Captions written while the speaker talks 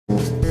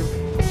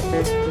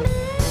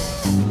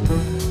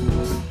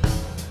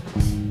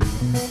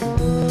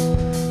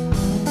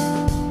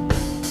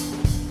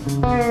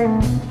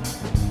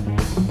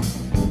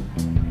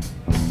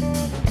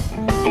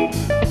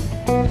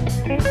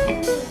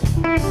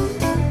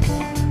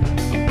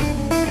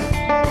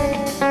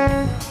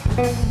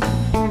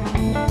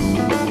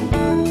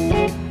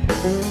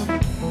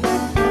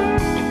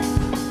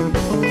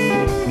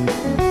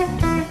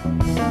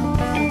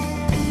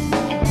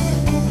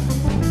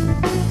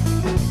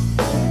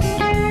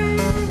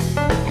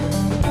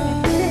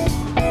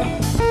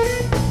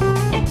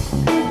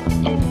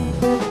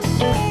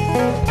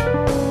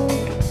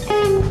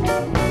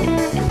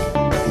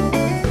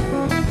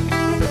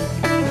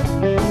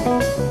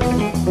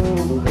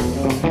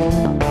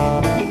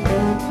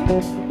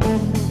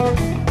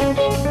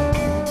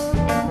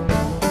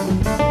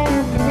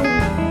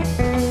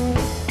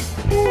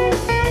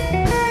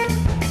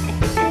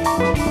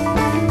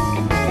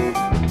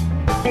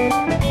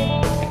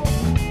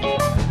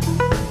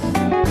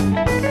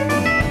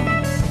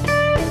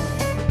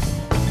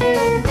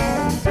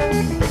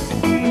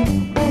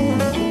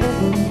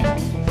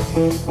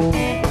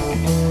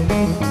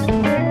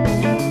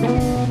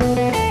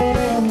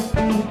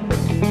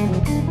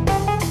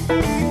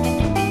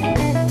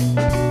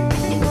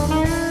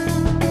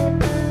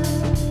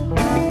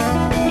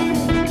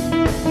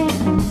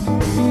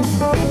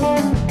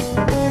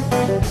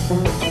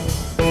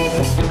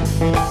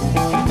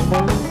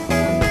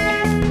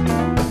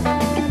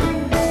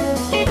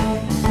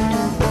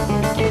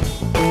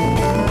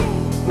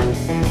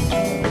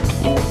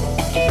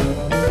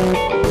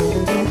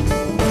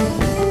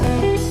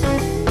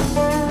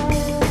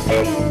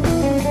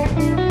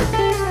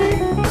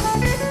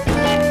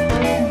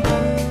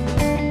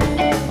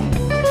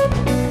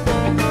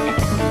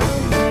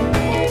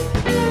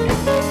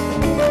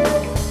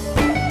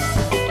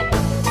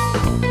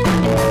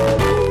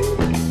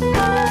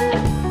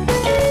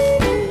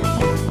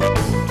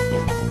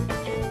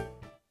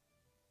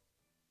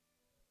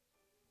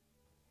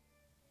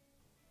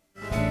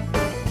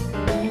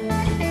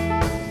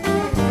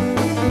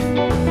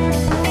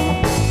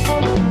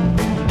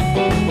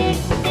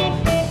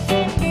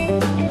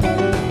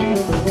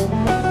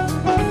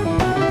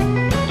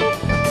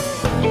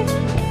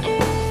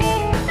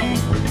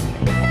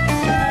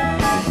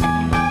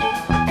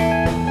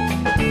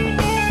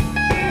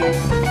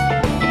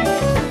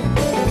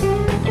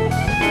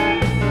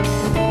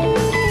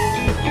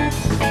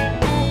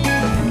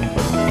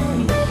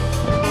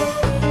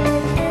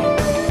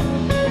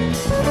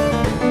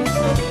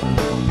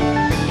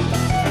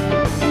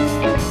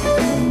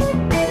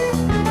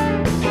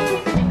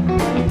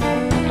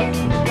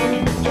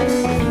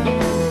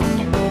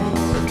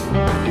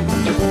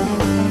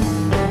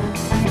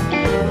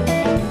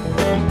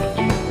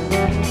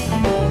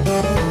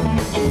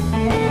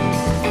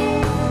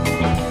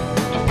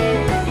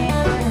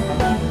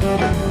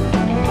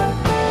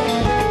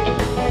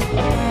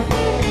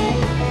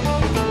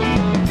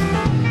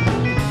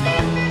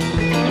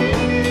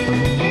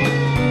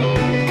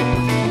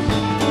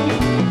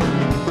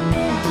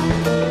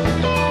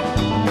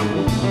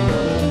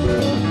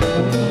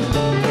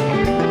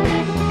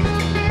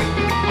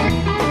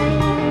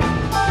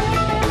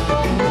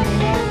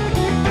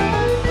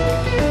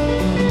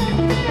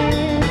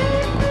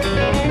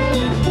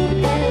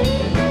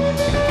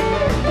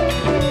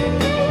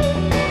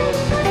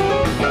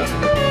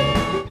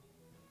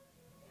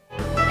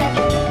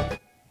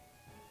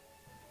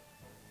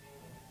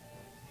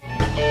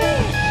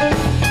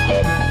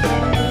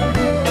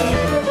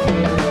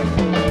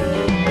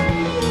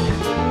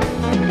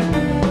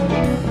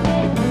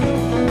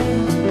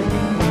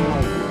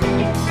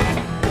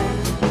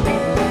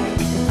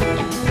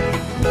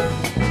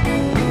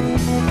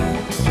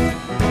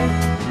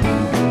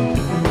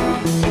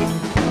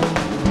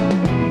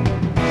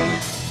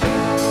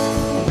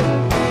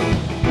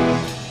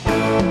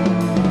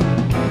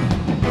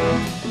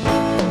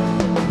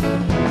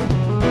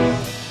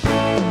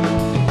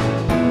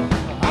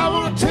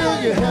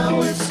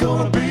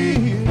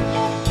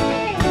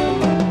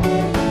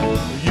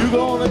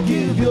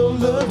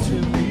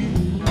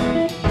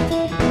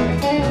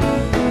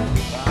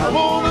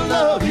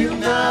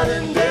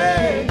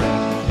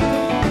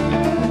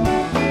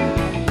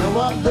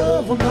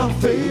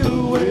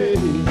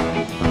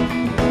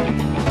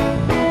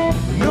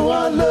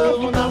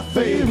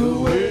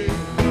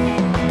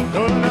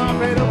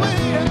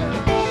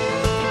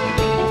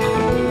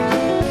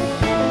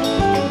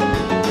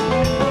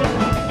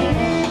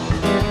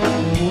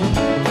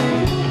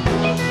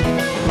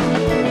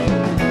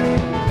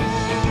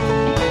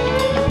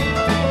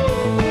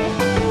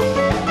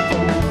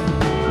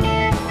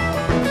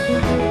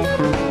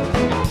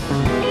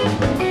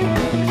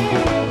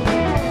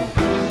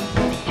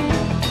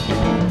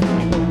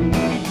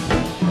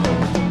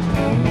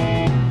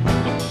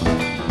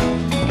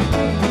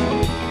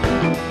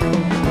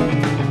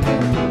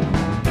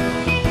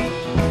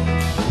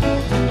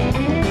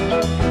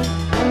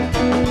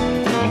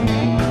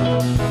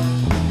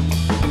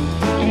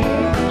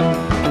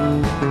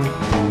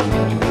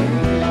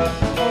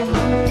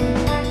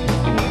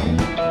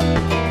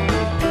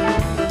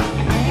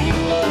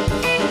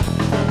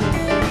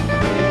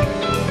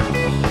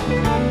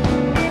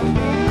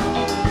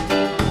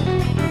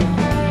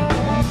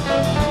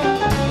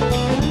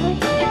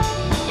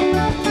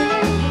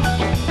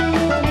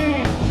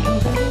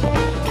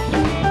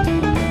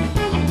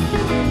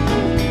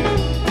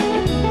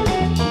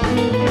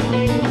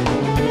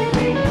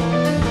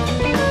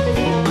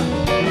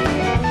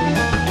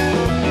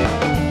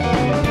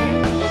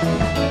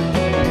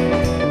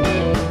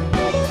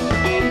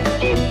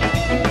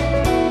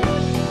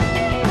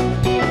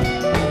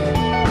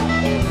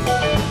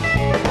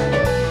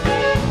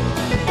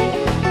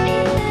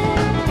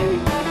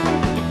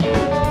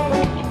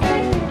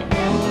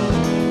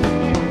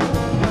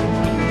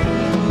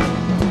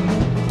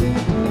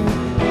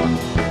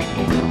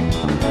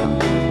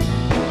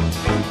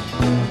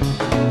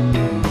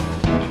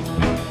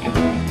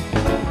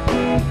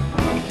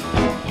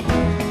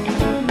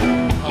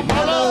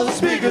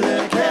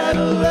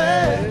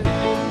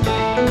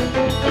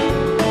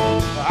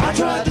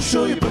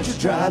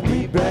drive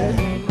me back.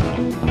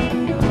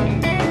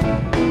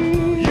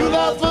 Your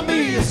love for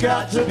me has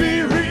got to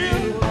be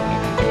real.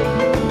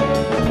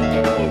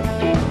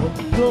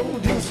 Know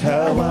just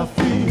how I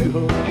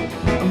feel.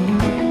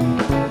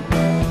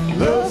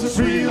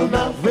 Love's real,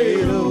 not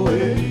fade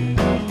away.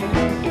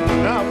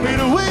 Not fade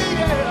away,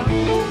 yeah.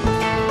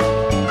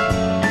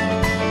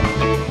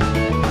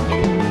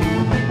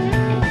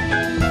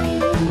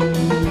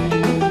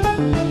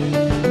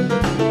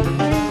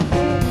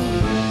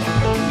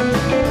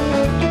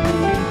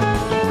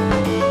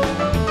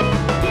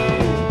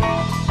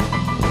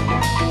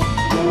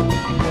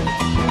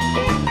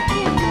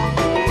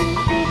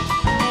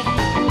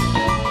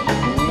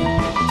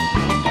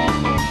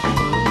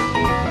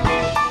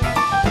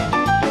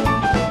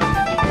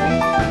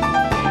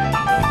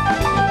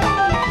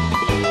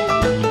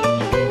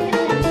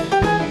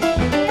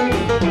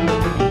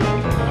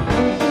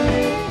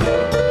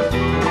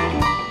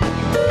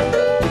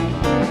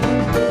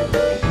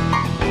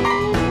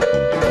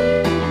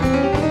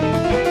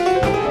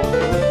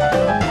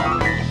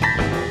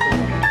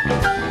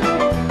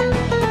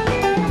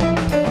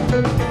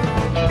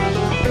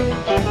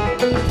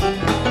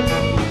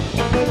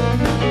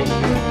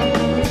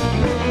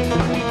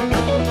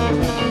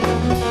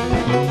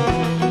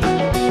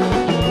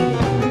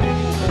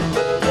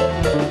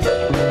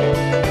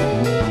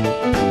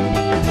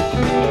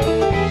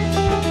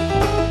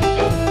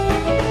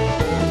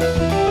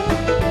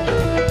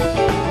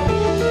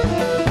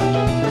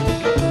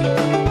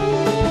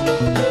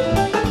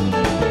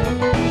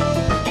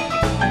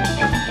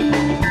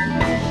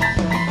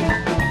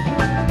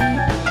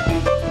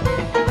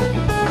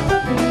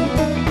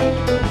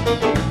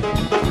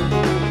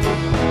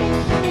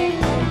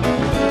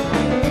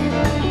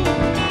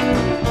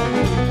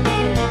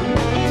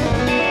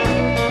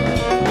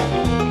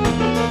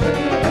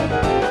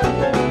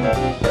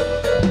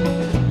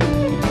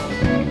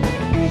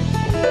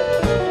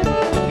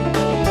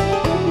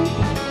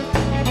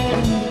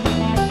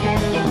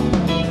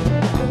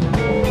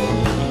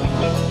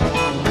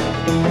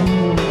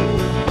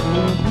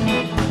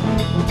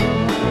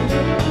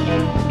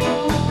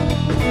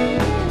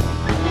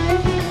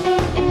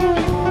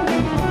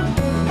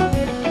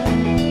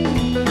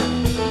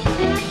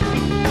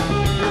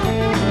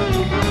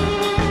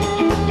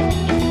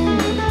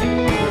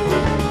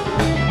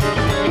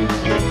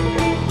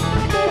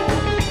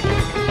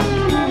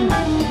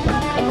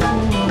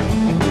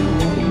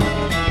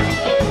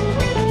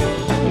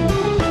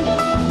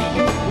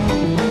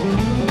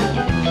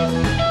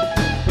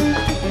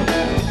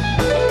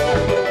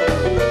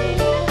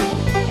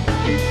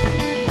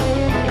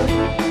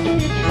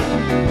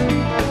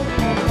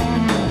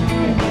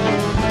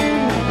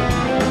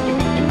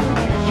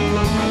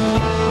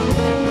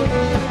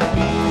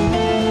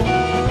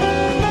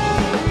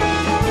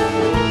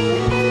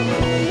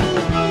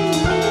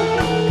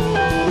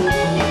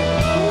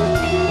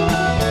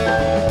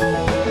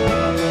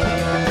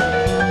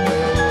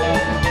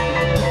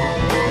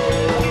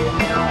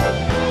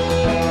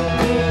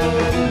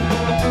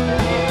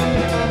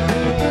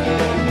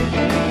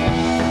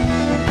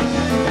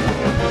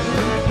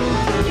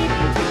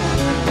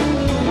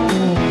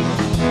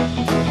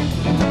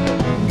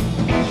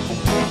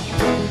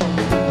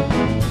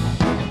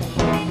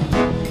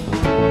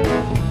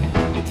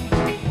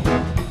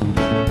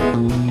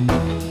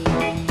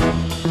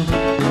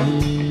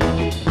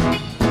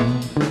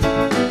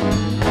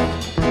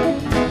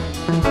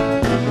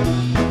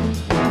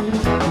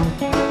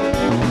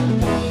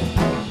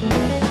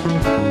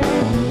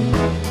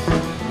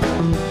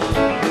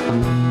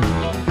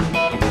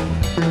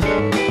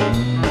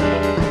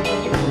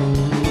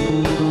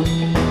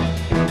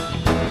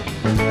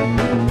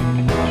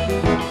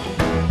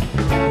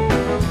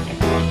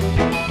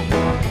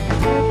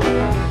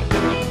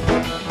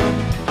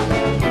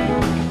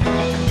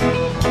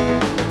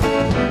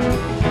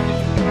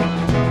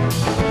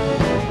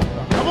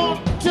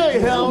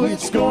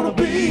 It's gonna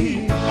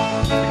be.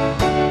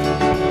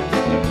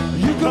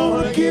 You're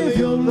gonna give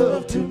your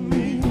love to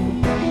me.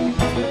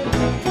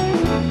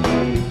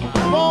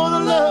 I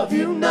wanna love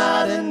you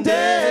night and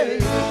day.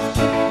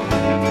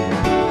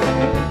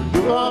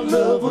 Our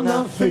love will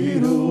not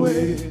fade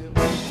away.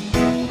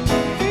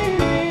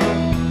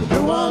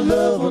 Our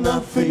love will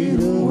not fade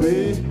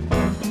away.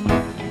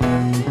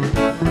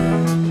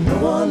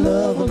 Our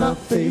love will not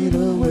fade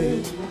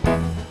away.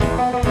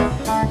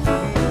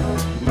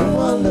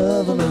 Our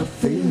love will not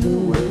fade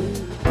away.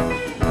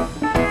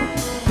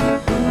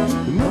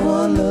 No,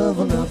 our love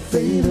will not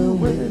fade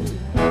away.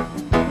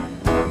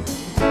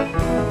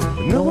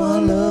 No, our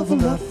love will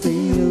not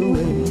fade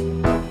away.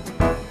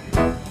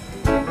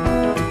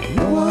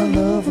 No, our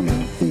love will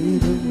not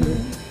fade away.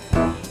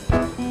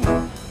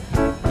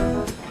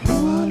 No,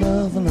 our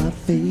love will not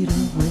fade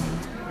away.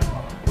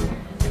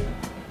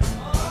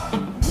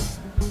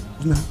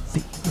 Will not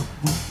fade away.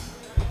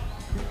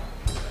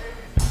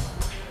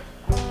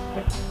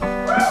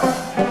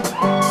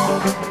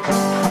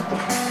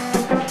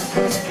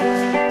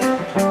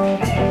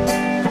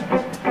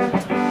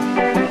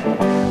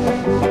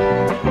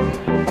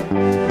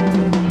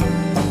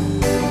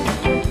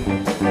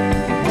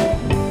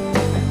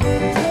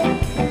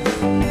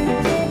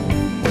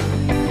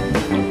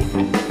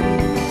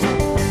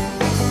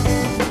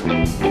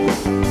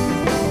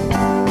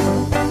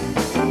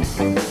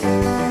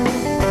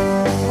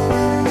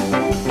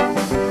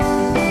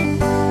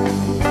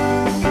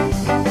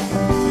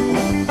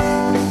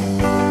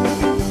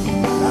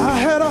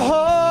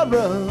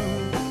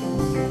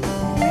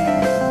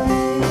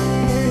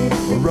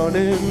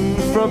 running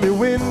from your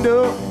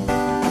window.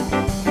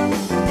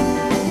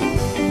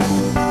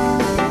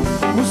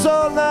 Was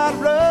all night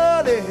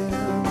running.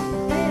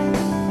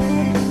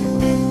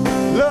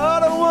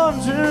 Lord, I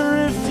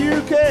wonder if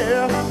you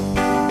care.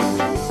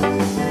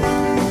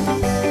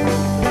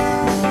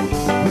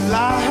 Well,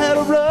 I had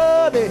a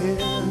running,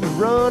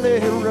 run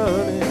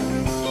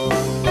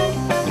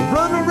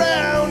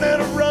around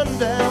and a run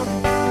down,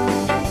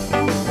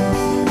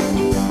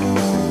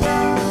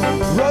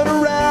 run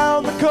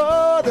around the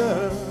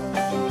corner,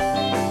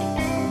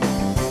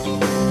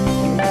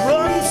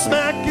 run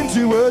smack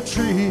into a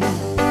tree.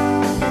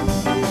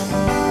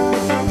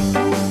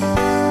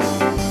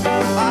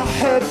 I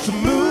had to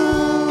move,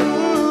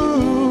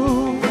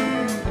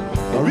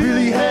 I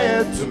really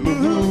had to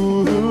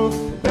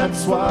move.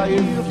 That's why,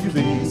 if you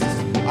please,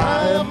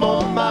 I am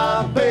on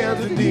my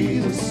bended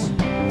knees.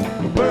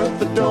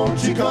 Bertha,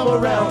 don't you come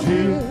around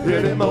here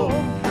anymore.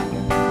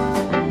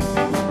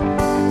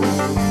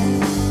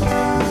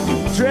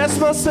 Dress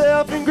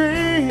myself in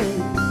green,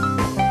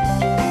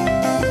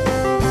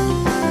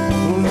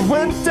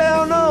 went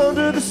down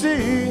under the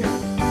sea,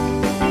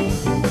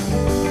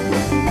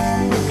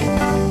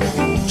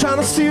 trying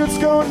to see what's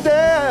going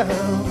down.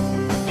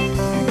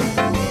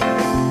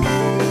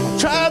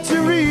 Tried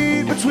to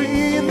read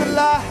between the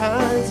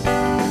lines,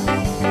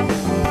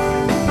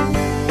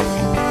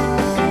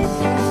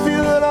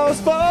 feeling I was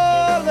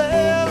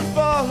falling,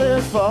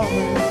 falling,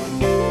 falling.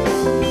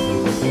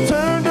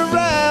 Turned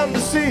around to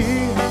see,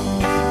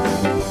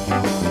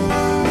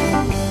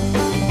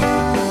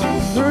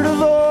 heard a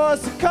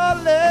voice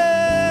calling,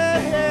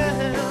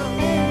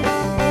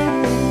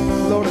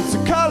 Lord, it's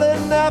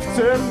calling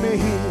after me.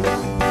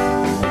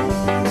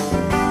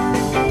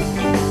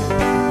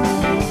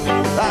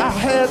 I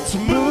had to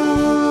move,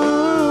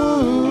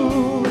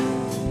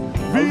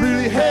 I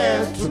really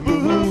had to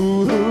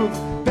move.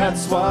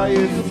 That's why,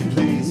 if you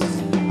please,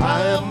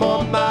 I am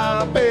on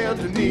my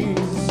bended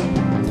knees.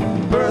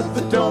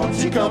 Bertha, don't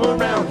you come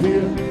around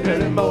here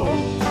anymore.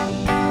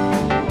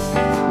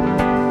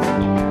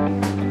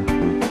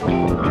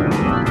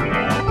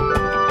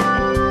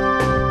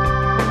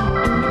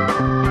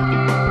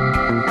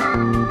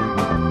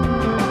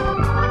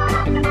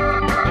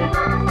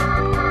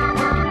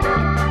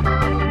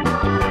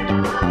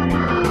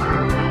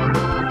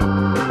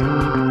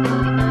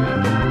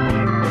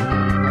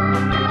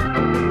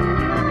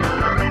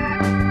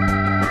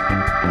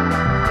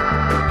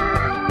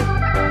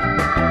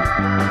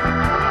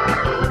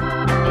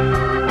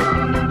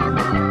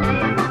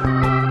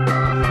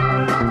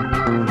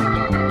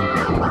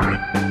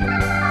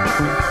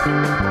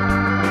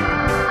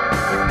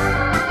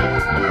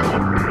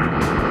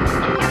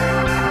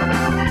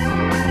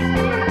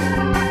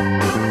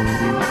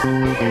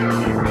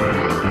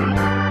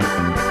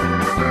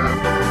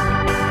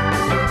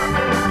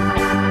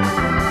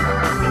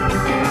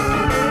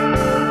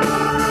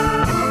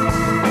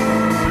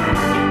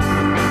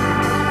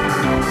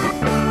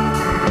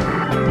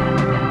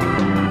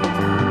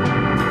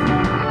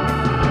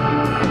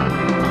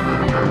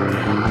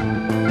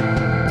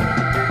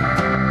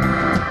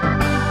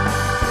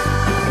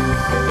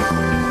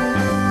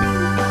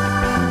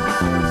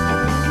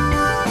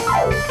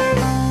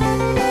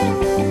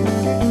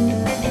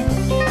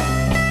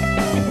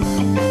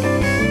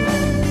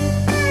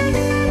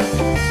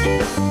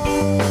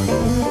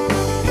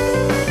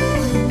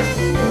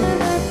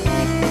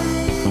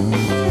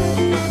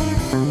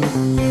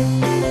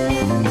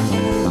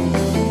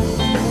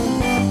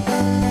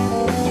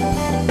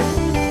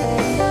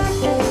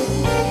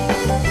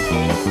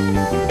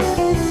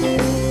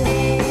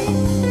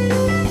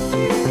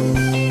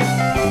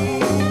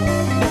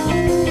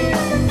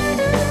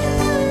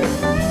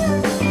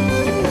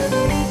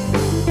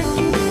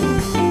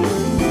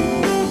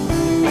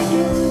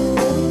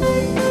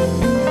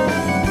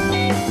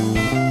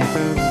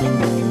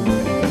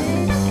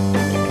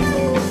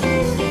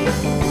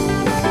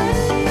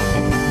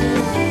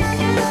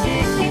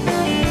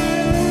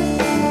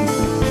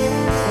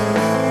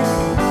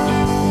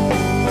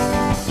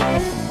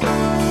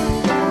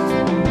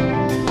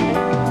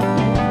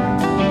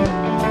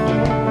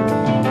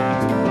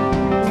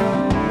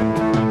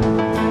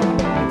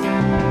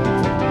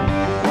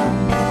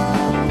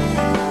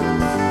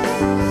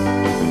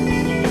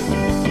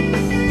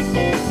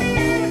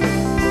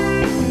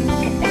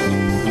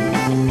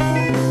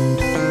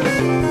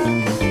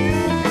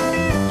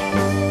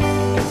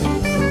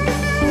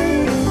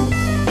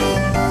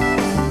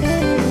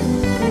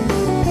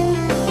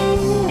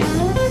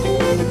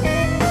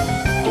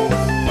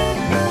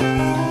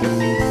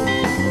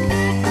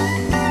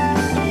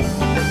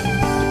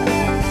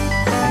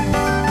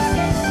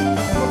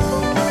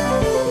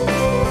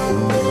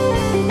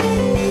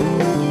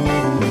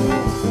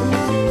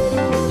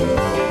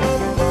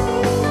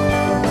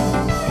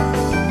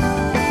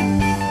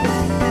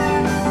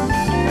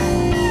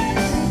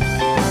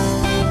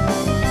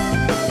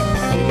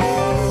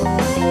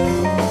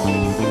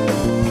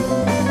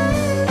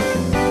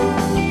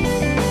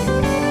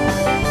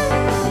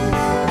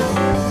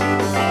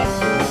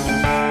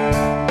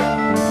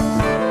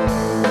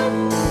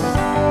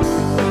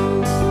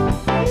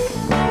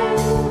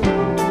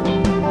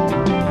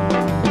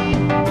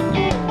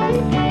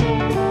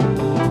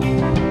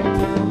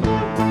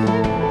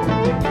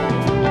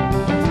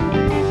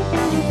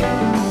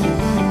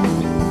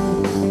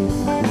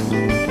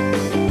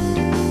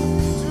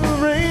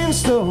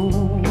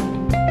 stone.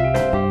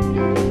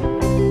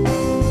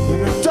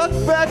 And I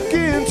tucked back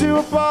into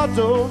a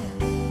bottle.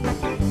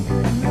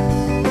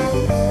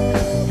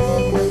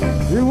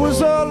 It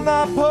was all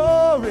not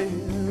pouring,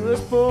 it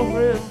was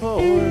pouring,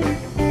 pouring,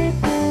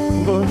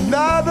 but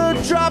not a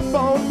drop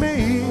on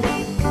me.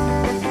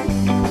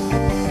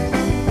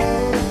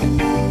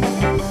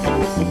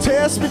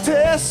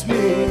 Test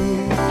me.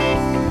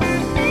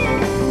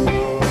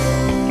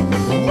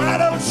 Why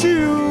don't you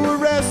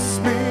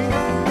arrest me?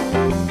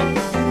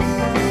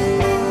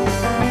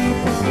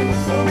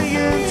 Throw me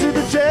into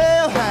the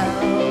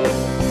jailhouse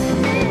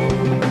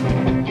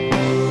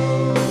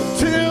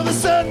till the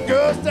sun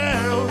goes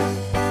down.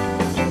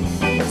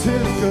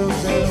 Till it goes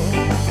down.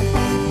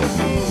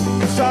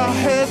 'Cause I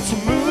had to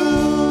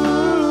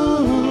move.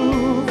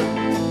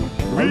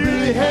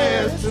 Really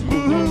had to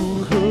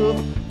move.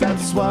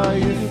 That's why,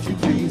 if you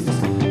please,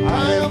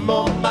 I am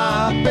on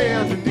my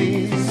bended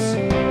knees.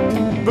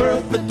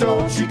 Bertha,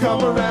 don't you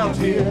come around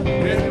here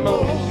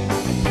anymore.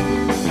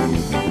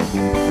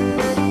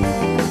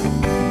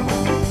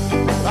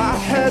 I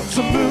had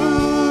to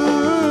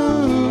move.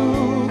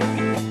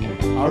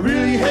 I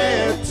really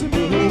had to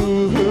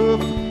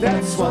move.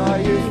 That's why,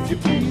 if you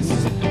please,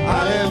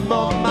 I am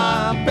on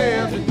my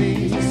bended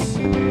knees.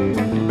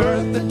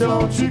 Bertha,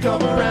 don't you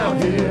come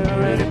around here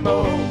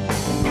anymore.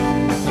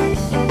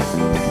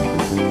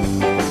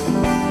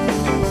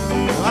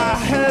 I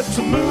had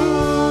to move.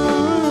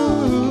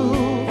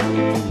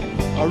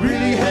 I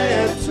really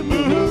had to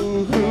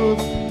move.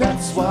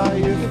 That's why,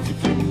 if you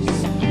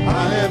please,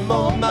 I am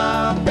on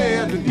my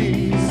bended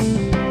knees.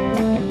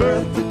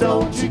 Bertha,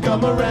 don't you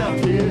come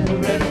around here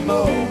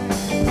anymore.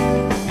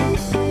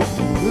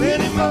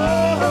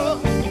 Anymore.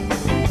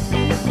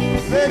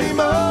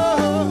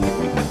 Anymore.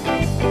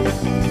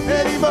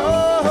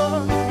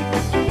 Anymore.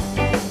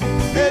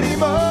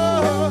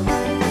 Anymore.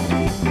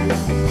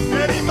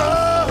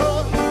 Anymore.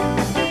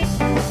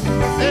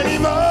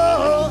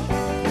 Anymore.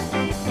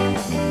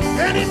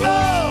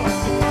 Anymore.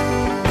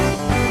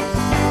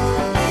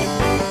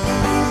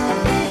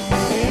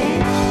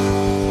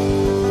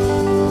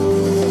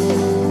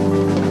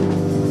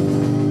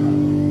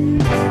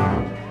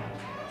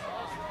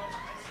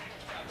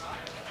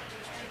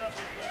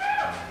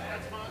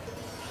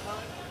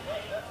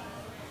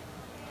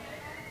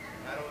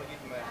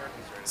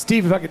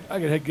 Steve, if I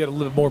could get a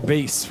little more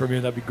bass from you,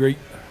 that'd be great.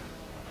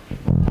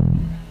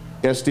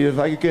 Yeah, Steve, if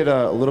I could get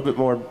a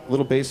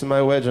little bass in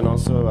my wedge and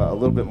also a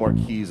little bit more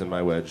keys in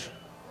my wedge.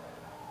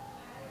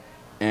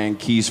 And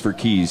keys for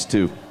keys,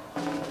 too.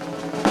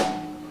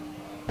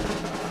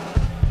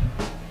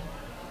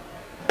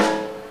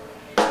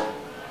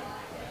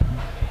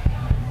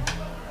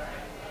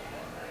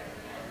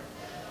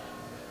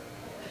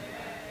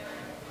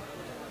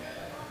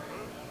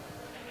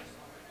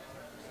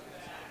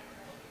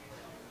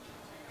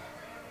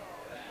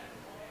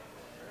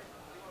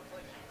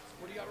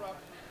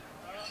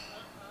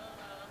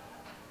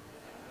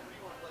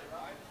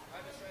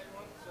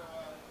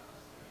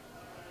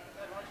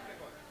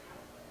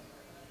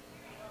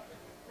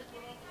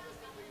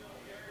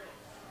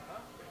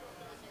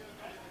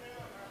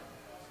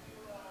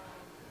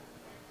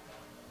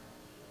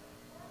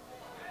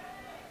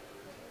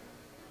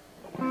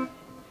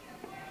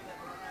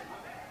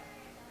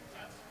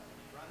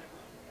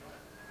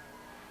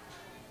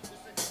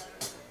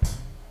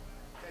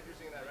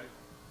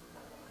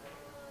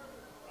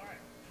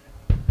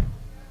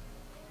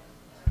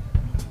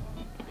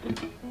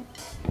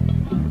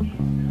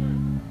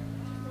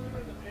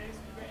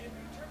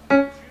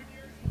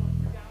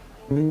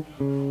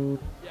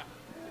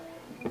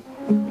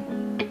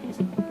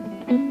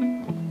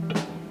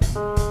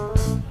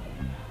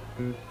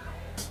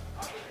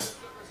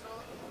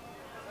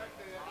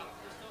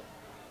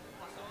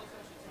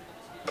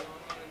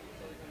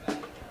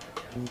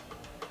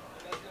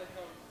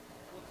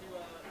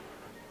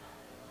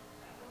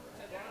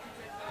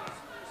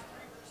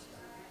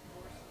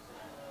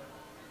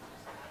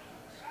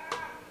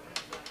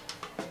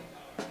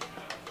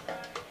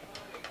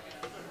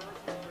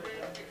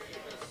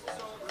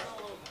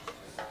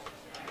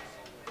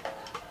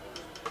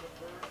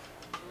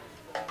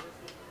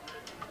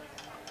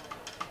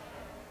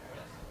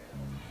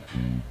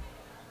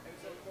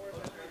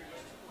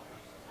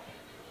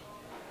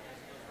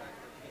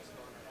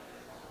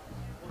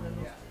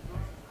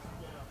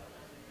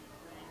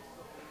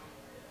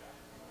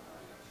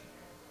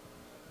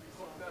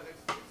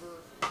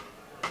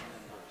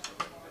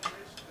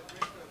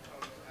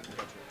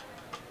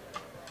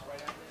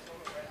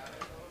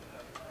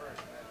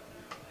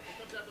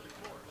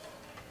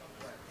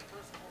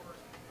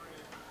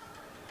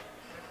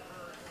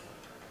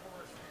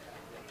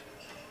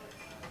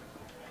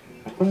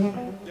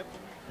 Yep.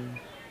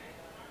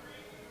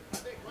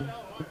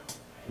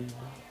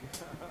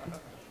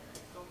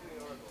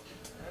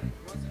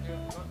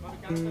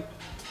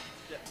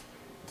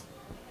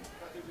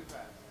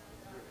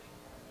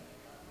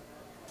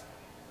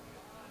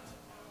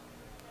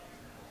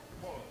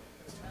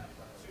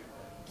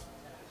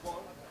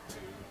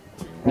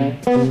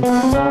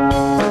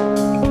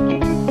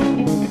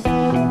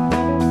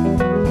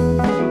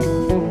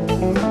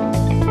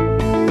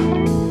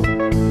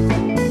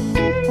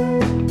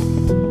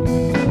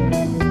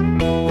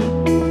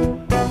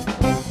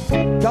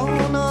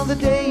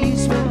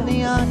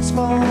 ox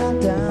fall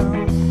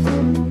down,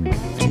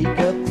 take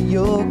up the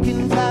yoke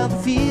and plow the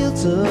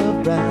fields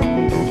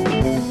around.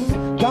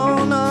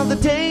 Gone are the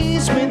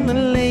days when the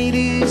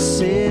ladies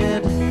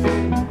said,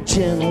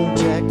 Gentle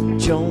Jack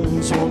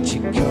Jones, won't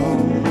you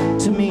come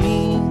to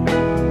me?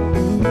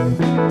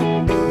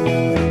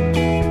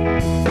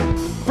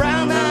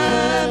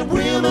 Brown-eyed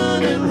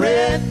women in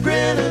red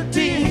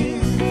grenadine,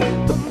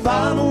 the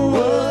bottle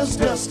was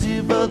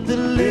dusty but the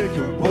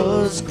liquor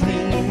was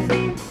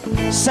clean.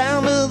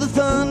 Sound of the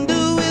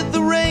thunder with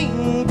the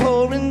rain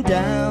pouring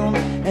down,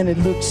 and it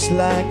looks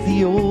like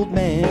the old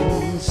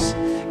man's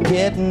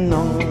getting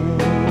on.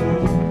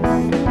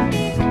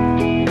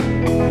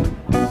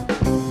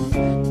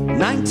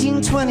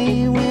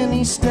 1920 when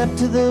he stepped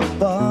to the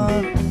bar,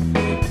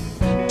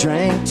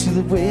 drank to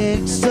the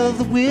wigs of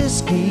the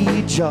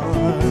whiskey jar.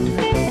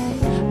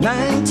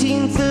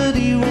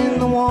 1930 when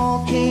the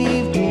wall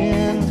caved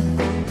in,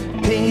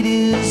 paid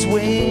his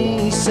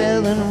way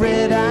selling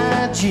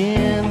red-eye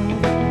gin.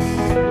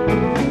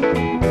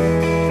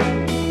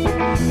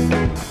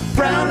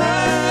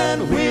 Brown-eyed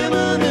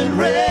women in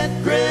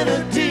red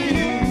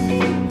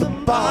grenadine, the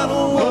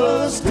bottle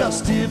was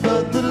dusty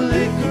but the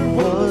liquor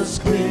was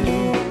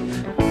clean.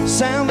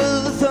 Sound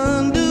of the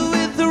thunder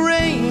with the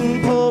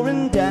rain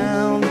pouring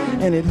down,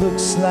 and it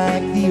looks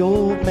like the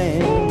old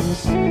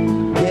man's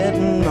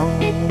getting on.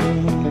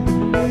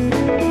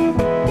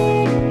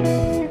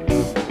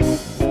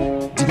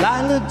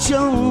 Delilah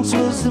Jones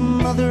was the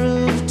mother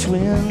of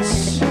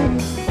twins,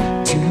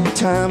 2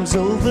 times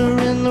over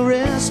and the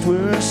rest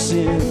were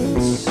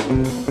sins.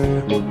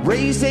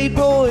 Raised 8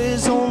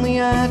 boys,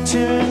 only I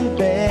turned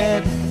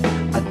bad.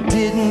 I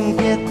didn't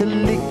get the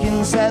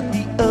lickings that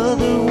the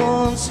other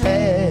ones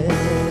had.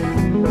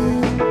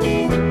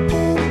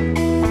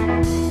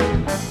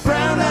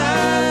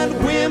 Brown-eyed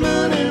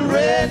women in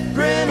red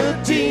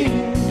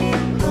grenadine,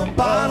 the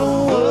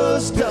bottle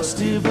was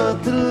dusty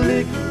but the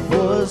liquor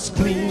was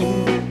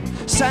clean.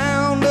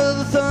 Sound of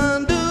the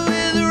thunder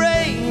with the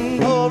rain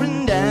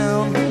pouring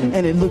down,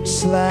 and it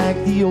looks like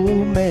the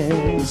old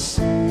man's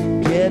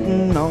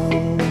getting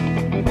on.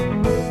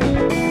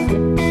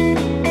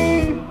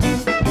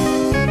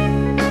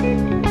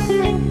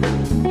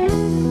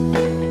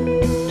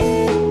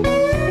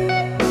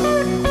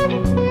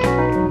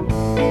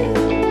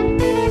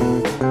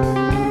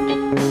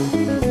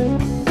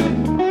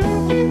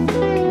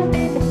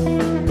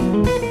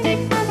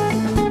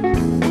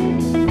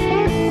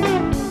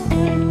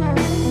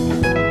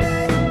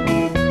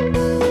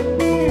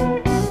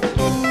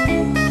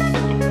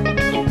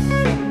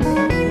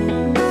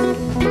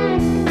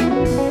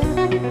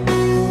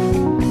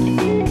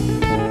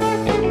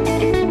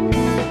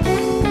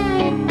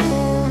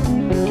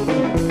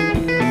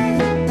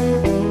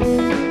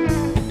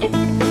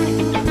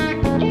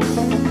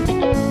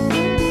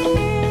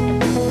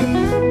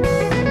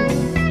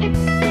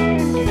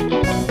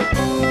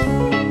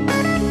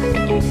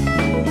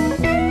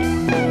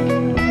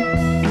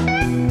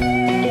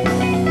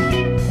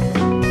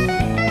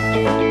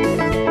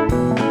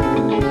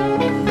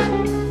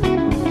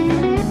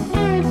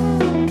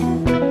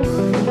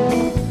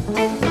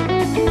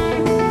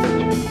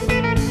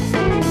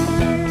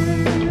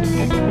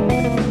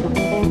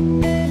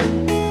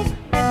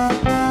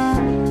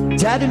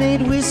 Daddy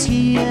made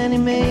whiskey and he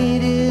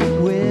made it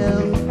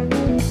well.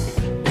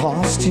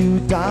 Cost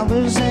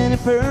 $2 and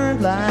it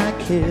burned like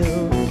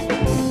hell.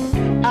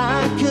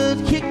 I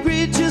could kick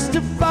Reed just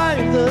to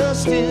fire the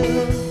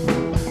still,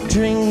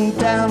 drink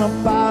down a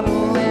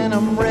bottle and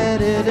I'm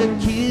ready to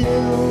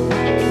kill.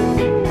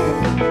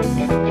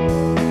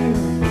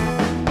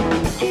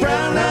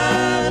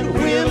 Brown-eyed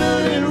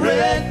women in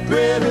red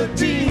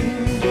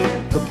grenadine,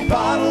 the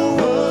bottle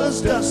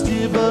was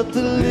dusty but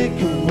the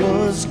liquor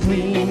was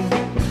clean.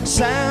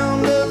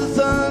 Sound of the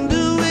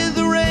thunder with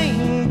the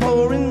rain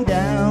pouring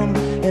down,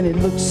 and it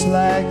looks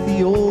like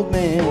the old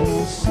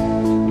man's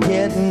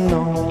getting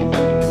on.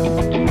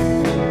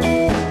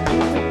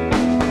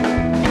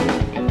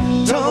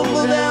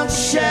 Tumbled out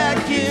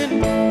shack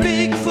in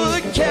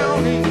Bigfoot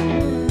County,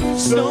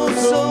 snowed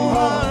so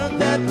hard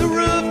that the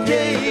roof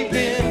caved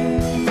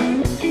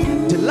in.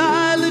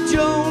 Delilah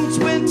Jones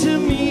went to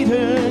meet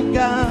her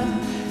God,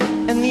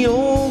 and the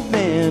old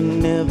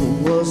man never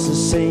was the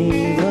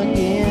same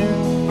again.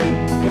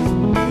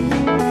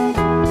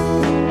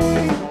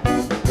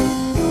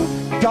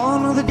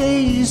 Gone are the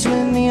days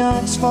when the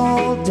ox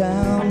fall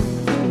down,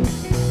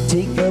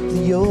 take up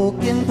the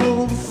yoke and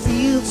pull the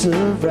fields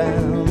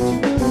around.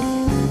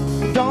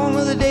 Gone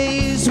are the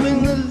days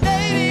when the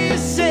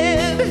ladies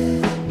said,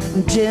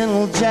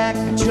 Gentle Jack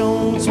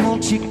Jones,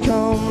 won't you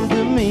come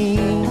to me?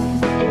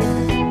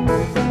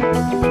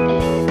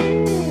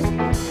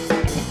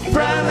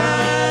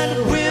 Brown-eyed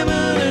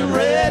women in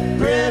red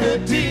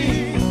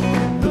grenadine,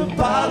 the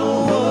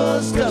bottle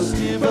was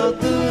dusty but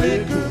the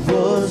liquor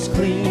was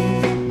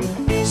clean.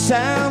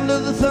 Sound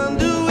of the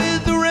thunder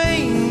with the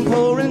rain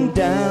pouring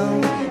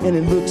down, and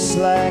it looks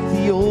like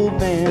the old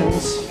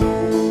man's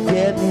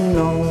getting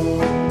on.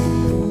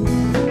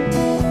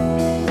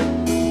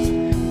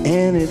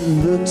 And it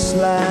looks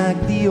like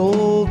the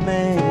old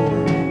man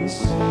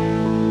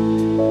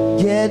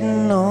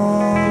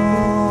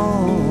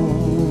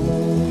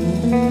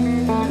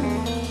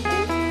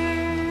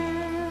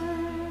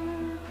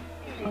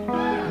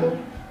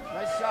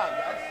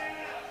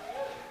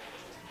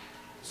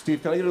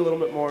Steve, can I get a little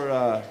bit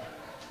more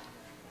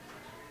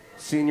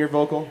senior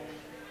vocal?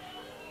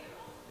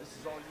 This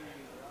is all you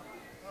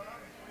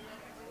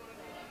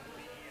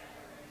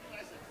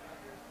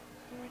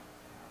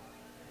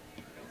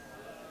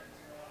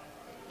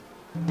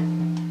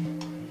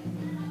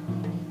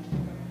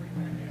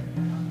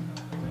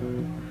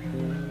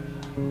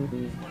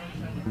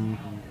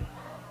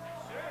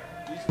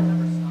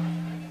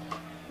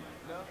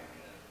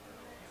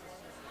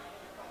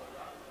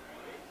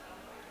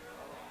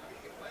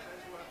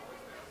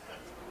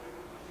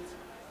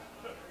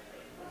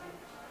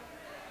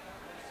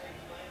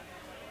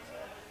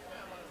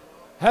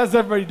How's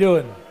everybody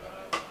doing?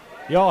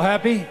 You all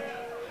happy?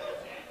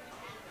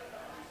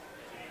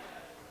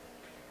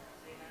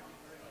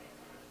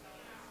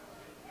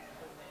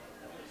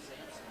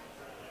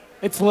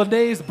 It's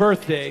Lene's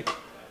birthday.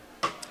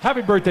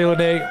 Happy birthday,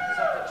 Lene.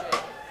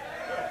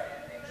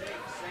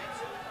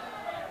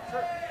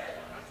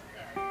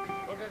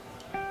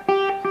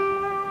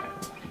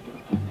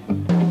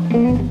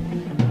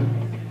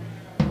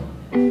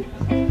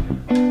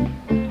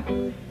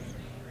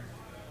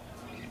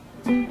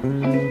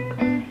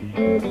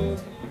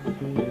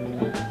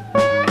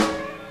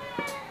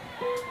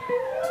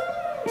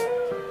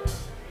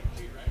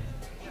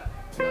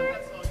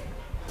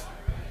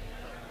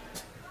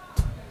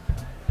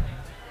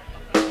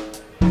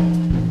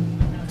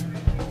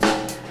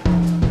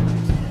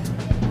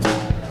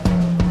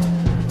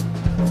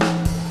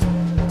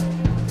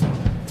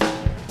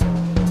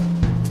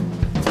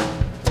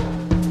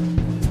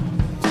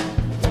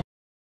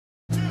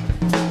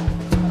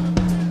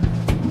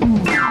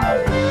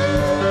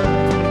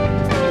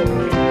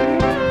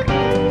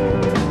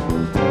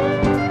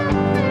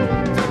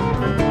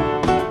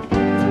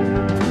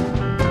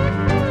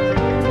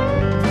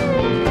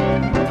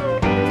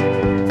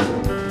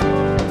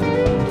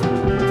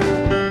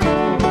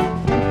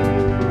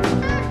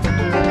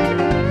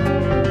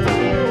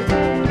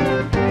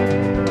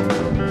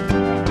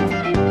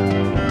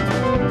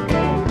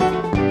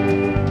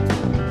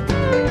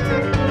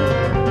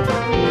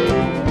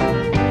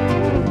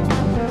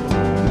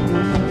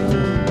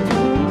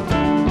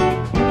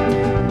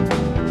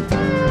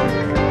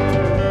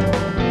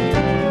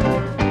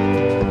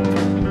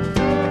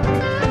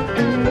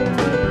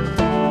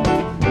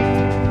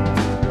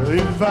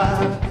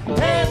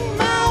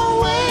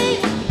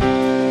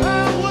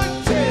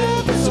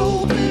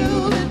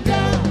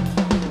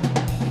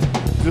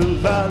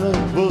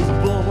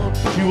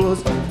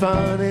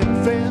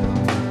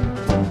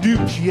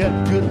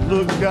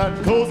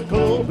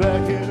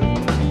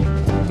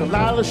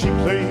 She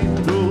played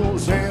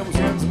those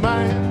Samson's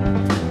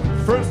mind.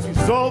 First he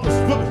saw the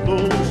swivel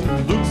clothes, she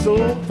looked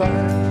so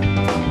fine.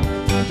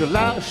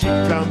 Delilah, she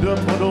climbed up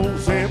on old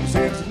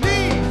Samson's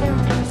knee.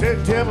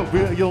 Said, tell me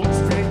where your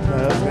strength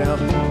lies now,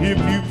 if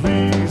you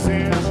please.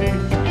 And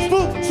she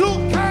spoke so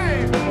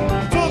kind,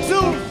 talked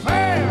so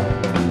fair.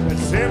 And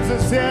Samson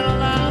said,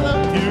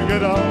 Delilah, you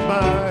get off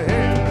my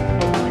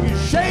hand. You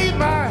shave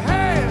my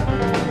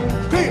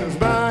hand, cleanse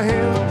my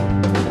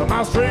hand.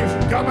 My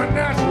strength's coming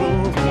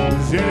natural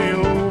as any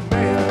old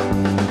man.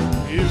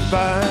 If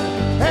I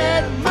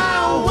had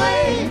my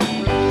way,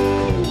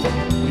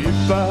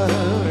 if I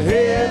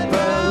had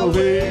my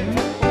way,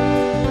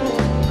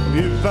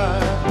 if I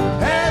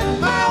had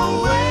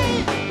my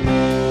way,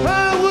 I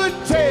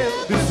would tear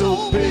this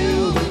old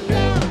building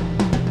down.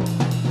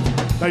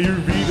 Now you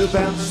read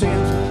about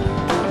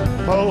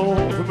Samson, all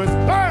from his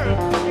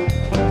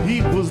birth.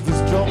 He was the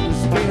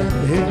strongest man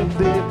that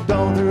ever lived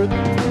on earth.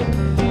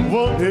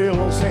 One day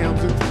old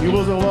Samson, he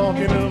was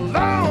walking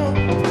along,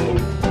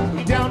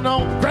 down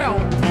on the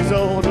ground, he's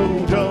on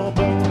old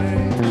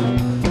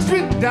jawbone.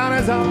 Stripped down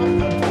his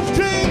arm,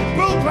 string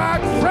broke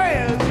like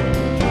thread.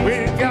 We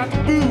ain't got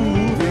to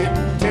move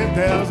it,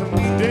 10,000 was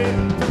dead.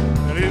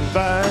 And if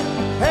I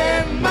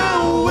had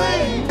my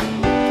way,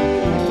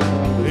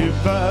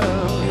 if I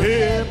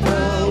had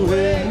my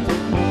way,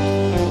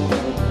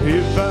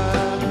 if I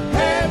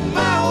had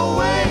my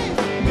way,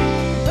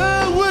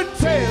 I would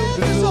tell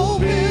this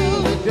old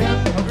building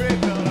down. A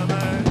great God of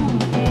mine.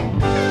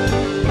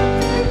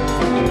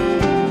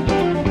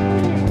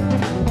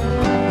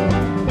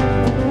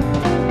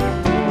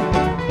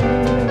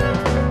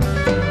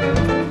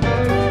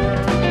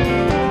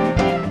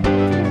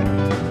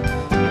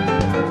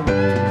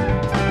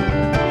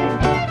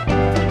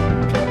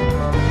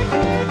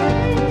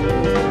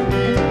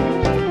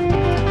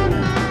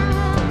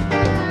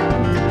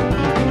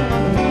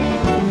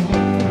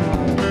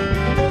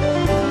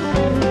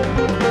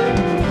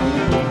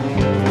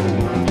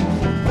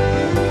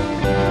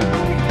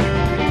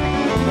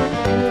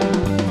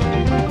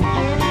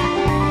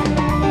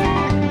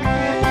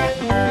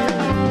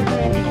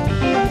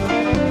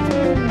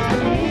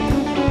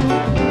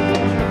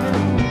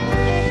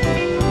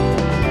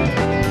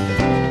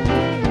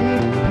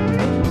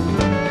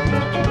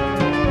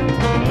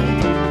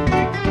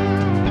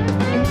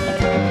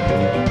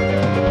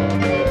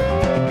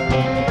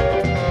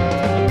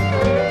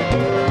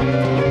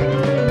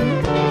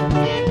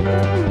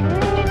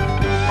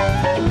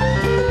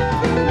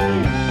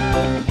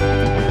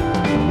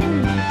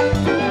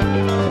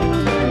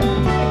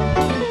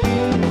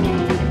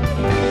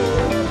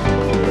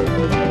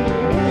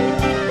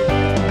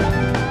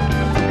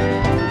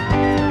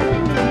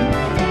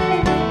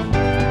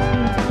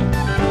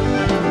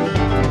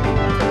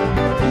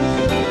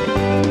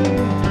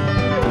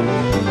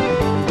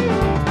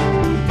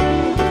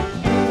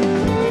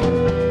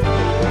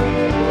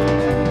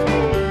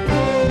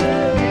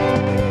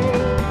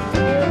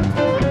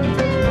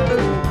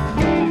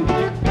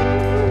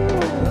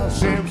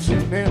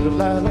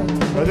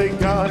 pilot, they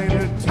got in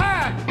a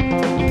tie.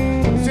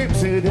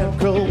 Simpson them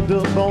curled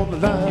up on the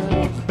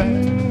lion's back.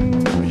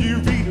 You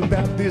read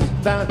about this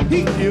line,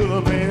 he killed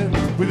a man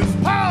with his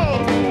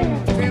paw.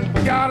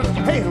 And got his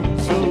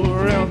hands so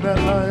around that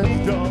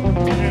lion's jaw.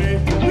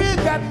 And he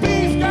with that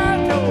beast, God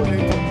knows it,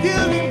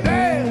 killed him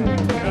dead.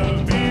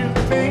 The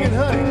beast making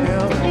honey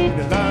now in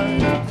the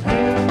lion's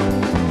hand.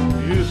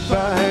 If I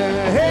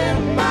had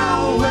my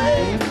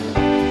way,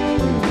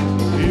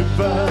 if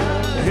I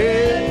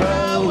had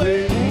my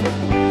way,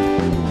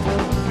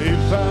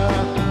 if I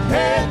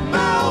had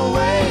my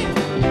way,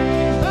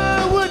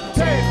 I would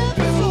take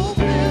this old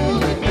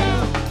building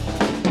down.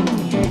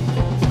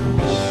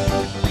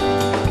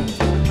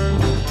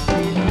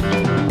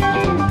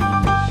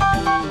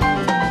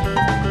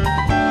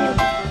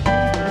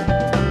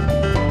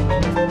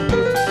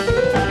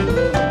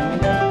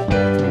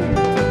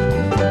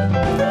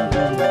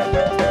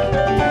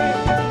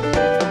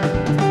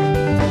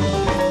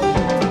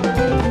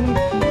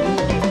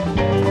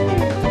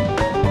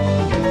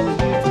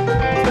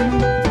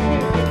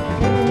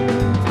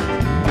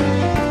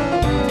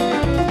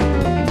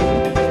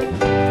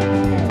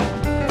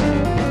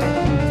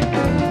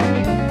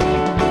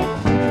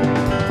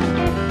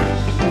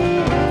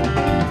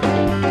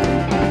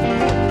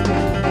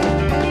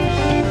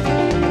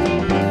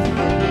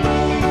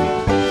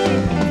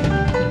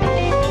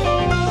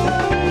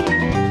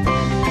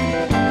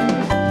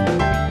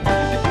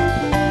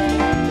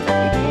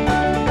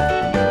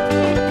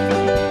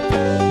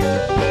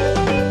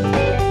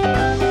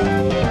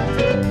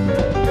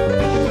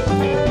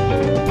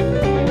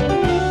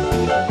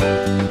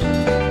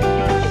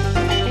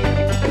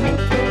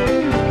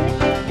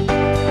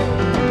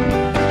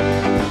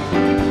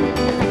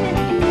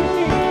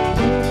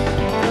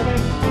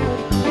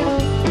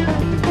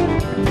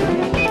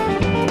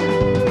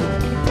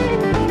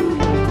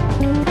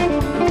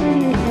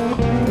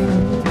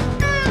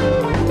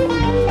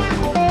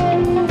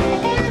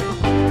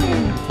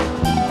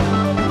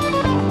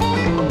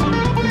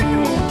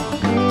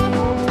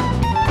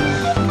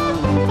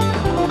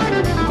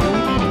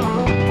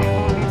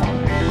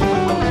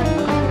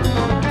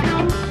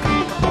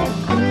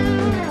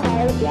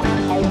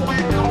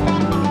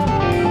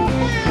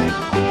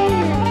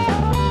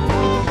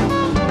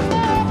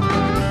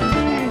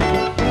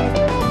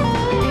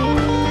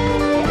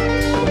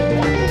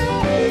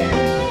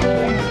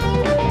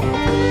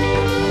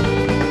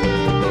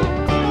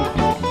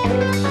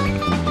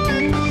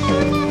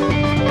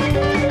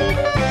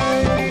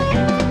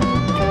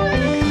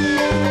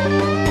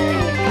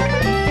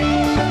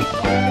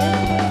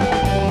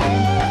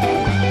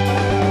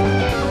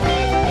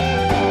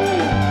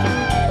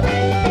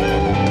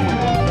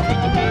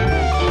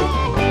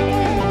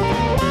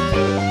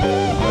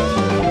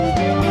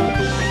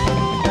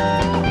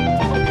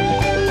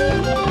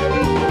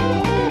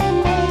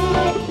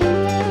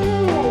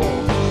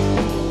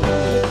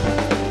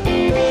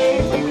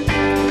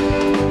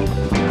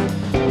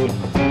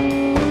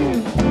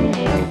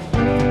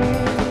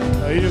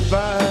 If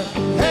I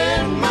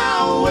had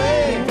my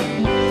way,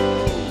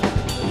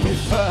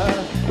 if I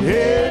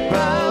had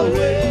my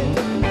way,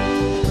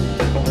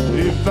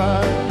 if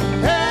I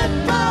had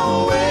my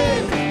way,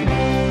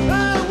 I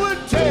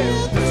would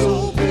tear this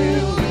old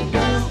building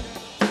down.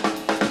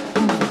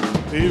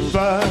 If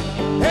I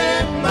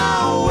had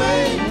my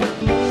way,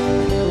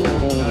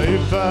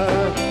 if I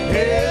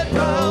had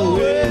my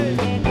way,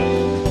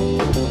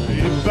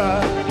 if I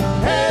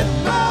had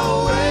my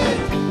way,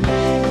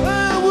 I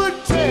would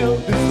tear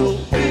this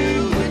old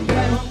building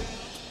down.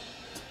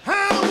 I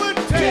would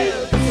tear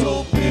this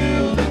old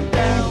building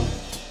down.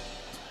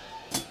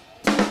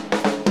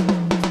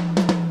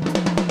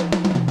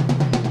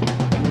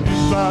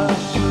 If I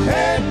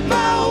had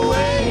my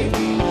way,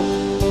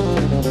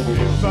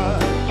 if I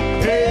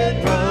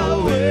had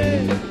my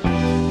way,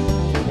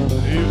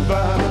 if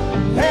I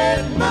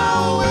had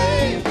my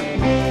way,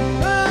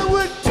 I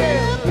would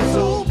tear this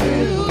old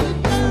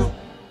building down.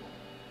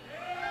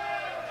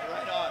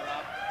 Right on,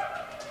 Rob.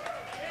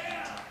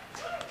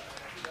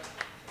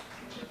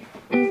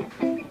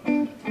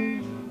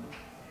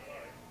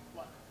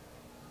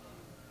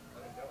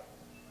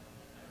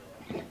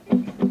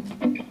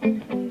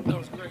 That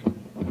was great.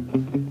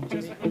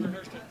 Just like we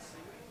rehearsed it.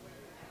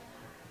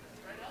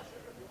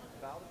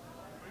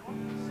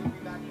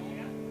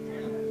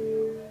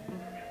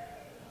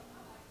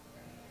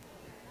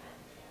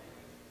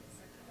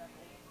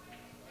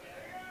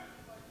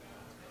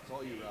 It's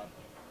all you, Rob.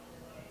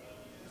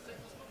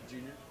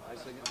 Junior, I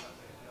sing it?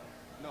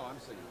 No, I'm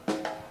singing.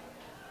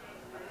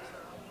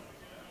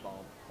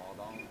 Bom, bom,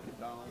 dom,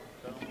 dom,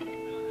 dom.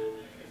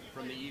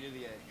 From the E to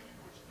the A.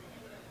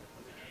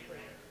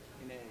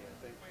 In A, I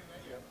think.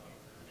 Yep.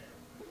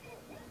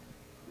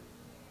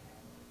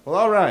 Well,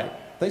 all right.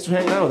 Thanks for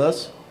hanging out with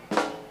us.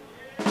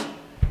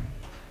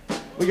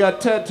 We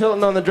got Ted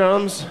Tilton on the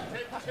drums,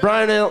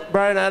 Brian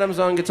Adams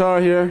on guitar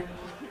here,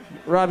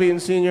 Rob Eaton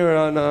Sr.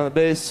 on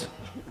bass.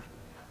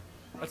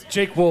 That's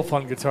Jake Wolf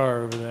on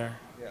guitar over there.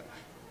 Yeah.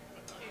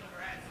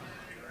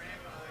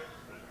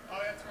 Oh,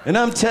 that's right. And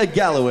I'm Ted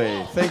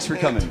Galloway. Thanks for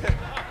coming.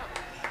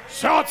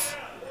 Shots!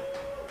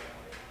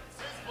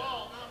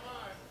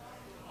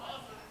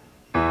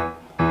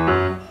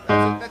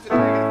 That's a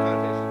negative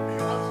connotation. I'm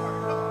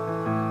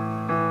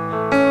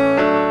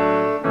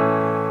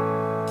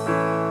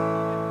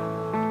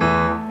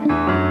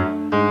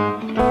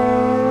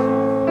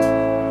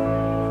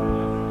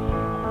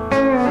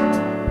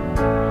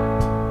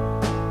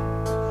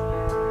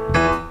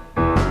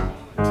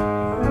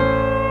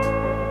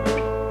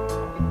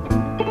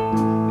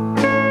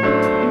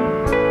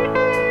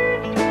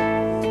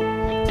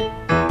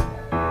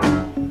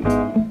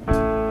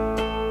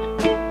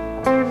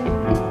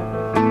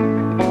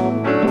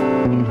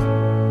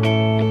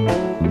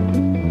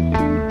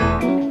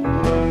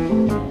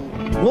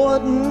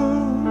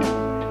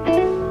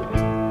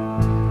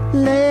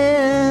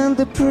Led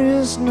the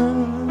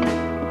prisoner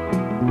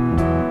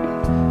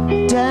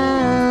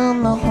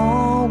down the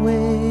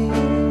hallway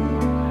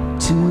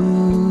to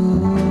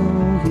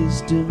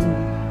his doom.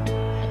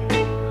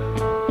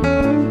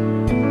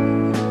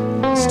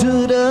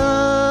 Stood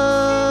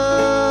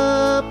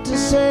up to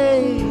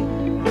say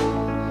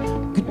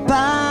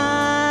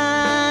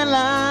goodbye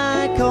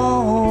like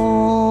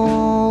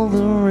all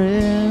the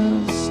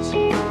rest.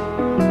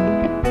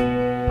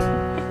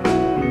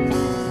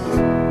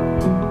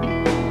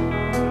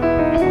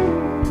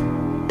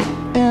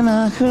 And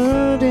I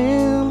heard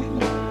him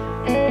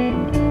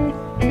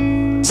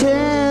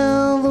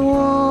tell the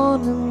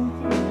warden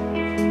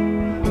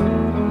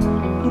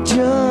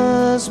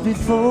just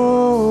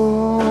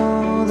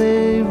before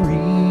they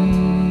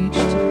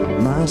reached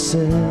my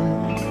cell.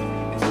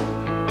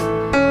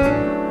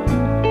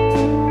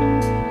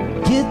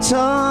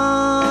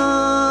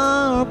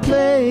 Guitar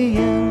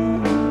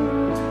playing,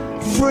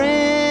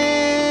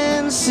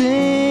 friends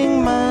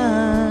sing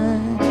my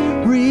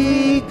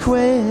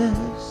request.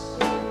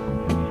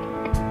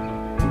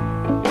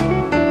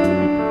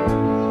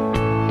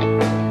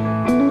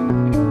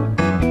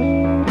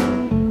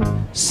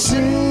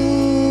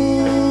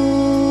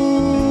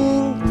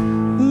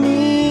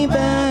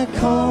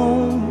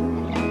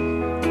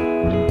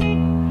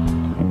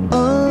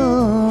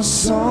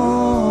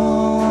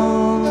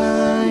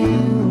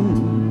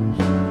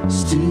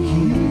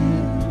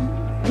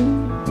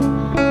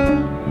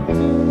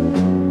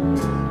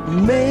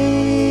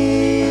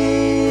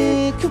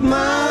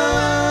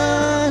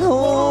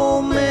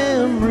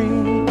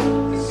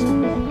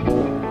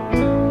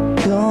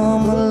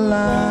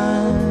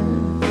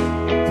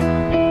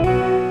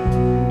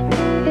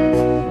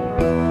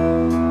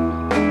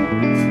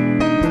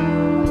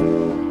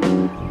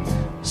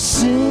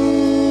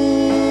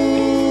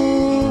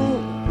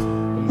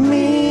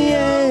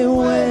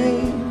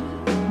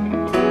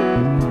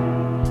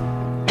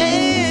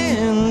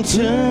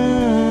 Turn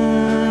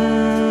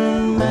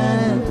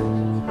back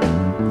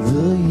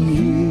the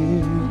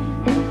year.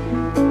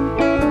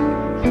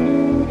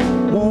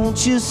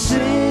 Won't you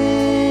sing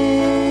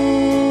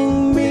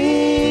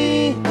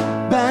me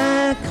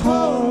back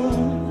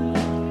home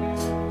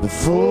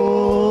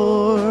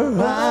before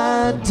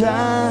I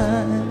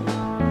die?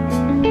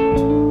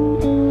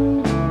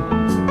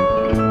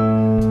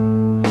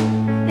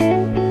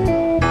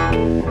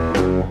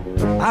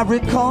 I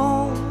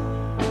recall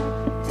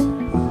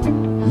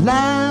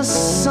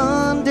last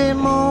Sunday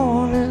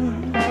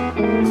morning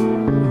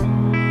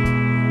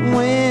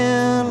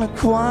when a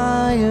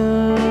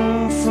choir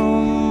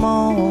from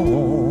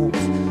off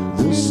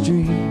the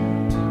street,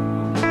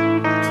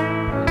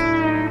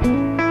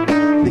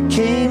 they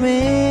came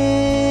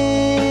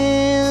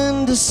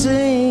in to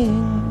sing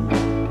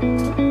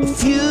a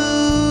few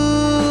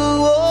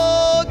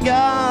old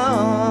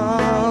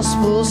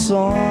gospel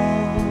songs.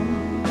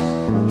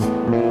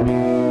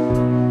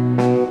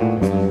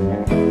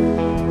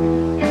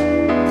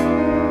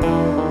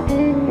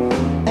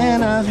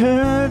 I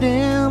heard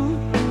him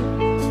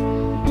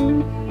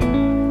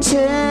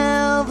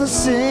tell the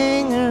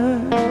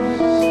singers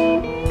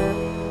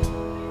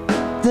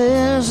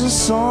there's a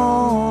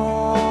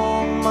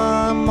song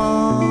my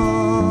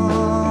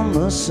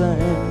mama sang.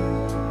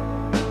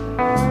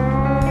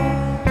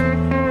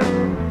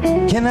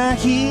 Can I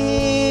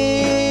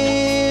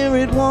hear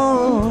it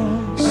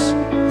once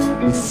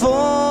before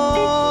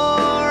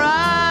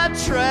I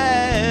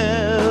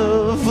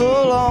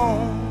travel on?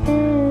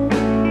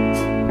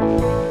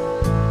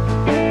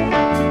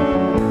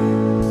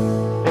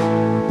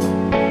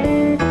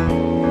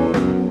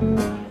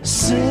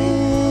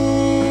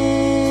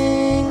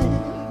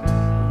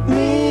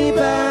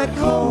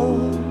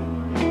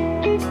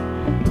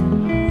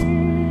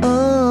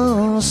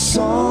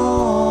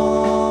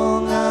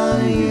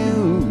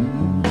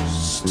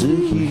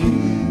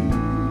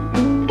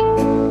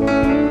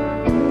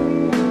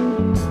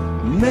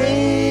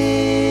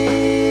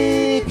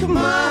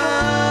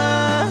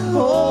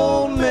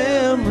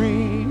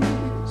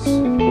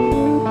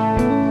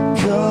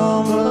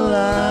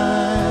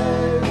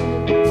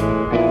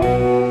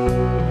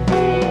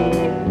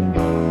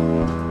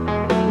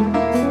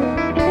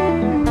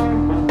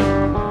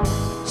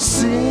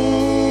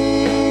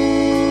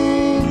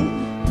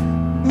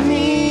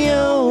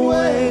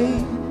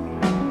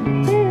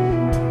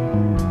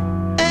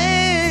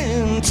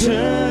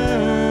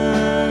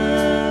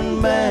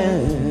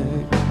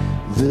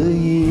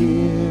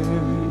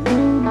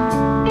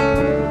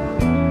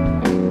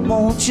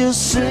 you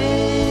sing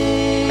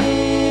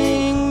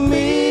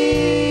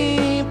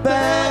me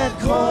back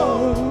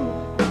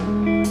home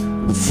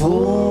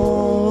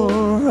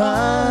before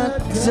I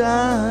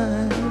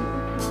die?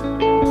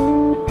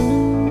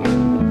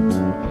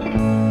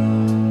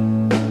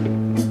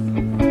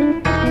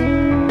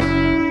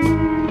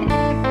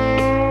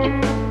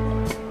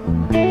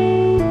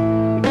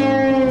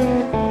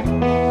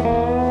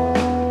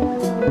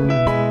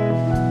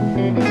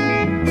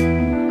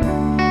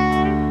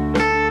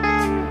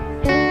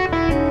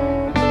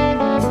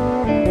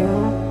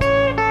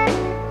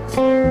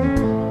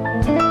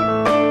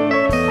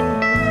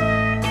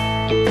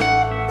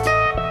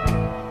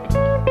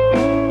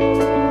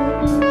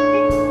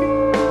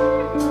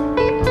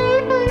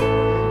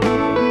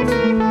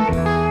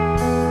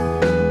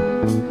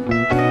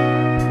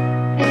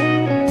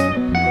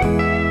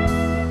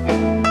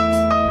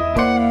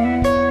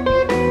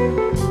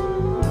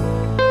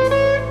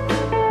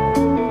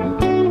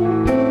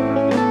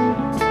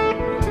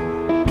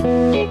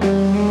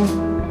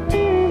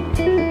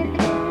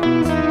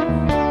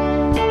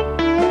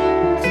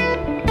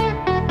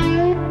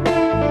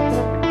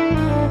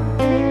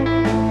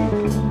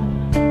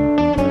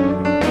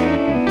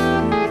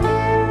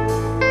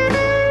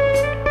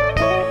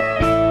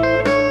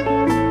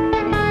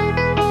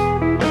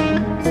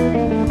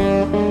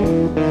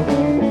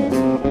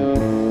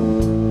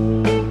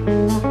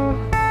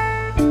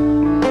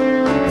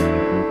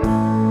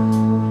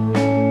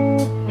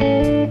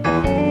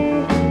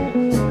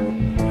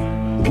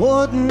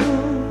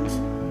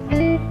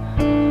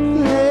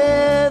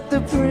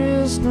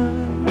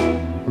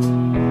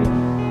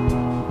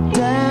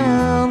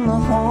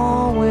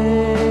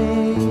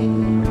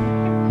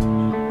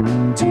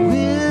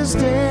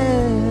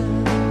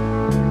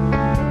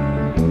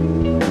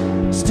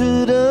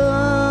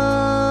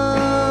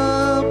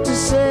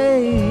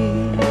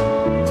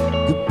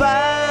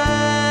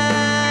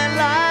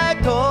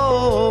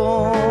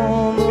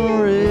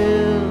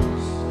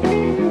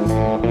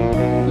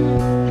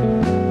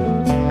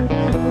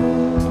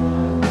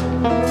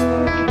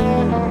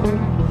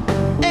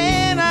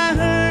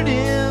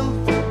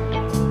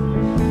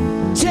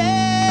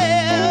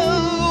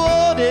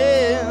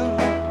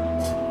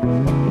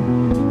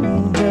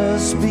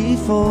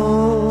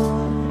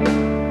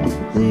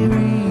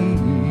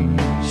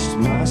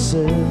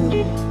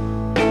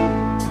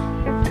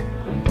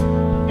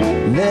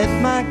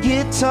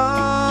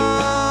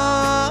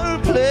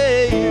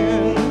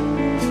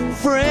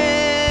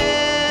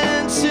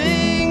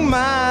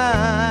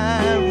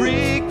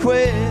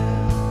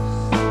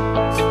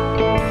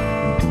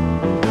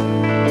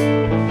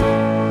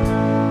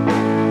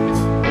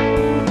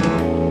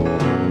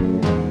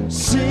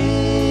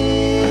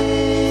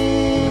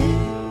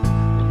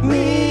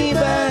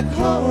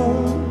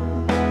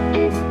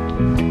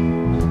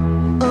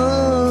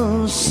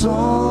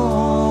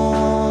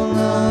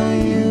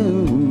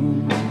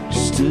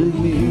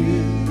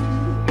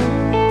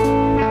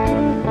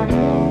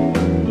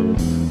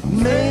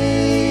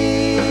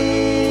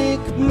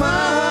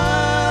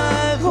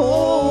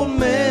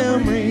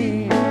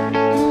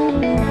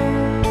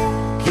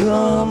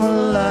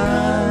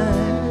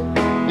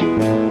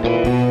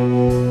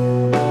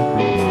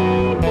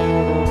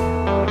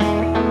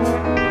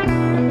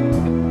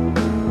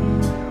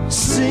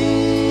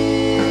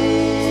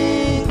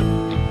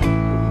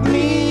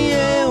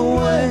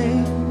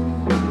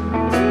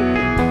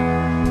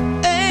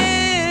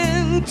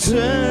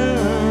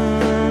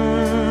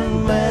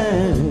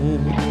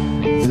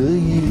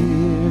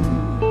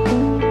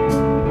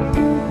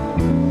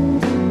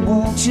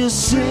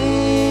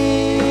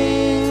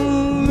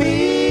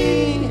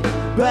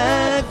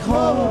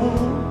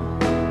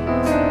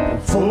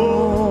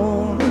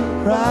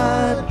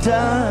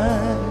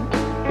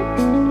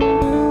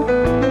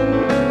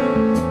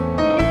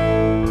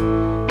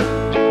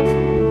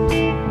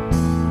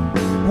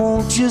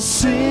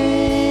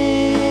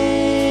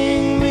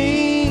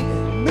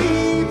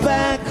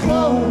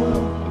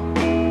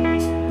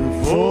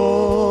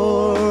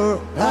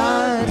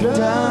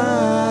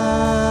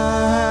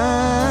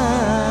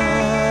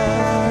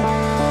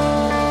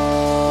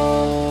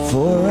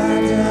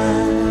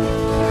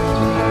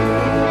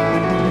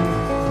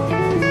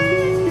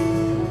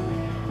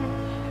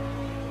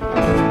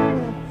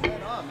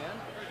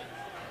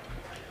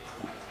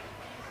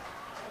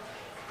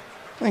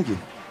 Thank you.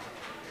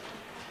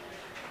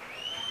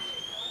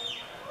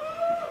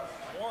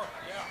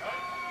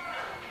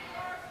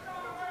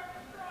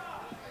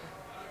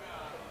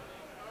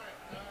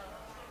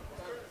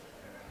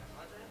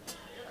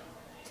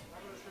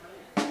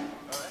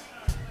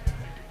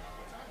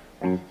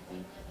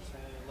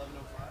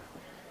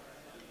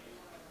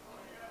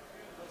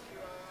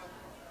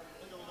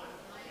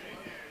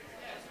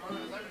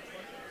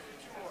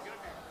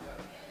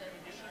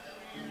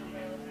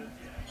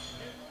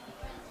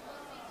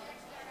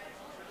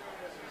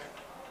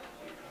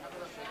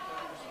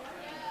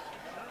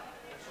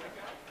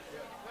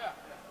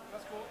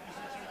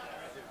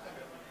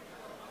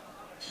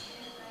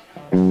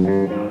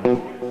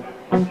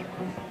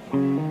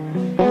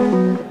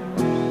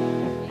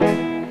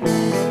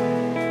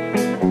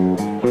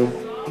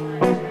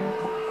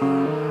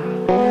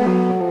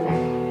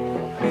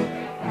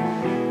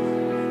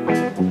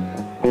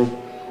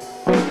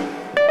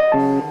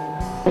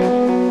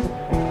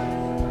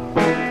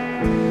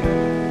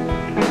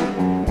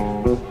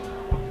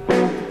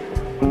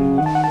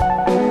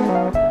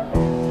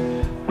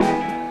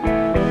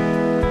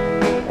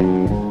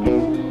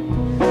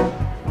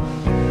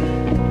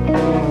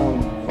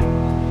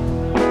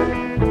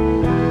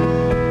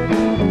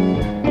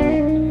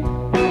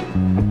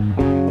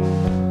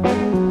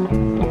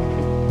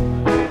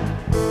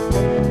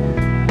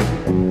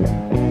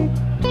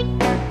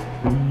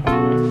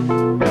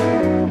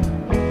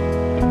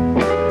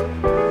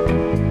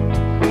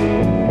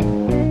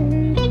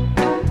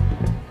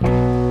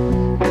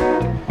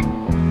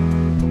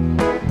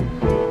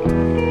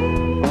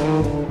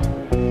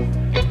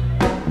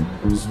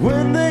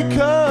 When they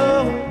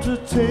come to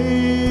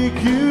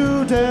take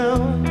you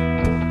down,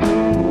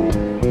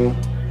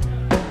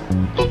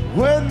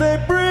 when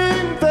they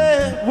bring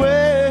that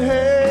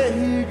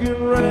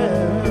wagon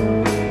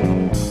round,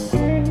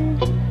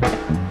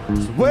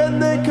 so when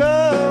they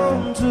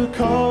come to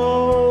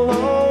call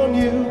on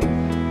you,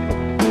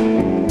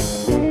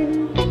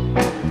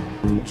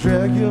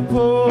 drag your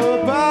poor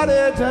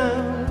body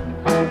down,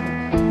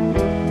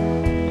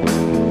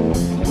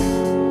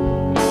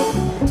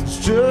 it's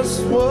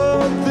just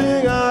one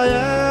thing I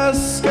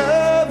ask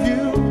of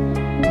you.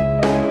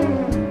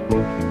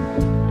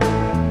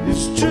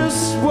 It's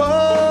just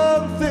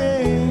one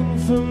thing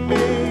for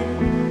me.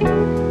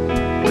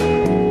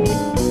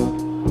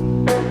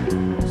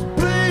 So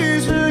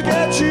please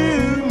forget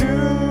you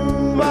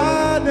knew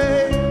my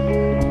name,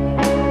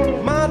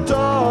 my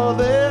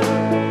darling,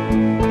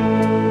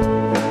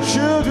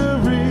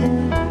 sugary.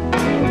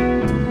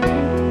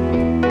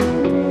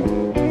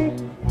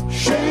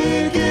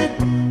 Shake it,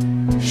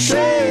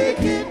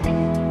 shake it,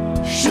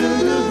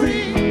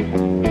 sugary.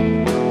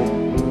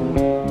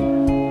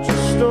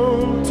 Just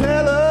don't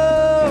tell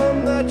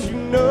them that you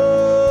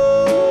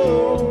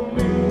know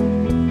me.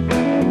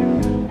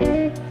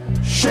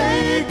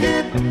 Shake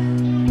it,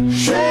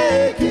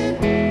 sugary.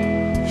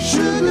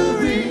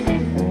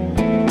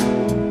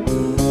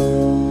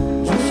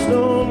 Just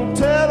don't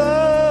tell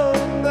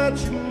them that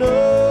you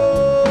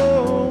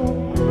know.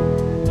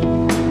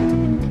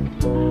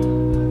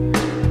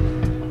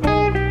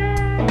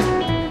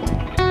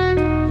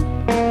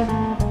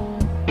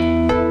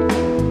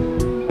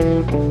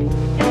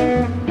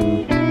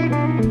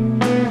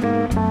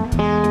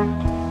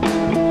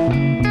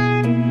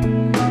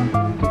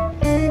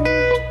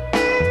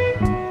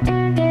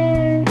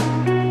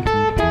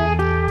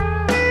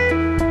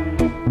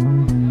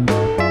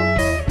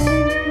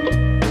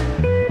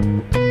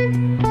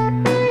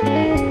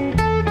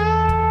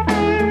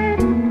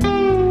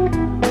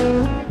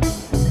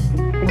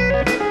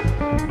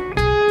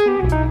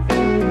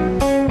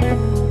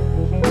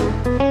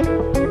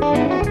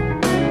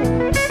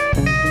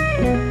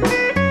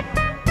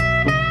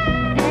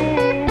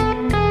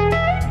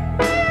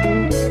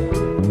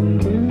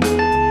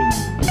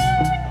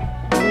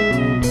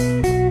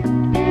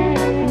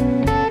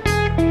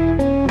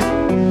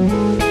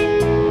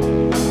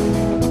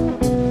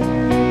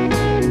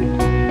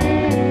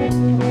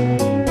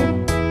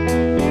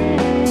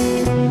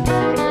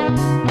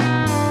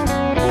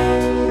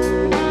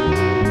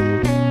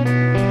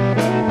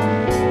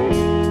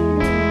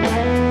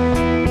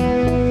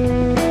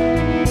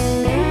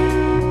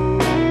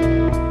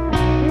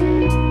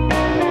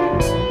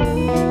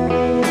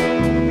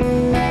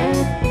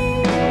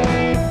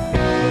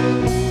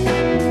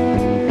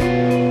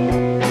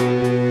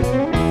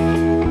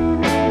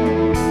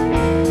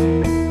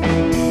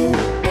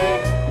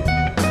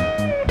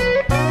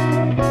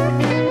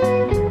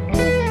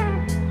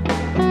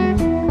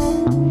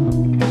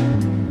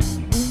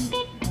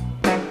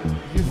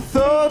 You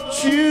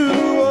thought you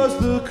was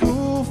the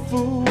cool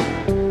fool.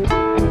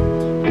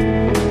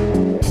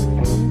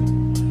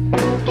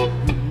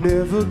 You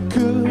never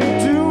could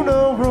do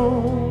no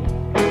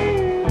wrong.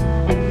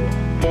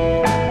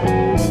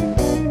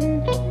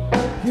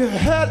 You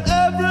had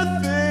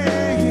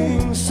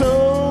everything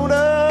sewn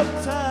up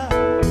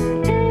tight.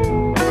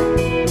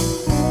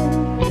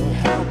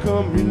 How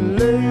come you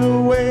lay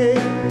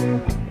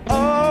awake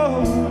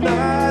all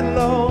night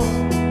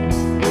long?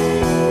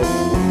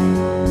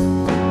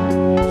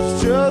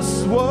 It's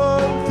just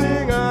one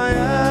thing I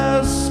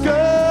ask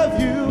of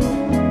you.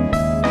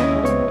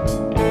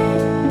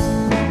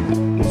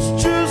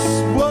 It's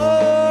just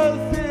one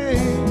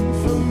thing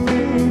for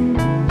me.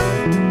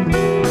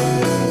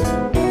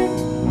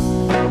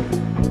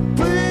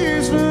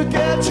 Please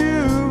forget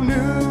you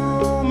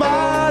knew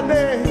my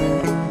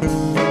name,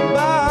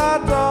 my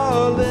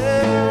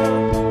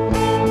darling,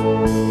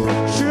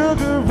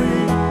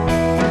 sugary.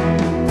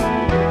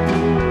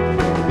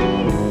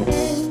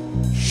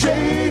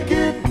 Shake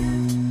it,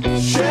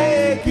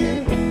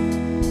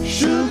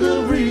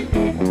 sugary.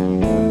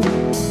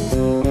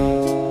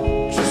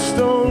 Just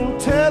don't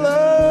tell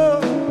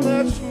her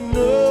that you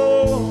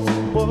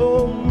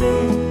know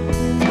me.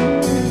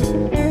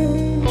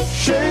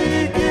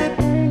 Shake it,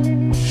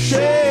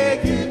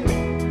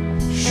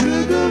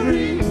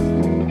 sugary.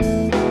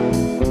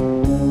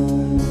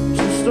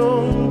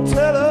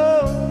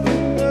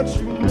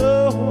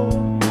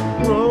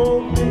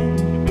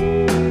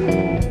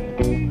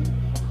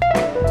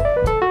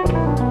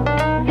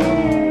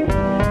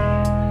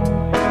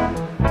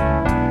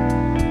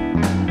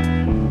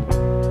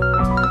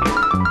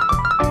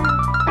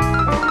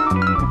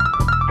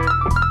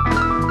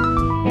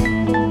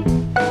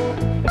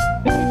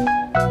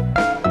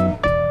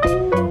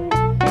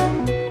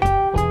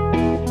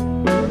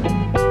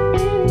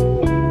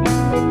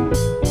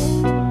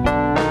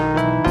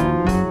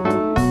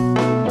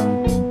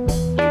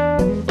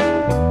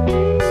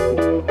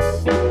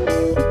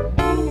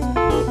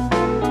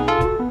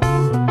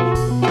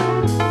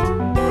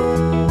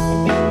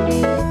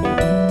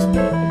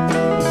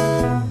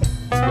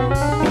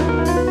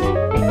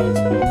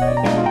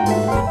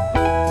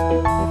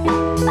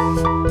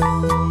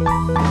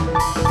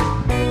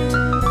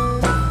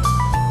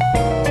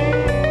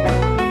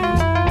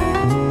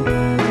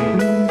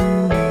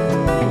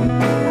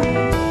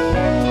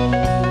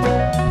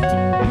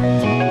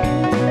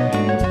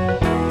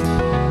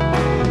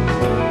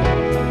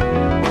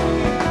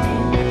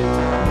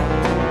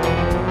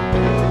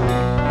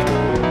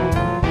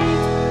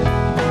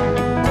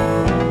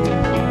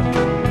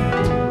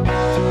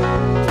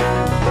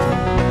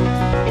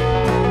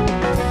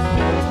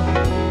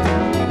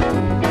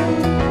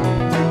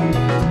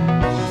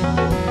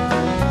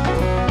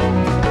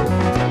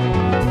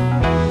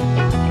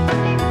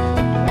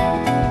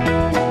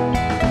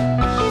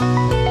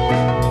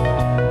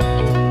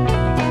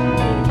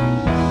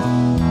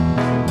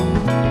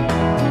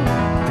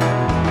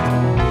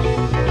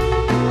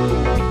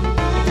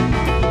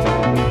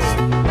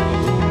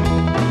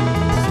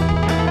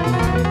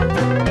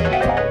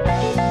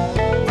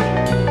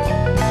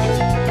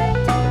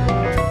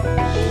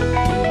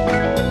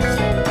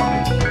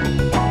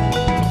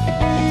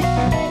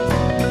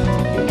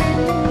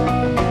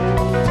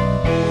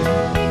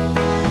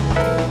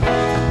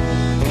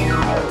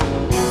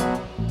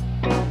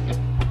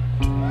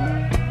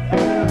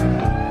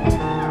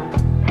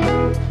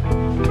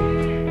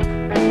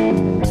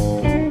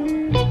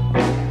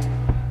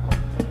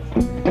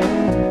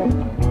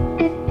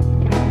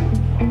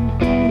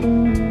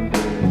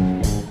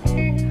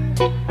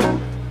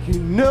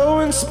 know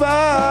in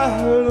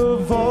spite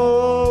of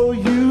all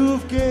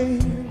you've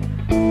gained,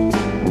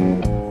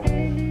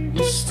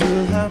 you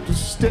still have to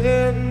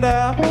stand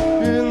out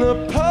in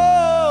the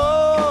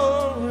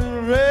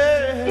pouring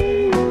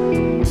rain.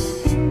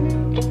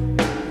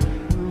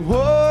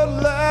 What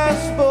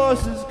last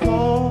voice is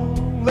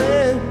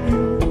calling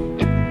you?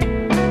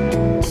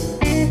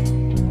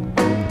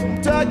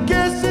 And I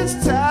guess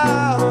it's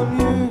time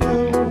you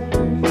go.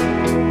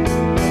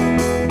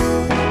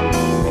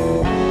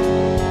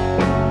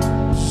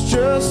 It's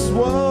just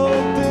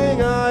one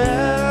thing I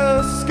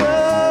ask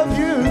of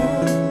you.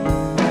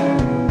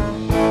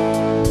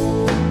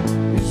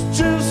 It's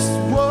just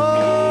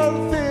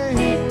one thing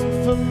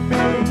for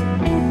me.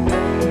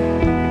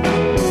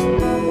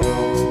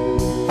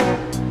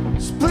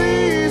 So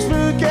please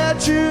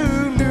forget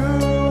you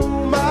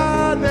knew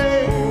my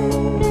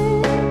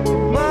name,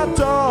 my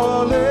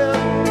darling.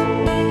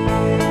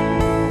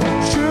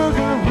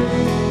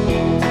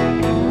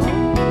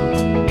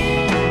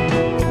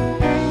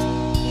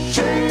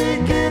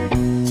 Shake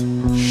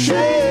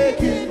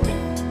it,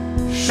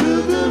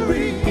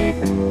 sugary.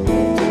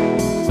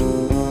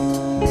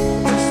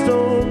 Just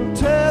don't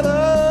tell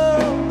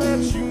them that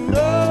you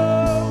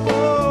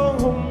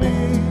know me.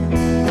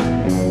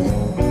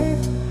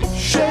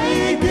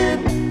 Shake it,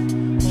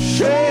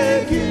 sugary.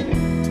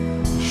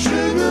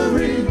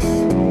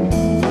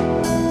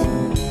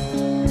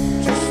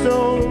 Just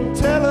don't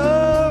tell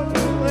them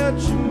that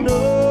you know.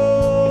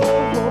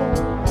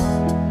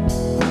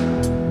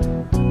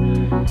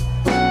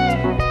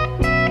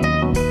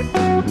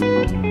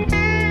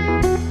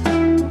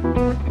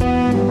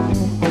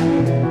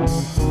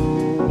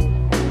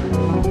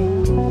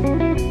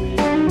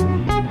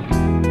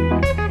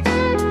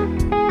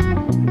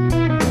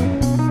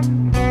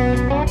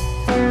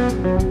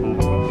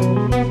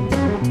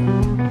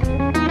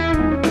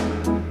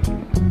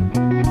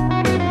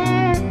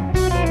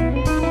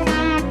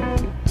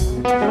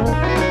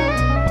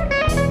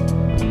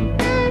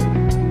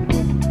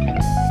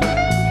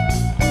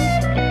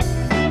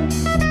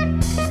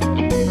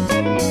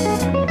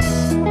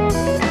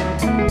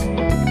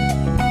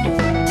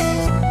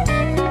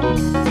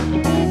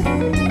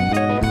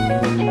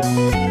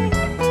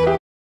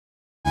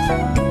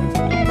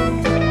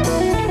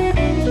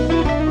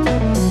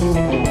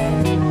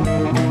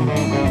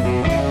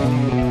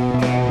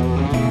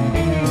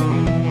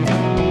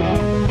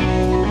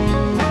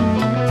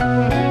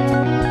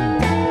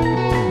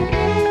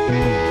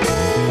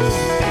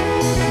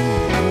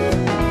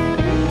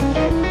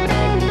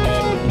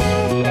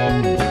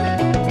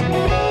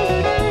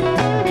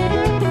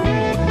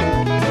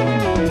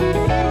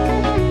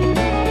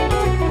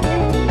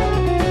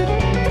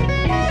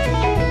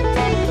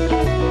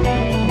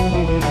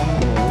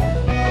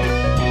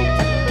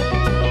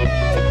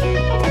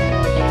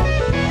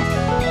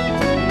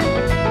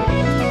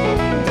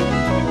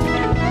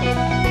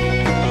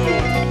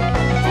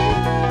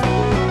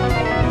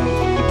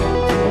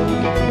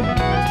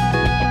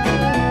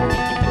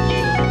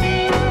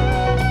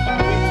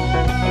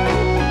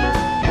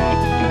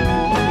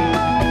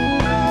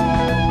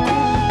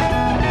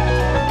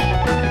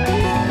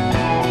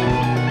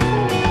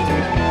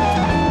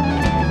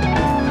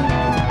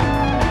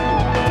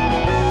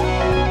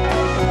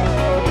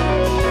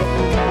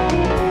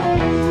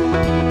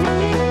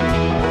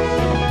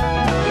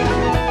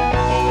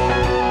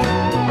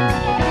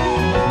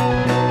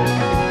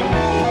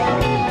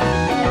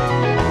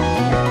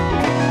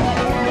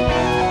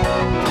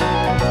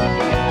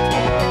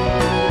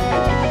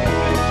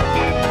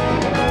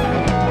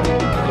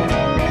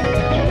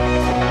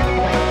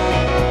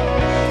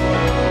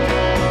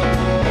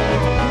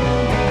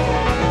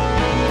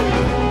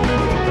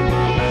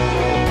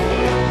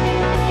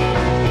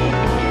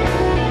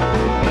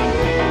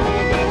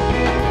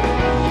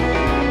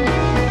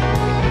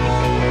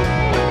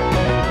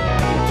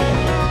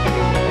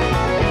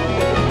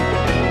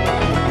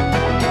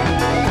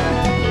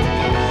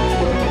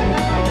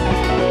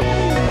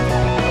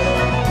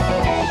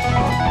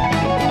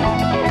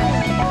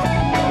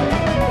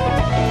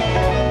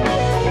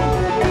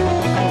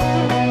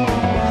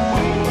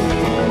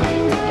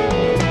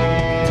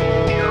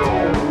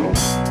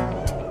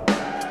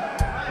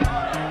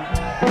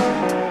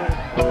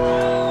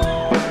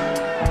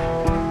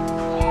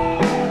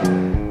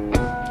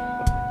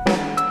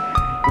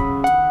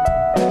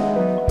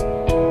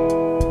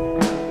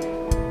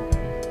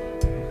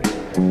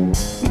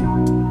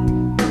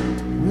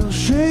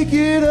 Shake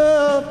it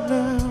up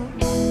now,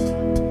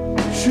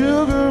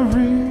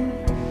 sugary.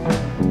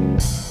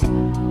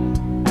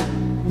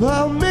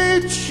 I'll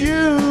meet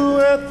you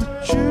at the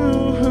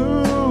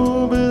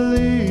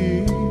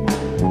Jubilee.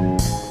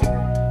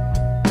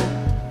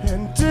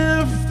 And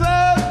if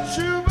that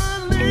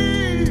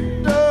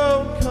Jubilee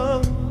don't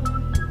come,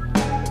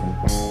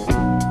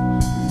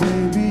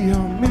 maybe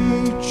I'll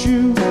meet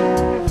you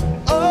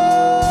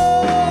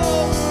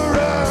all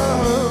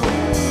around.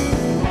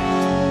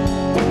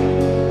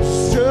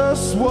 It's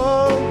just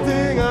one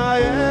thing I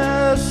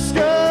ask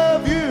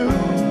of you.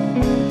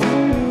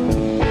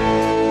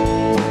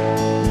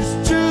 It's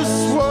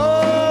just one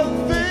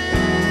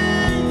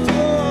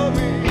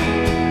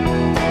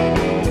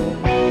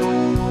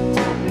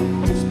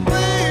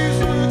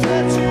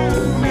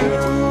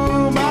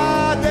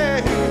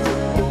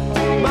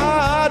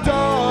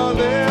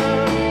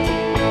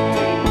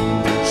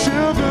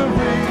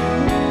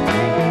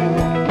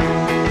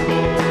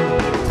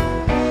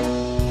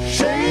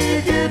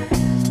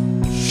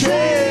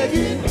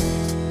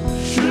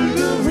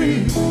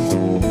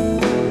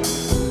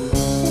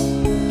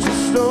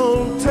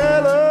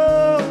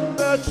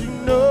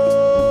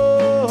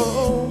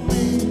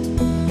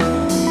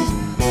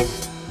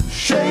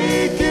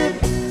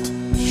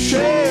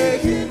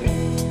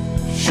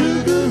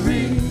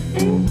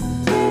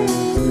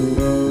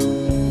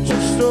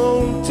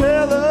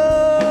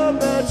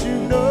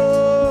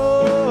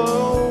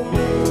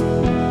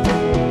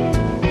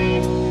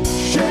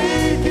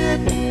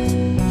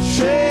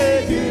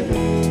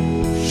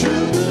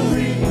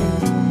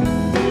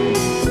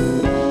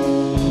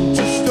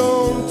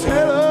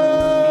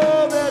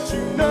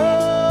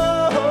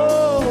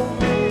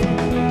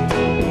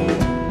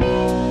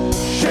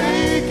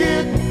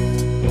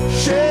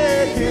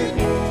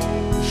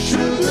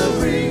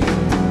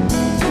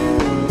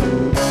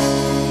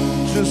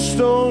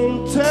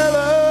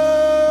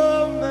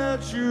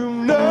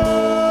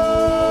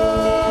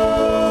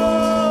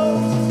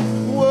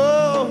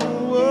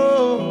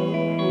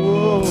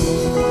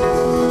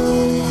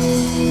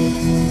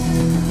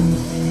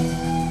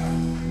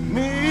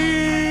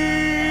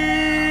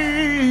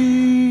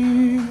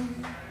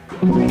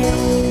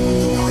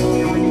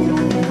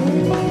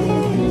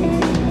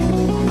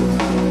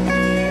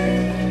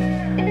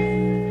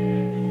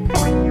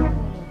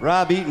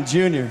Rob Eaton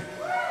Jr.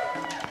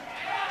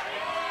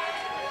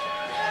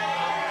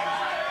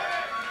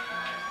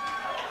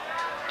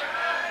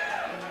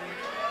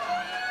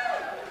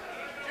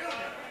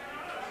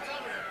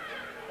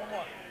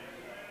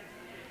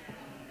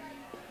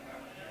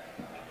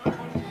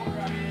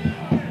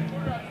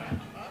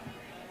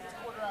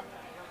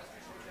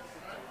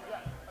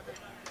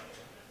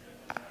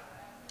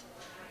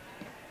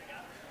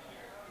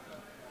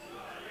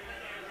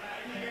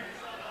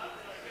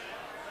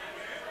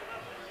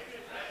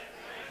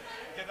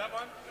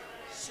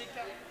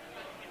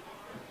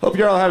 Hope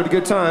you're all having a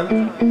good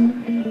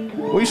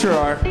time. We sure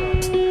are.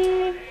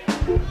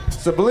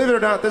 So believe it or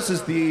not, this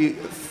is the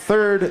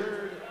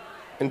third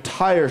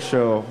entire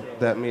show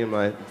that me and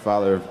my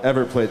father have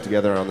ever played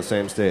together on the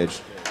same stage.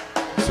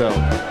 So.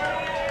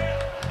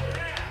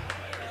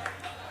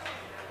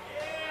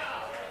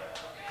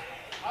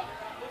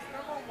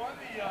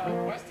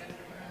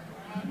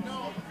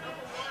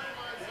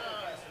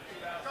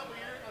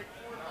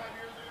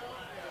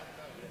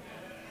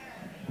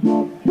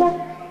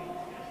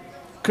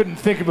 Couldn't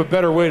think of a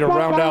better way to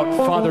round out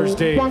Father's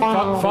Day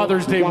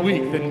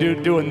week than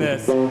doing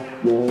this.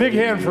 Big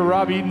hand for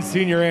Rob Eaton,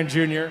 Sr. and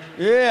Jr.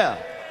 Yeah.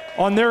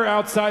 On their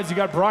outsides, you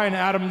got Brian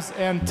Adams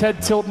and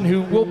Ted Tilton,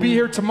 who will be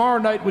here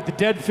tomorrow night with the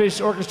Dead Phish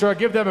Orchestra.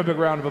 Give them a big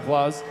round of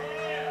applause.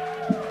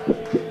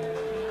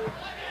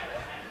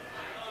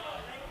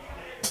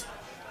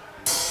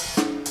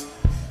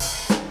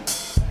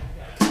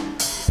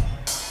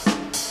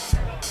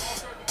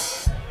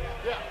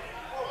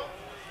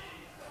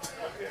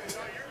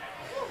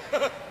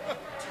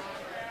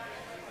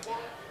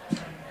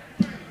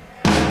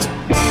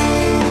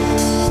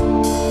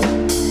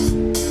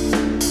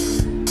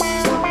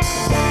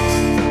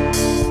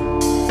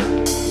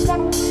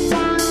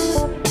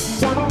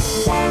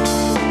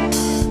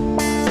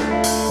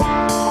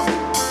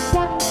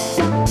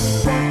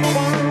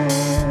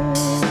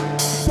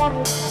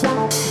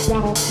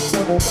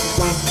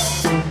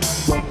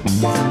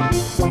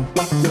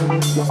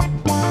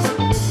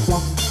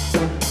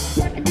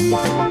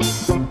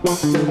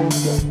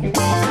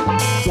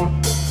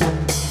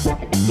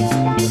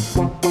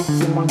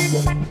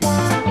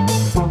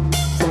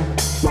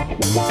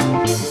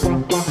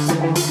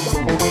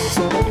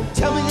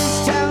 Tell me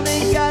this town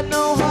ain't got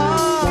no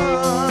heart.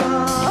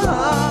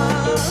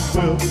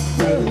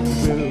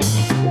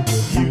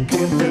 You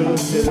can do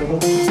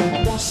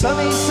it.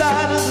 Sunny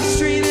side of the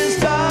street is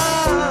dark.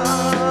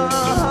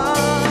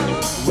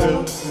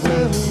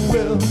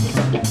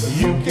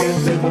 You can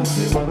do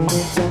it.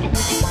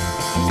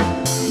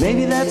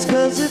 Maybe that's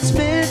 'cause it's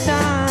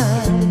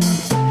midnight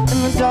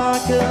and the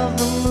dark of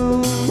the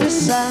moon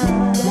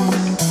resides.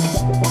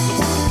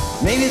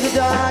 Maybe the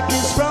dark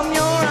is from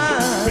your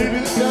eyes. Maybe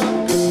the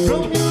dark is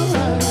from your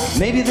eyes.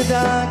 Maybe the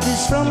dark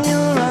is from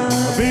your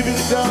eyes. Maybe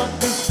the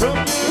dark is from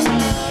your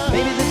eyes.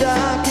 Maybe the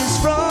dark is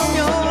from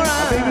your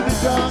eyes. Maybe the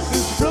dark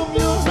is from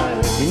your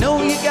eyes. You know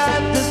you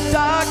got the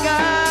dark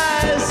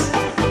eyes.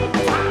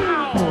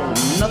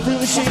 Nothing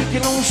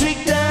shaking on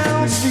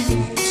shakedown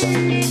streets.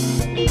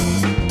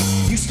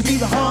 Used to be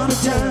the heart of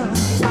town.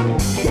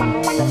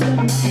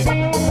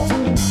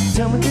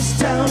 Tell me this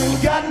town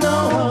ain't got no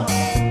heart.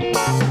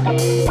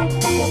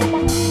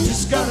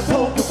 Just gotta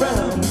poke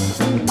around.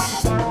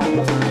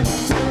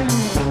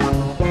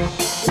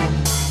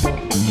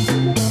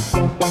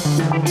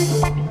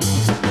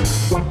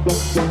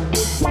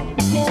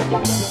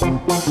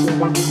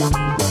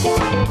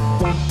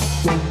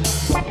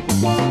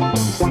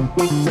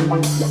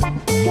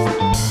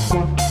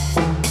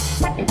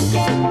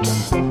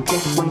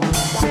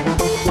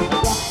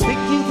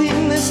 Think you think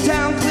this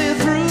town clear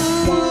through?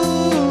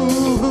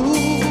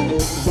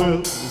 Well,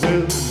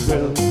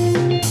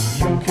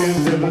 you can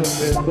never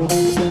tell.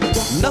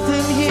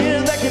 Nothing here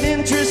that can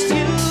interest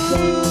you.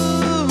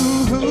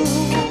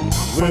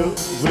 Well,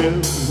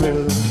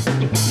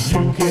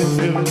 you can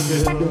never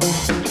tell.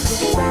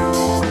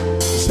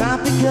 It's not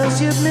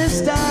because you've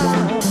missed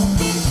out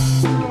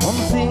on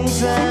the things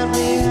that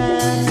we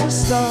had to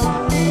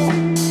start.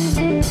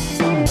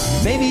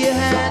 Maybe you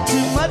had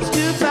too much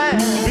too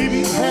fast. Maybe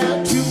you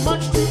had too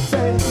much too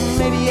fast.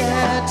 Maybe you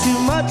had too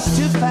much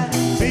too fast.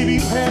 Maybe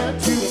you had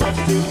too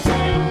much too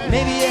fast.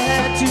 Maybe you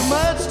had too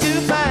much too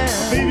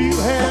fast. Maybe you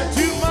had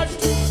too much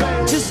too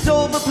fast. Just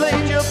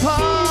overplayed your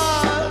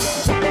part.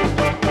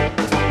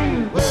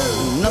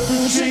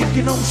 Nothing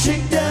shaking on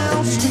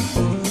shakedown street.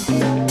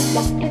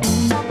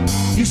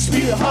 Used to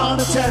be the heart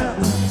of town.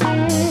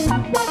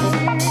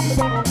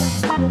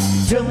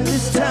 Tell me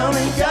this town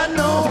ain't got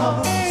no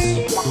hearts.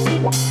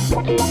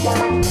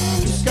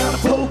 Just gotta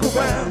poke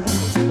around.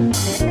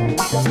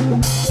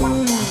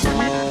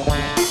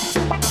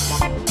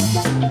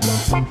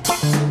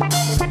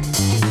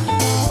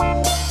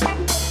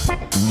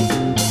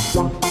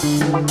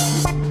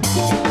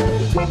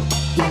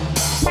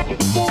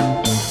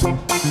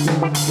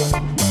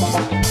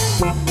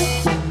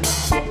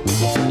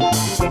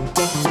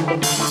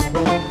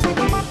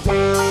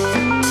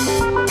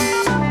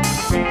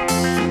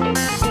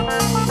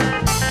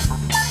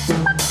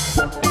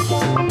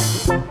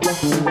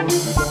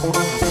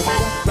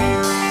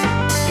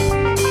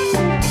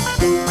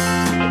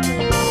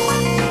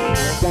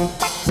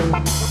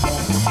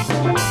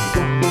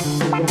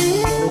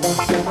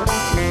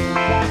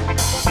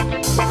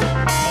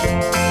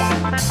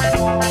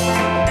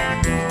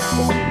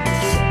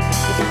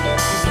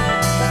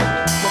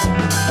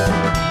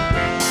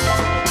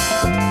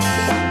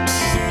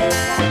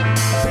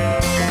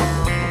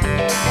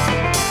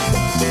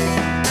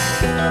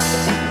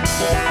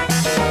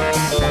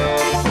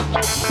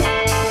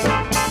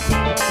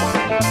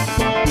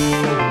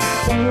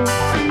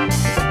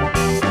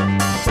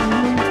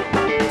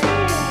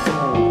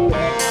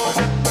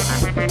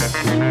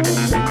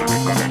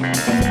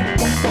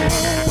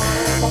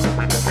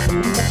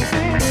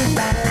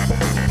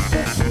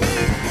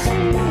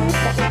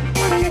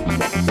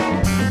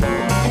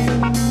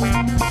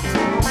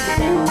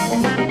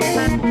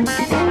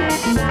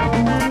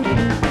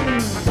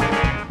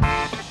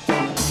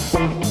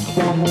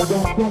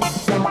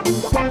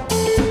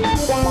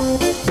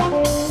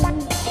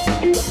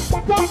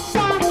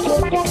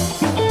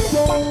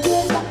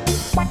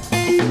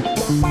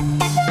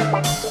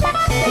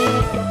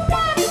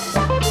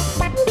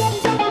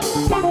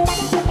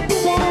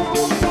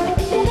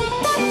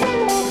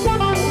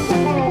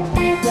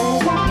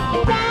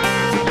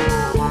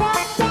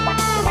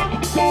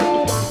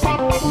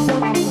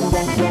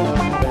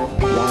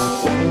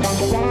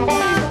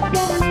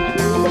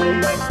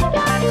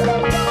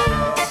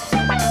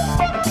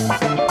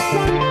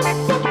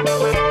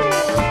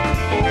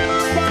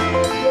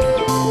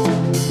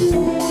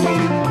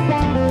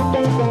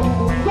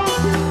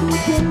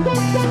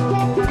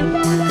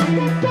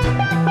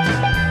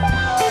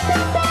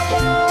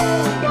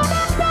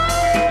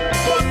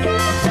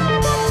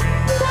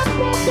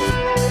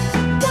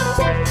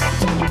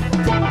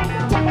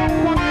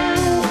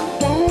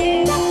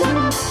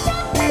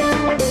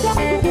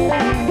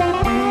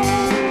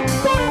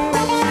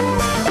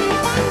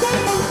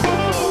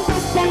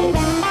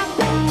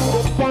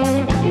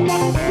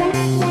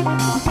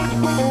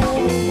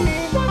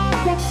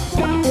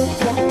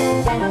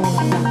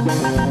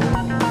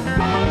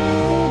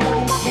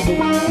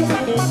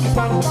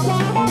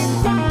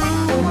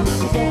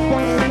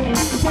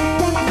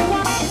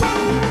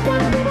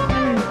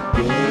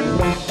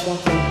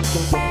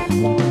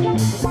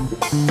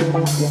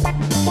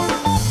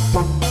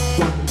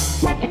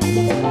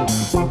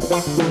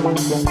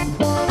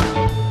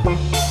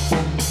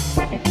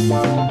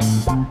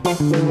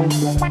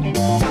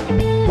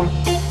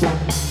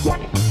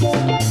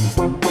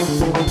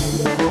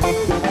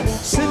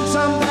 Since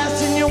I'm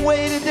passing your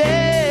way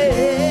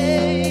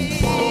today,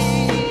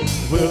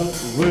 well,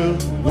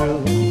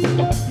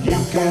 you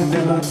can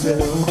never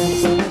tell.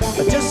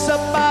 I just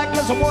stop by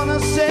 'cause I wanna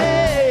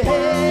say,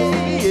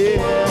 yeah.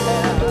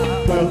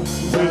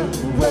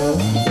 Well,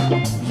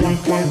 you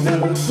can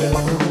never tell.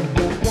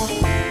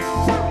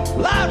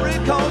 Well, I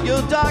recall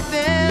your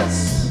darkness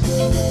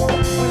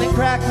when it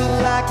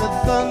crackled like a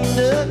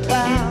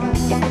thundercloud.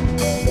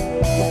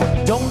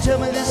 Don't tell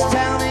me this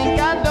town ain't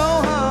got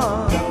no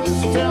harm.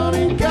 This town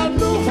ain't got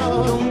no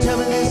harm. Don't tell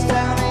me this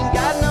town ain't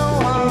got no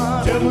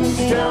harm. Tell me this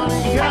town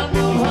ain't got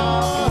no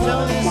harm. Tell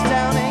me this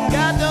town ain't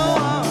got no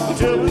harm.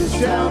 Tell me this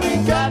town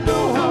ain't got no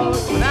harm.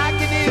 When I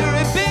can hear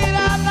it beat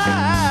out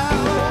loud.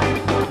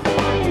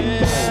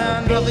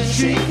 Yeah, nothing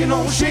shaking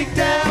on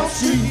Shakedown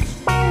Street.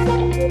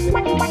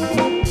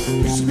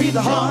 Used to be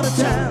the heart of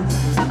town.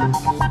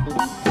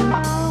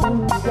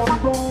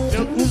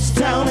 This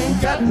town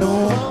ain't got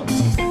no harm.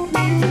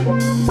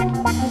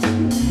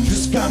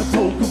 Just gotta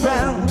poke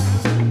around.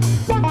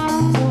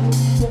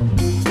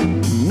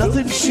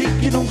 Nothing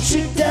shaking on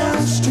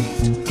Shakedown Street.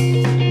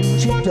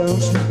 Shakedown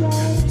Street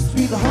used to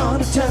be the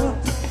heart of town.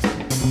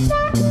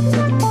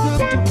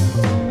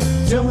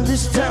 Tell me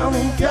this town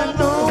ain't got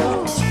no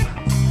harm.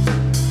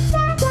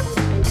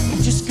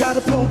 Just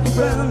gotta poke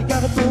around, you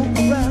gotta poke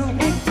around.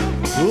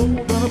 Oh,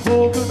 gotta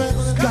poke around.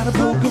 Gotta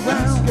poke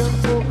around.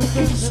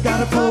 Just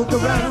gotta poke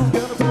around.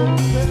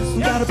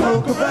 You gotta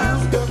poke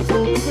around.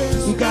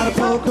 You gotta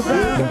poke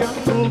around.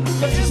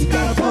 Just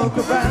gotta poke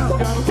around.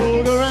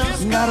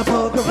 You gotta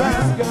poke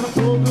around.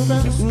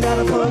 You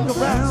gotta poke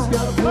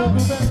around.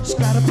 Just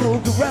gotta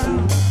poke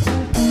around.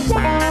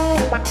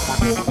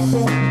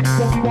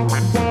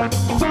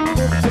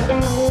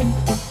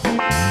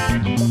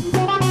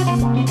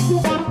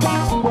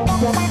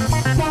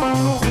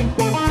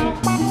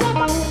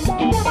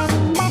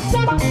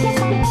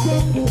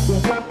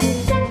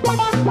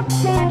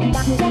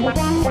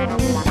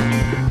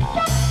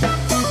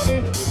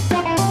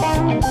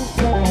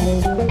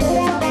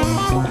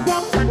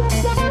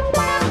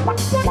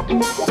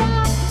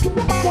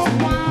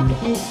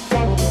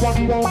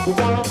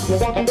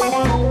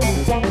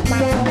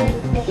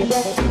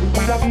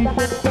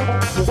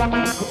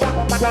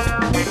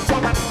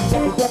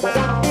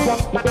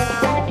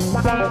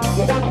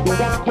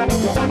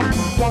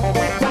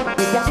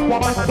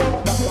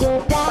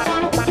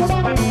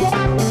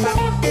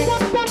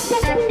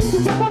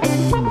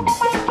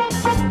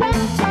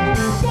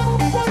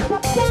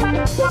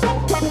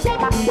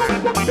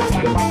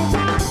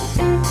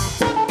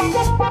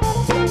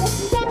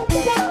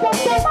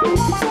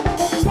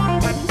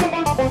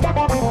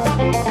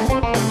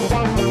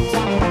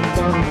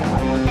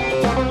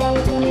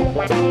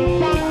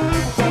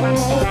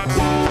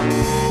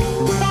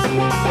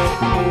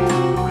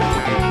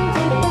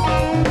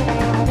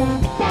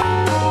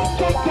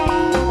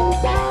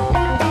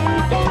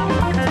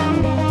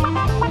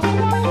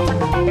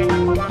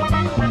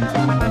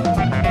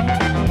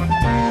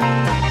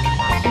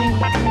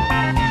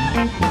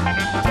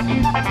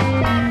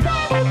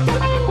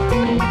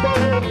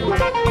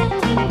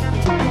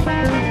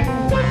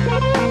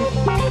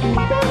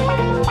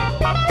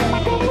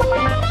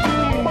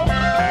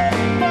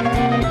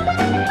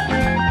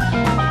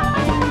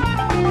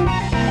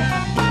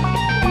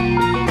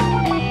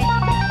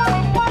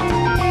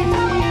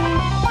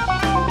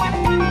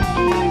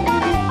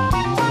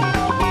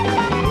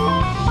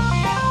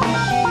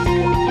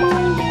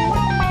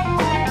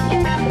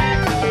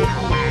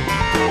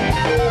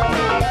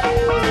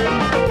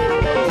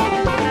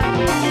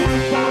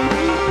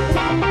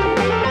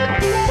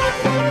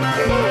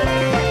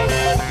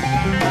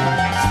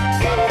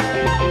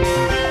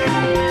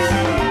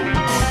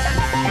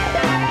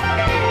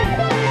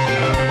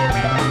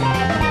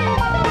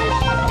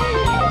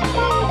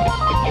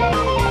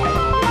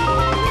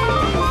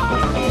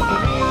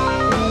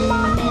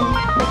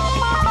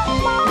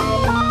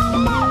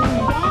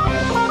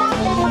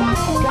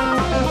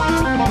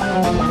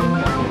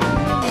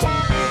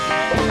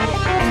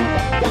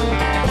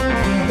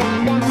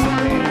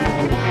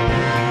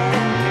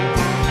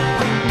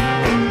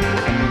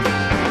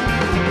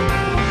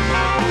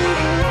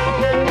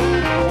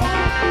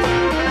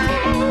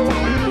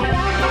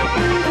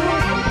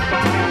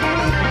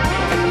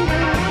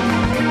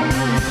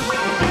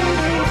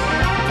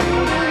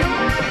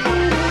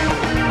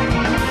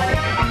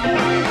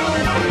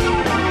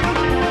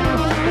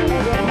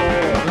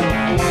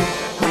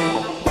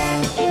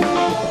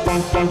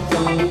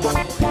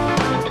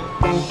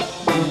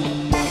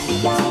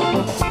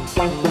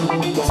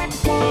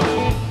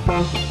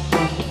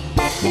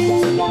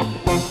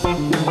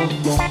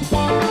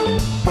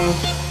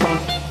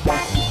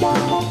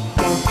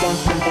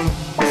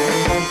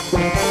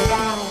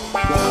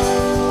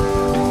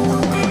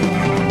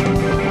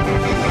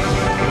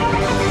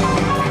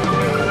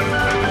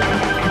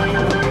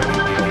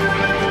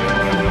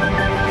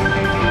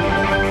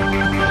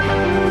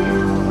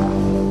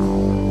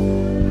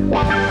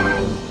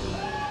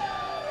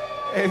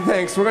 Hey,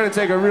 thanks. We're going to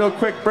take a real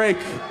quick break.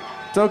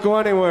 Don't go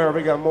anywhere.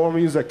 We got more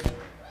music.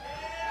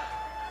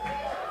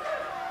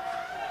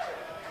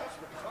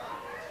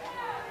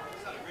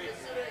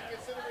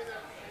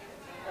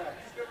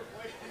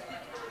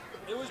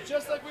 It was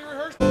just like we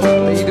rehearsed.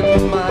 Made up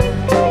my mind,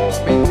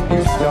 making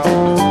you stop.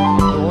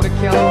 Go to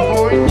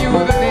California, you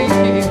the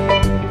naked.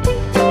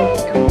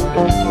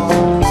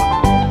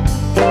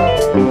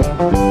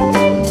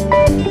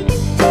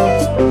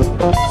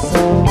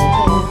 Someone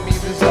told me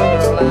there's a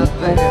girl out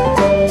there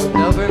with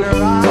love in her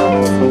eyes.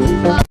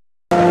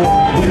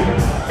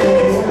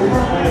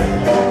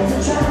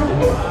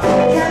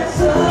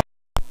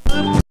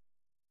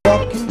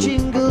 Rock and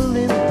jingle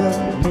in the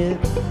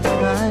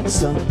midnight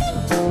sun.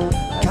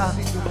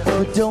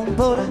 Copper don't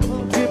border,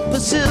 drip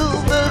of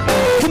silver.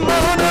 Come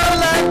on,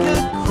 like a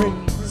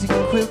crazy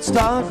quilt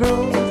star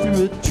growing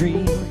through a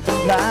dream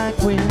like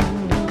wind.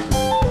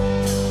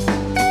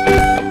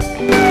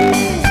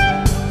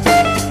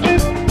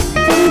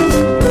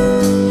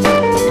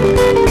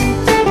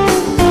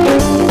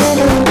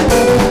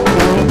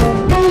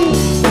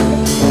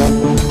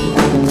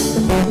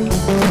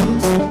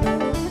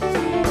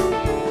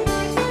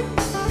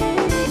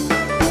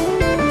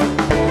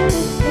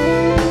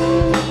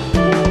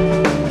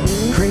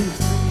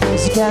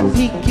 Cat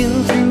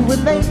peeking through a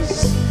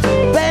lace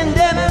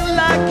bandana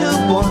like a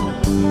one.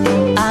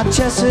 I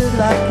chest her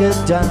like a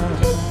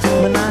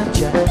diamond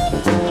jack.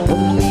 A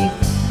leaf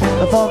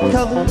of all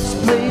colors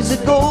plays a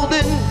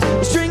golden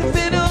string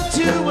fiddle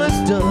to a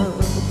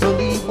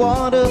doubly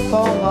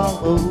waterfall all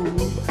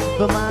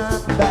over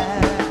my back.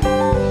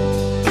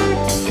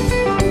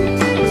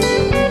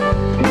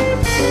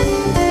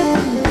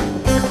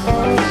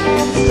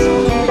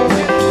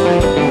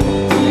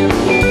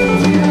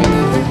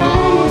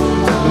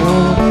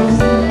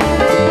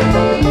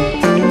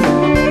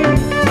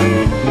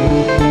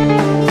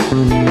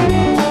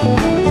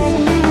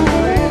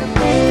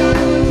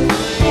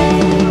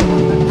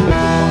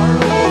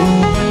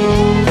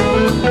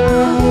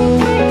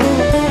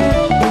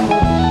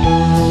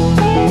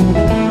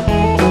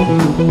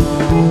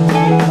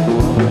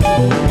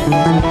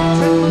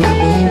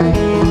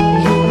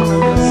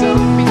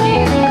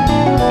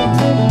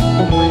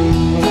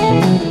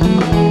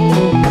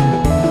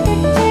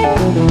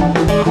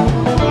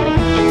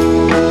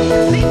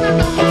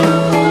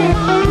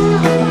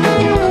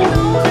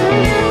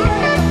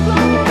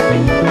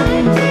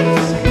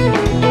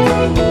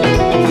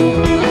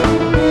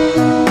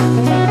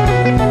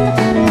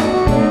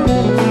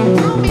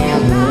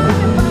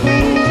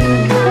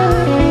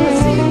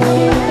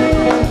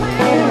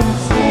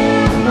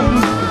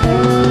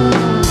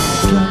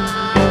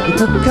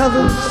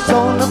 Colors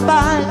on the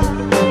vine,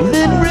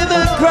 Lynn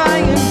River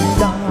crying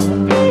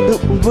down the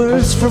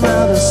words from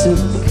out of silk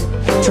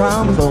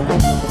trombone.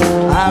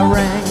 I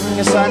rang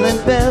a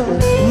silent bell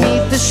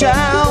neath the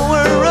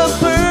shower of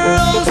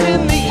pearls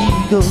in the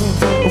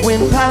eagle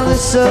wind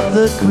palace of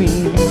the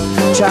Queen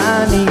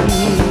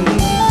Chinese.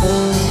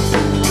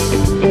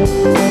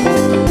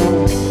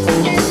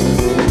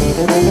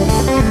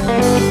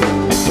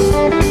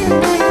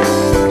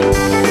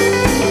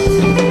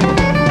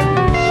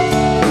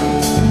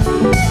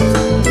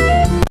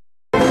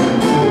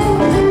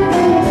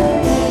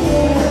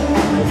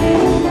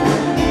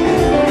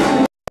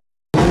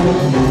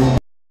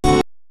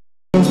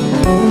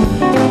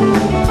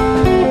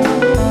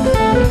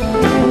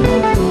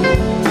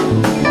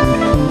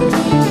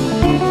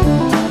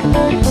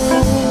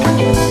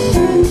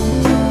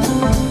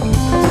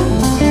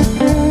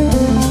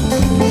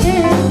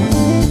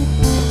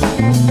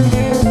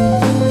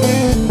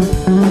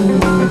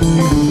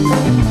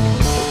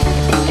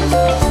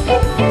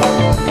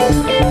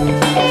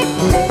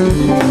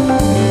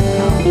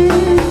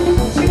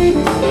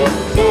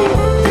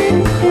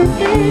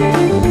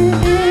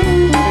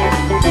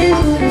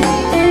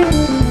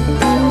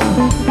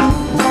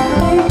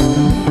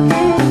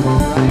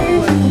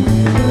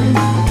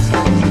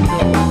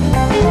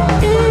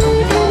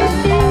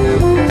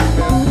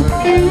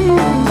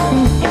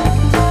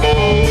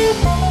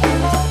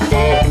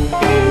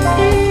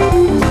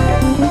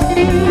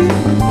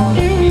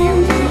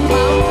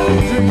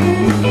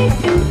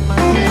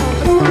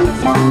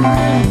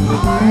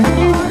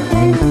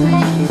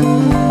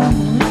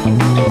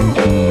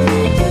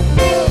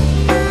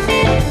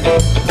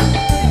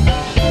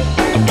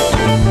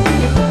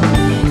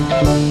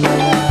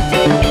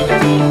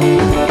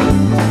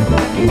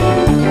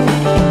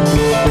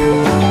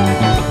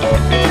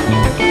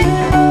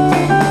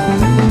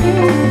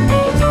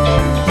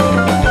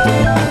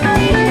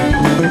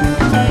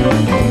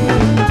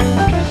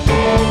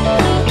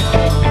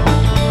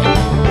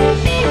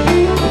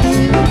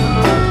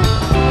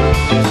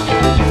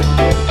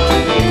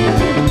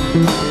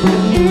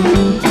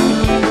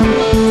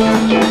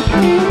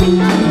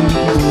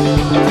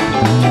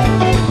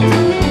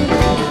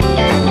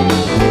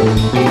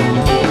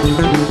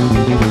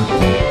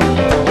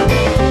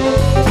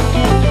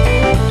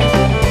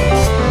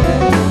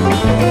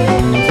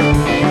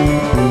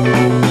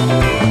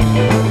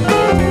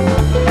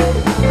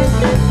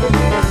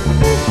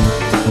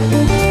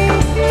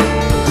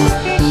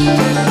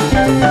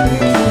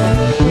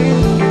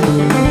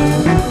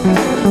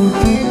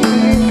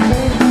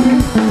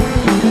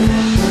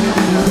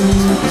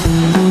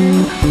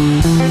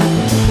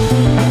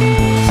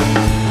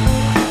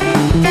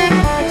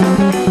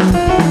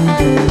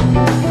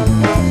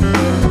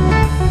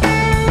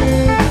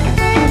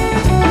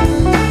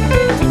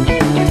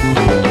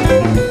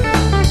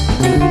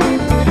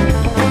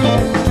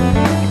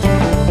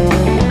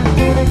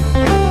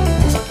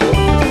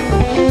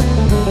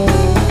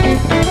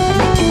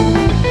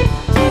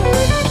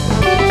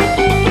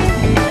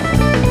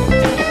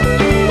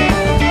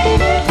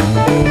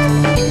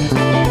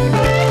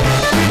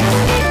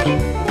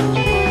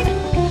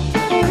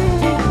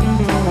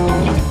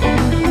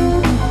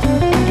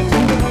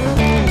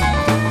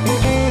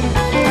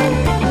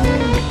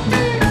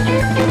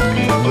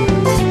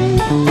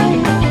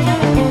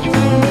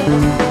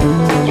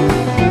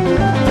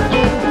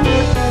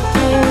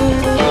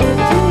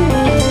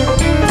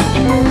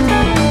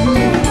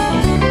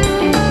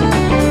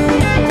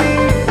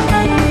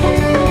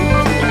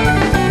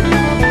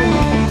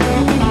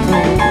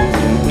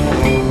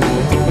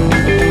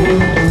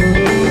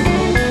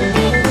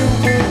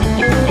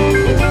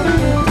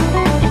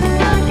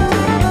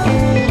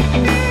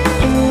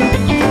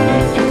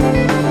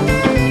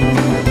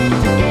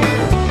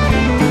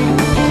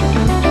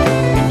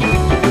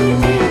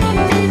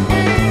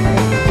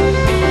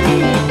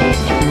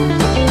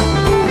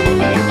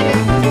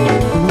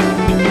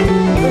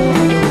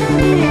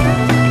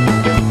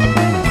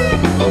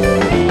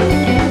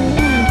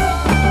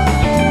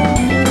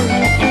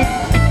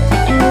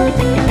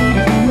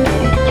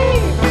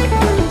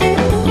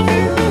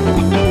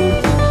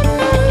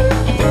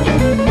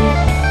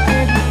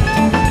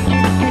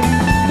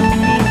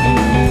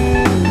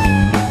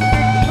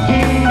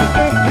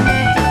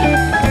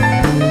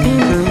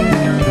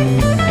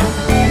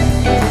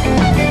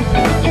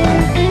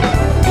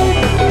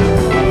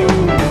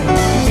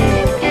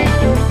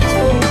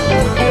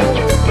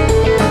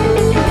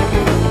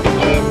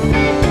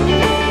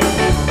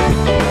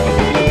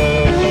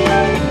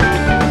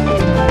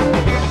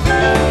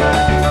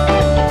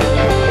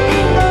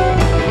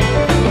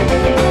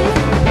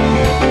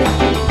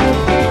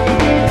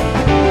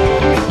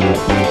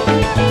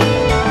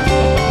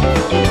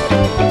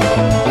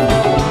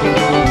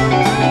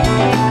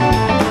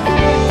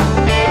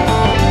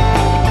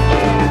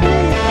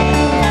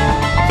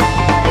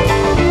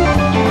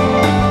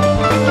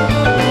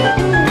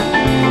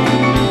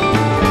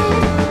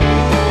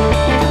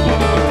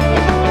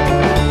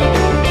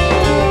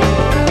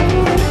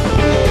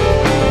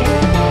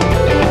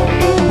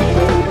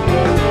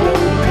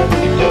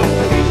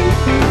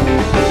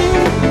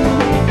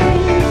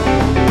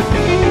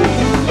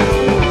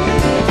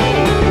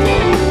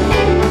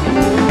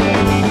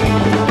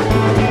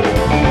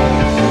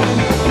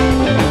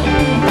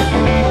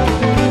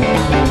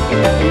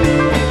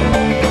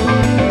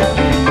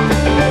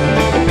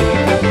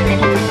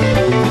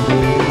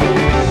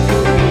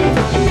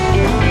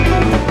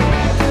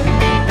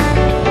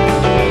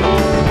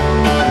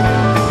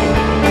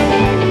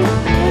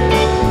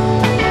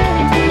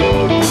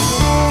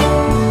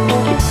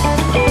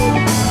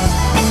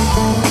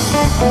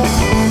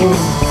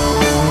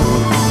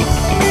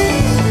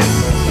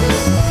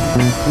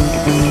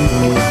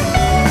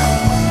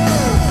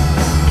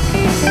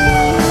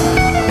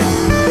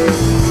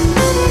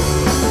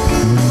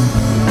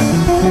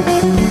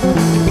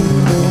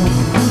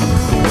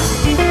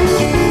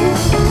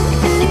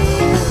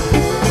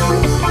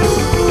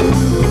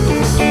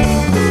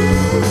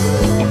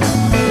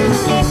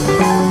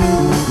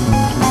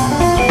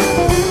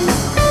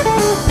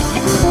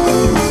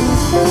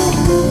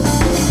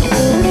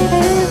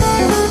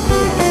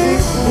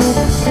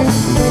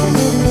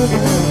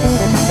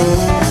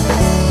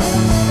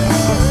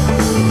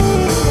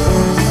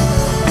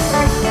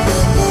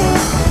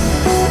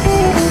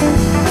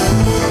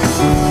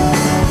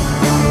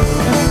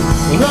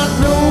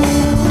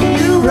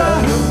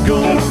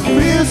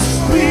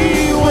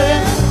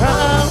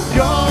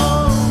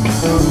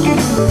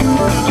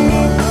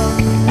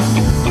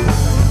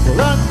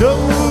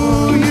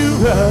 know you're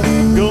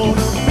right,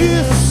 gonna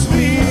miss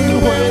me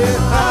when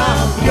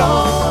I'm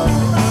gone.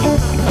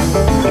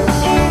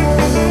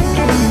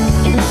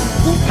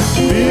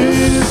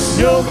 Miss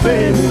your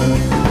baby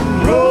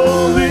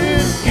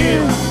rolling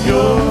in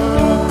your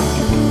arms.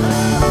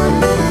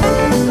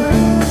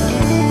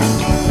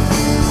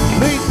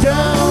 Lay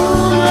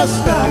down last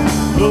night,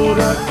 Lord,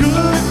 I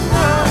could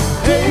not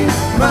take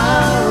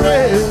my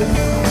rest.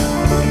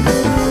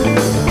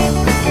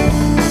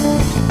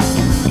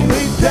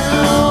 Lay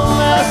down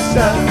last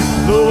night,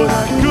 Lord, I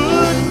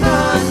could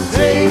not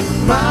take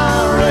my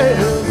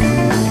rest.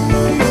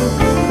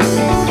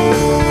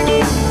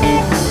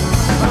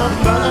 My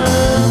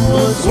mind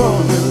was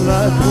wandering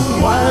like the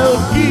wild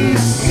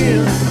geese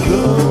in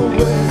the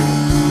west.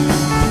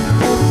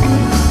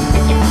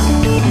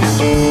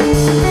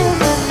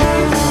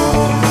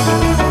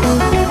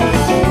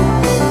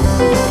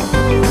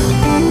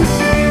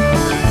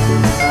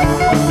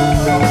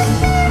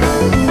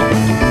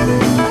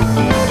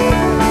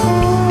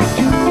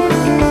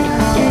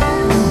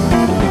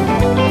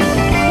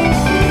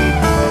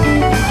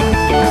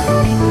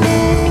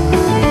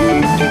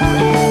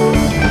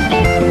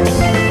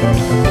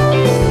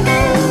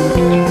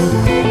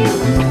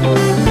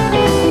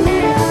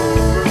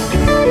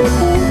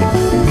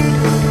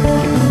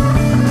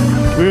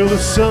 Well, the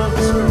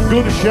sun's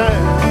gonna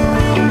shine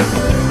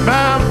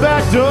my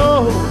back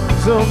door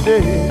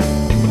someday.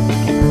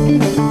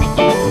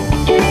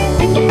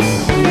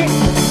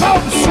 Oh,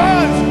 the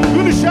sun's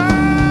gonna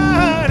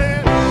shine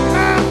in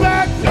my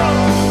back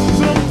door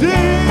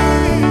someday.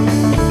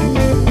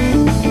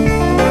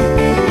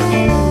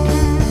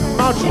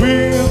 March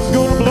wind's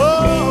gonna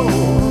blow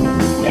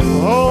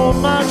all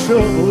my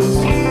troubles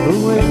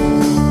away.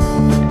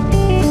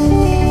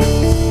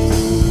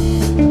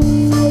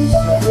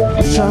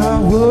 I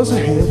was a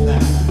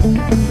headlight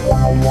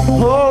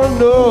on a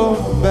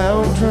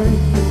northbound train.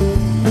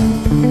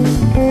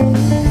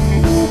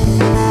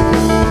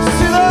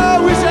 Still, I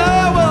wish I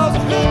was a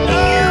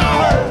headlight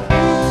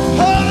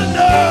on a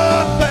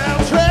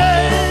northbound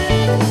train.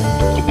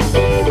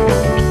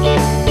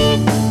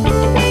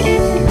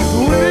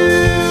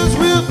 Winds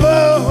will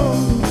blow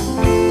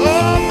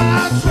all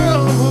my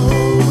trouble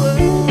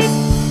away.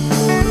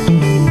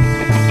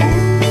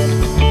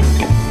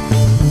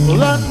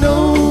 Well, I know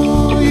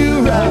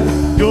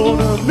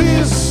gonna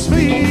miss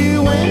me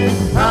when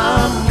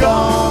I'm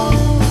gone.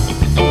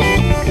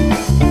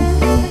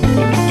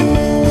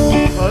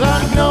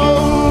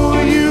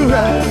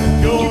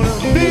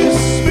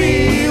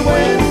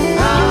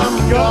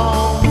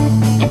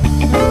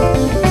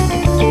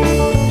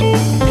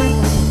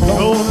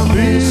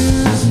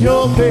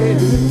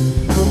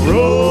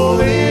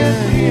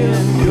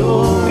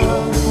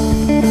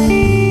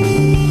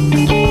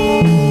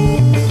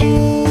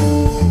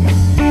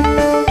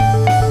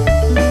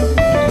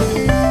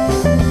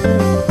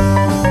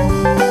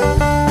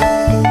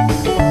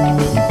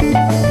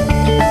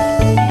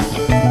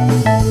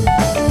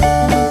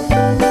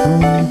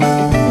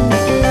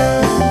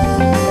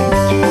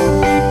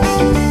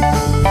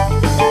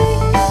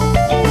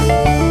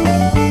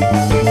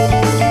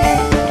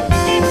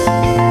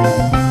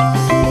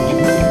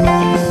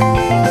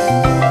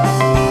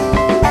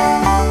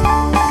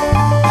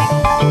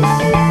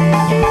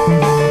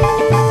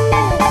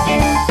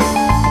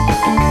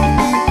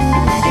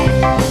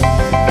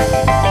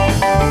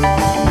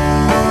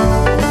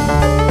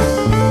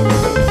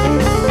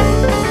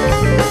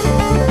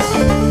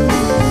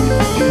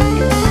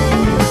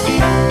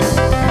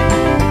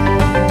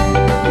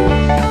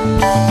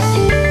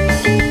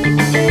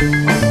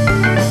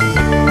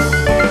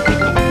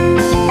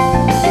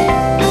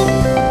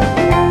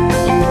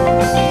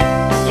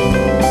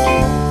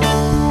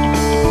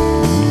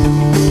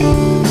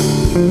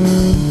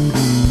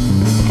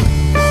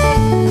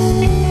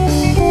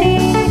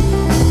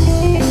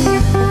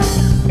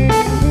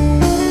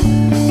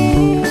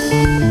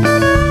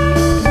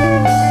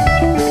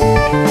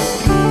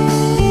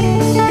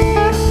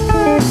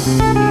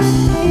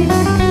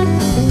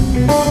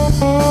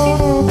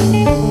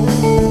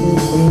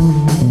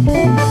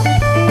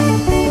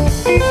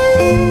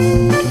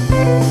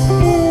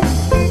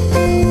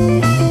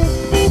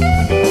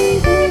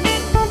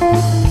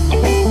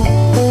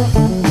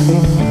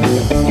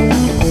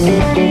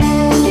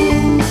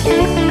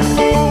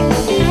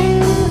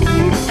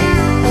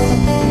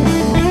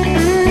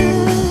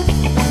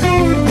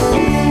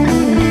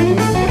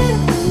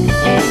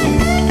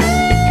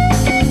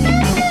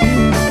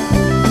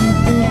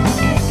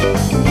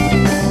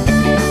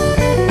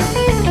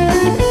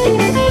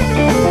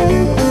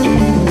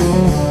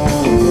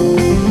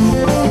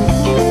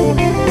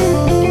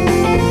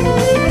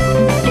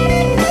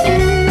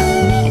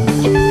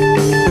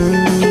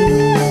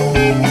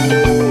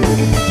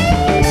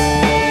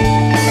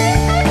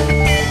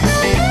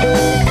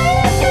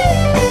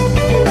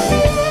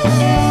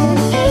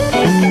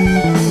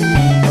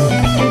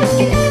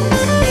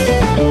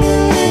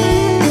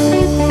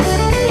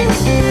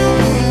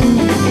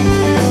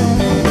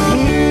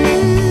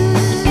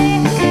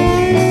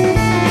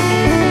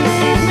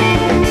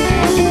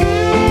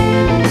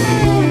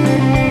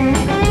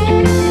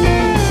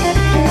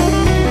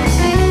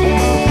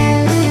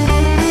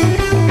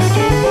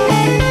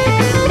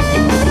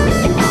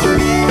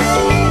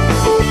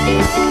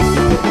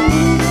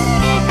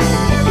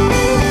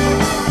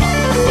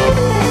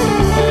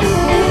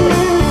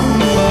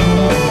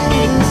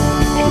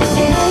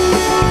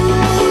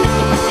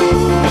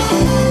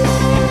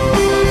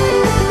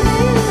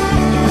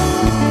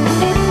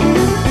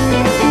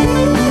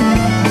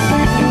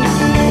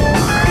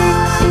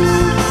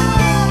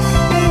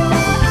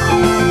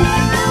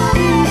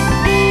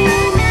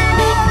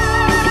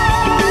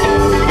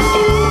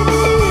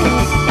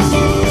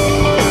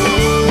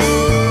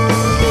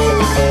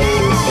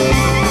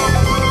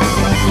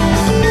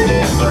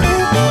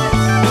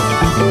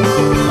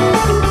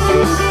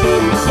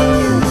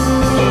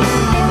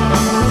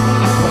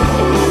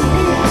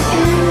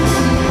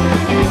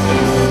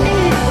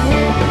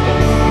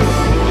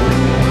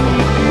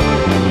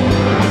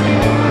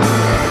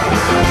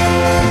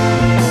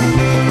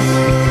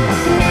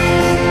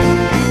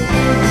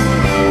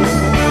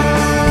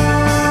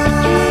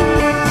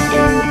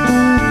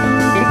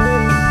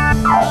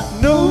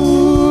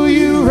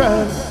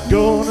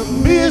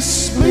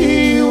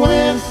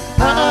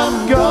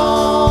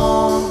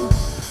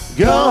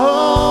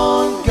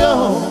 gone,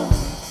 gone.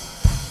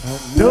 I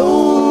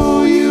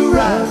know you're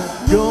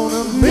right,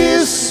 gonna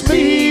miss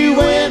me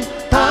when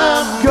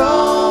I'm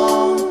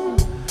gone,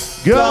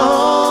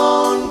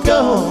 gone,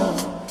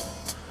 gone.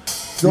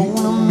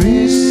 Gonna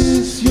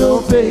miss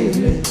your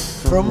baby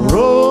from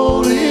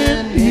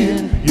rolling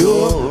in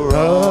your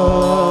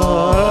arms.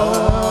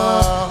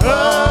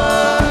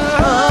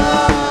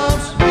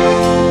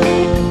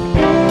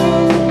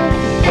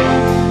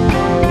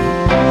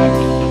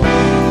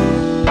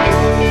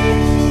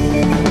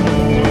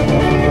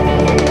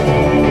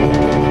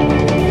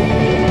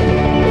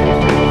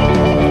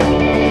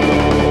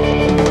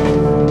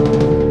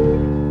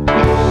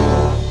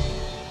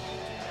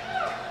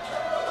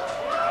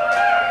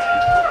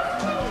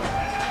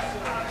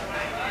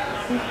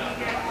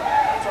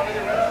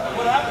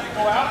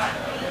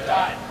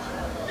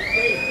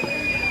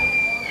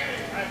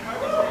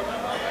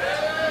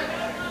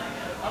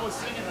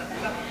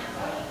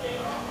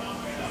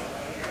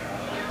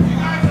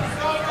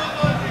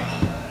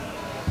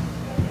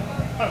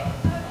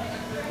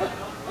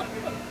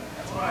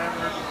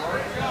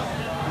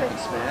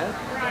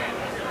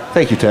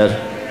 Thank you, Ted.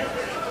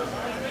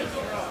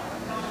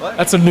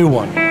 That's a new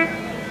one. You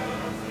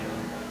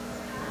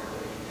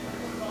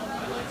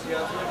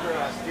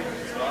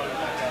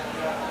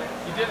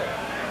did it.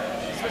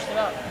 You switched it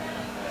up.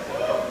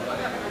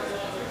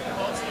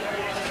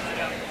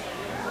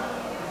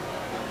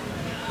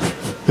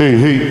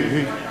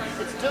 Hey.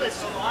 It's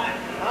still lying,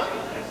 huh?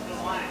 It's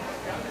still lying.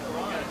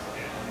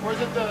 Or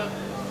is it the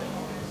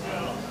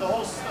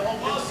whole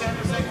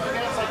center segment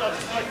again?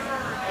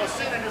 It's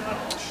like,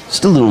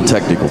 Just a little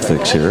technical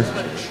fix here.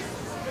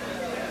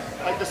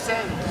 like the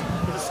send.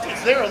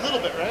 It's there a little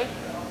bit, right?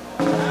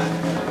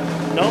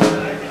 No?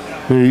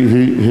 Hey.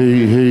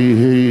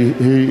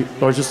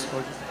 Or just.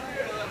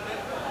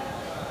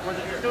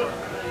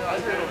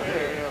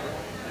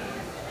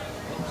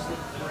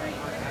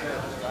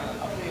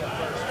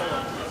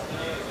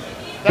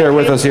 Bear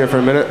with us here for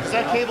a minute. Does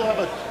that cable have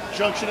a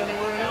junction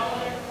anywhere in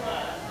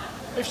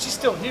it? If she's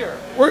still here.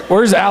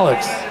 Where's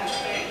Alex?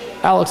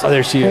 Alex, oh,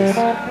 there she is.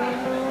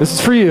 This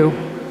is for you.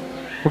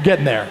 We're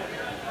getting there.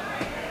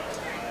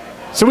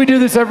 So we do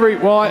this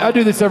I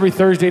do this every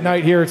Thursday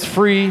night here. It's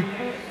free.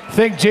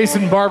 Thank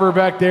Jason Barber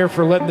back there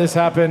for letting this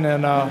happen,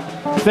 and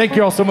thank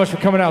you all so much for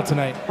coming out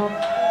tonight.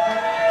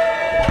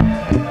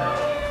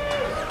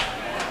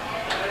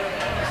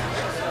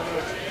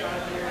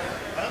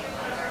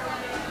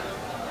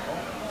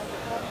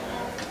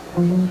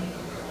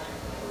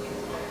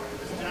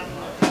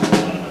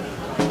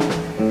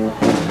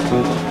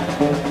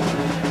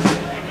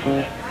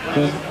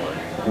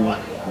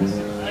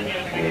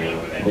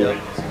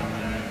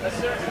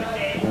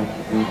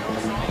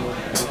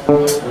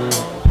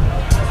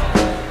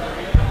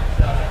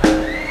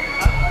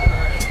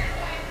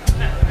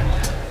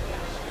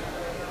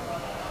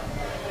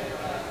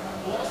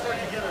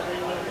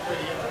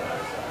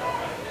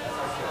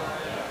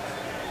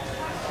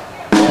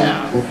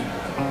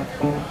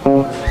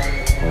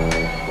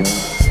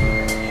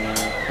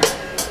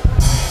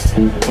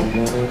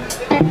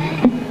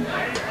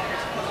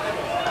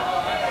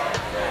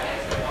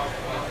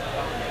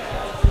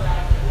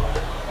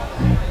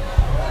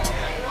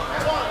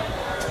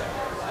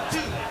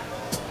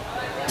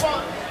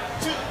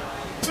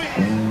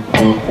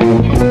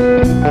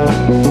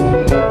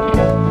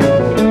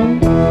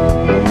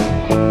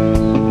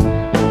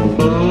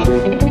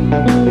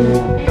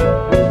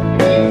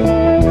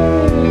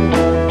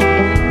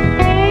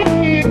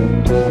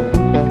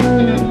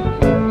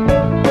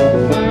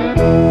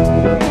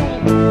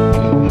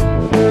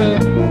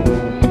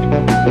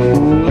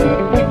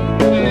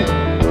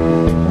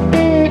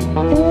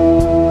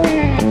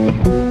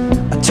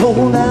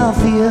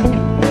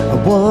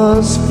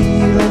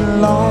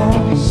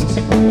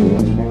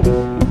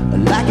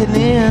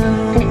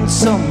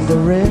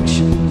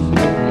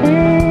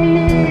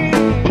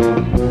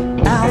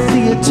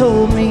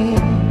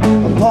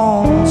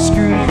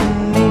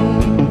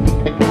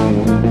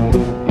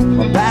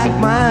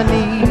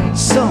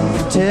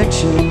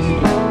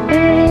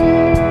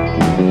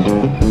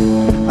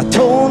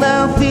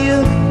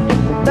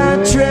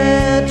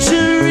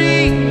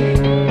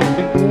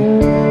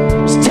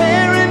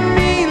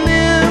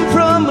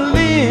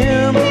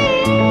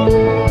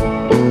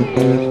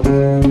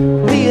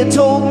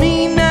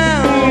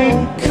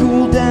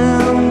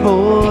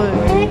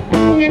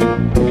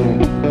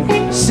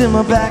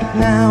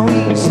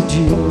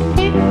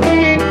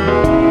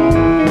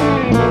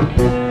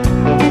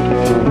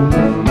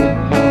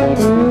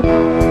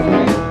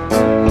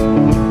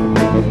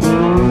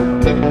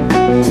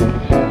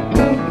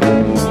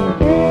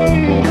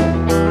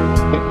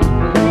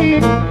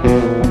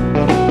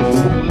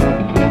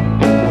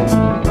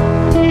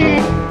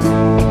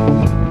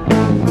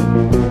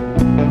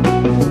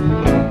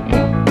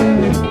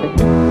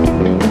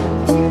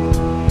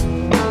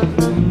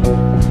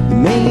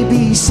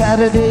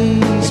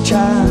 Saturday's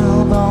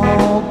child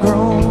all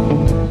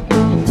grown,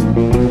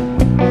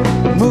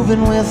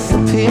 moving with a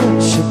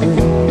pinch of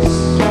grace.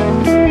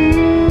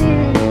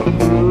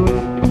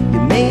 You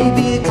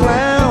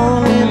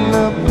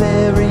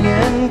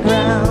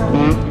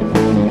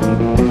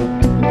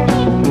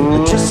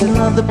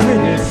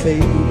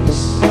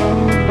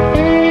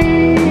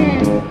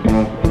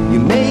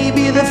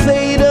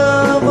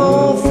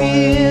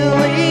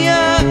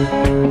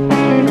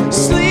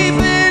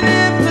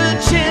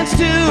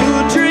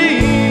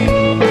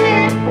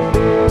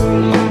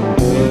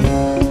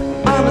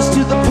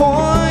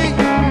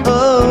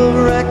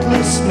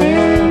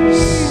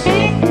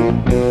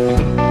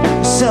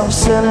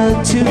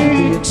self-centered to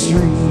the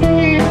extreme.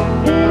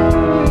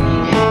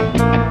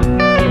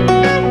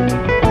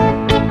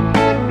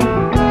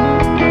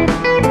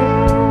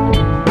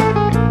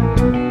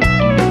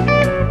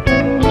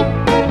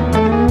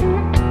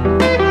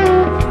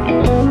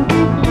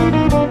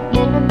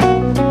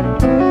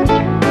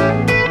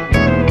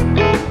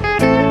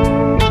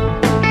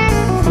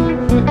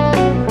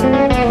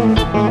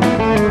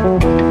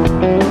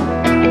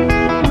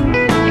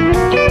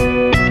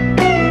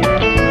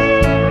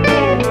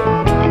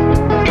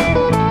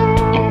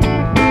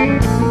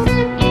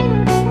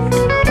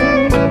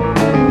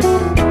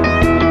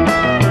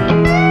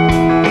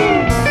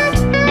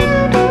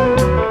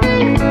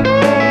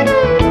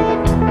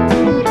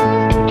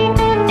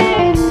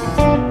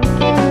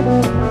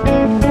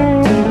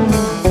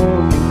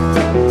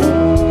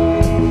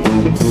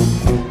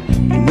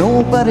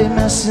 Nobody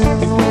messing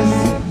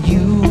with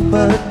you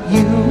but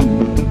you.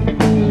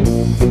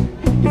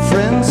 Your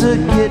friends are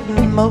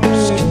getting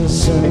most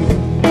concerned.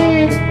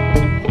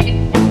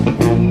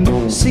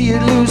 See you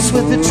loose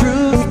with the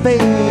truth,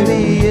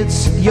 baby,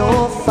 it's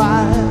your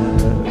fire.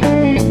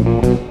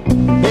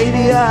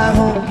 Baby, I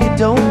hope you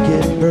don't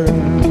get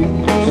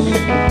burned.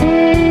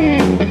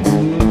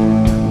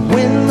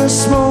 When the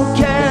smoke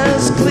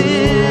has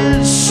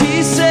cleared,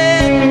 she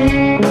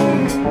said,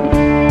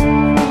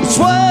 it's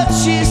what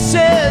she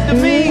said to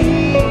me.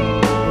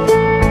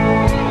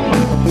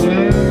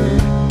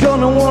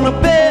 Gonna want a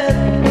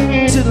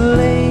bed to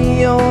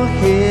lay your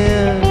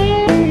head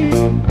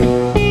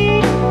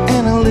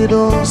and a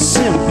little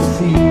sympathy.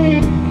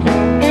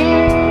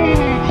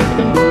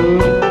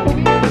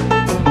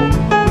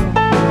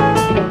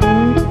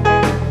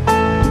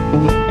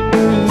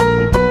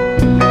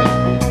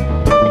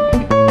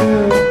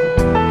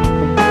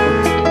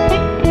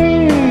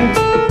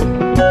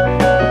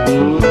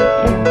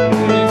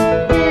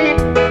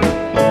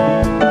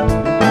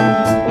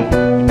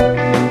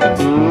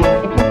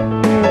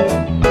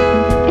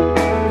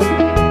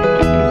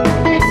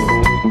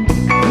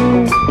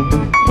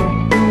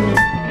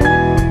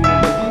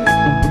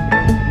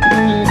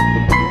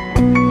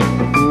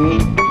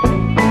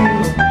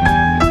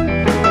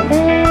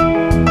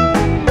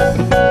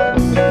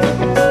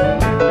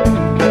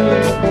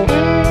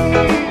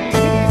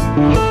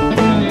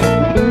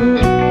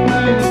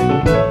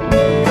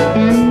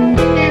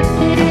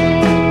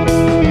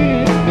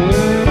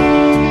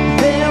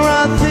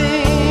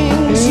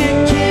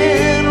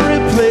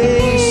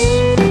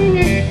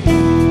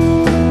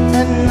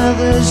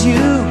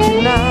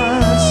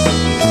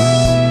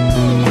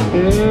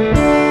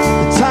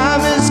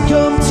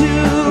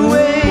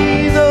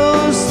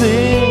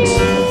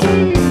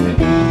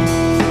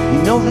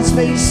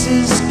 Space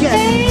is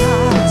getting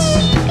hot.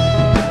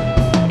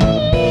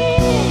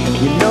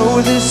 You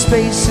know this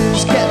space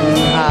is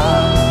getting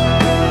hot.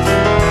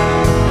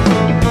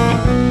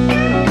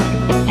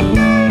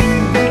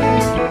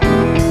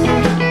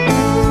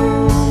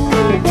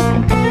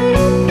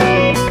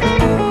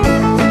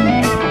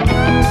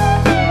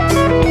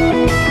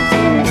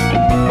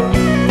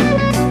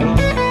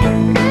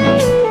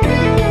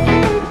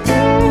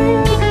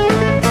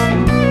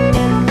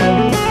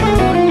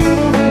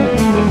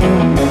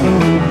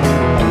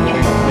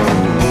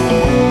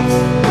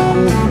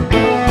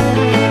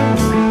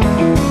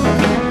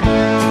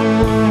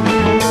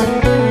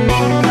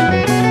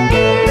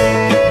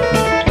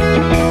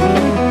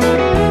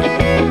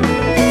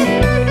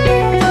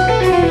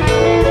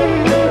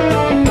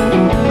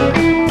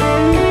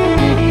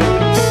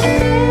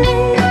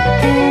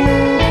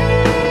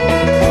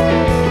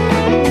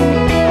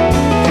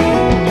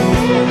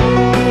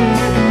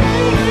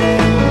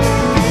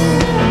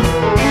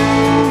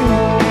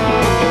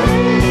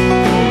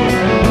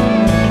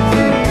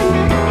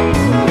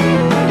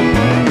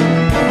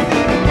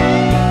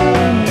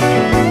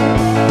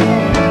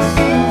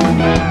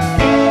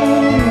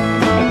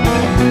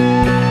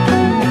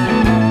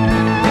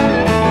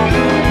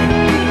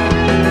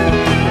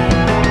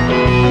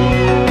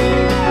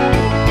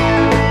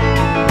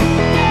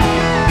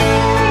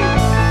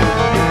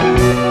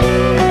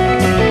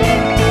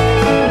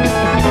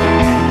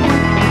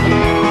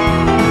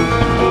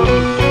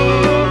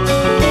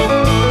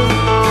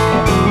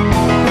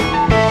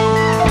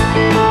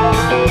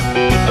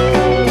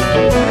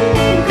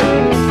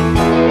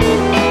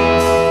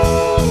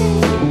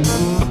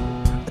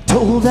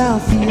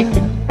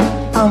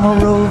 I'm a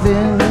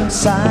roving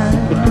sign,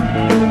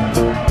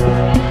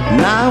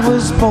 and I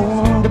was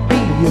born to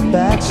be a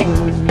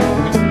bachelor.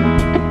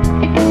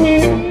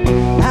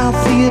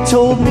 Althea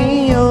told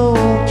me,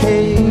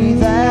 okay,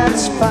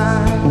 that's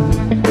fine,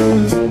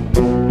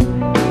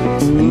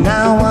 and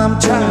now I'm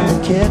trying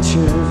to catch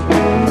her.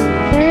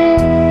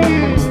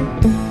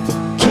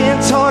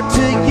 Can't talk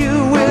to you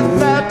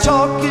without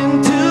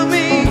talking to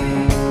me.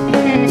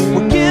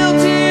 We're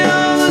guilty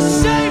of the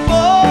same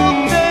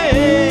old thing.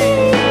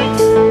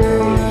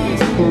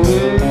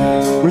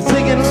 We're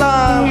thinking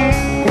love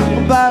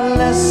about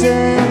less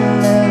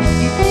and less,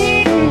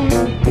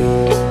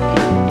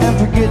 and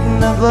forgetting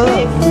the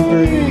love we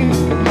bring.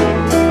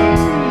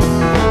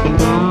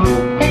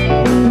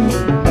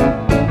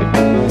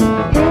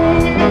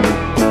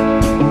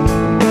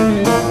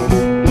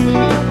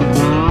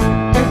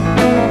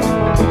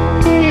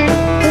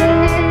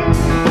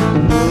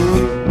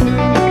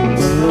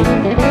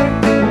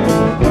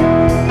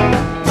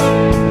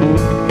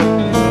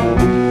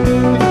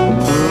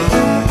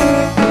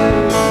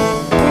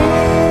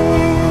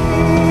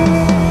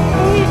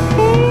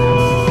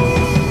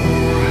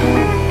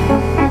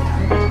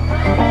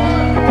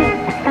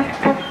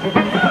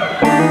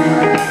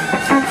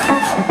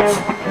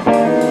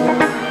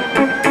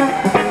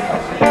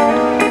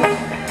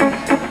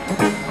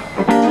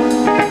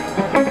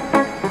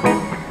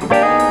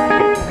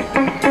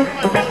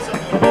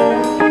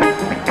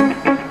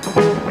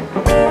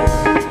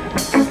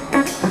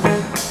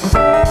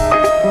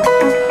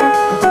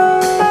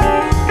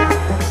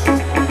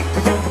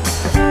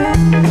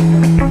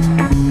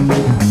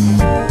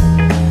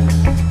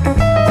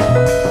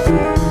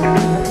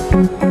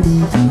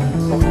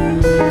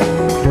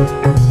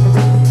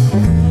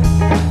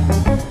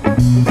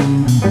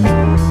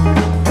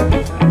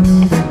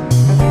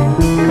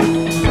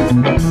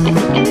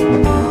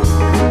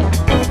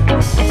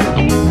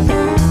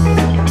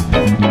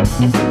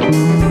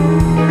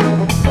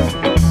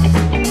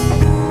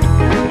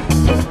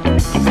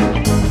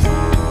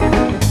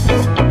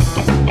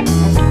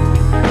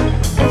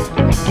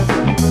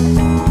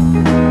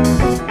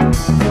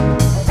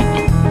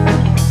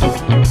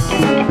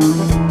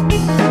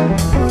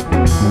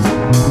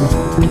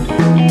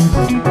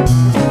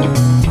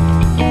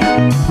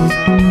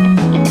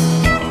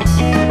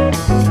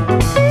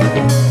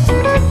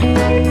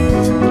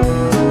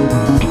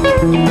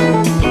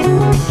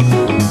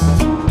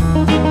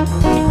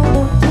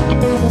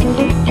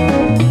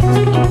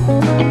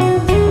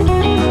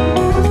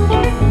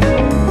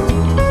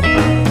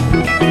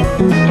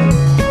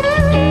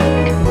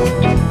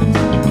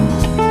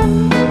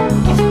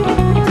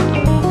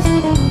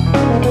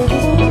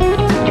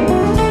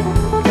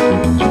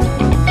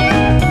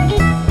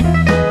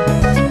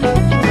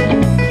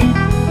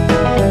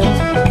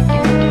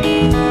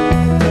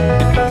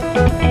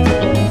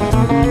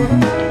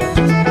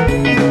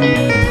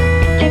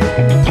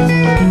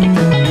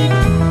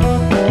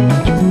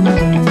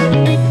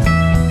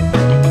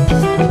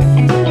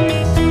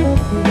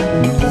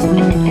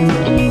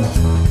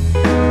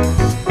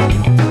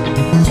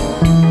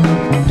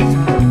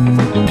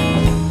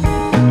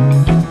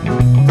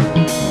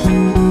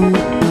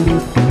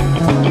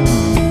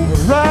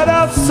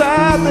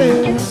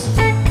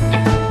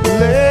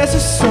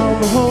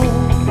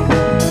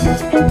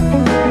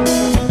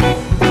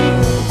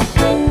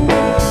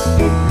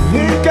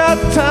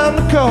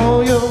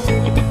 call your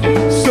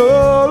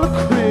soul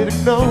a critic,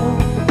 no.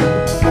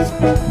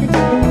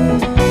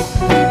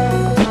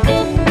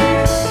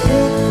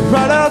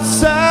 Right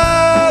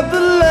outside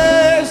the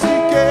lazy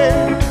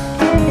gate,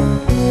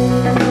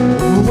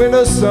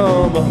 winter,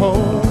 summer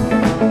home,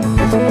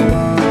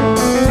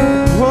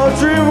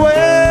 wondering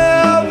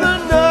where the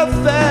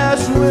north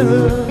ash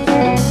winter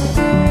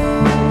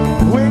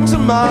wings a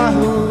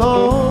mile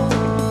long,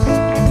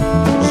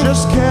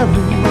 just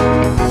carry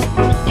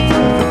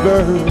the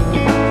bird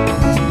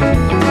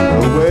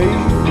away.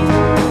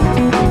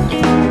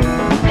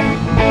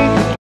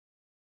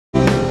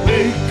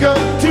 They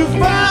come to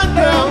find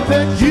out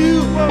that you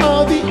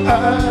are the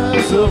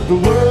eyes of the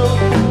world.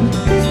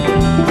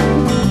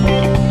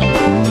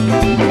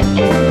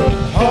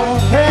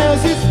 Heart has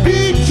its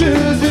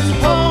beaches, its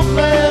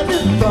homeland,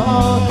 and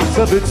thoughts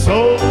of its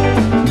own.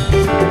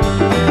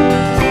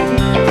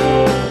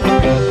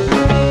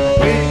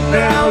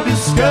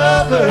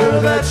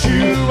 Discover that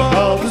you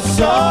are the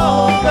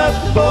song that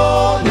the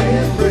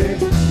morning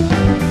brings.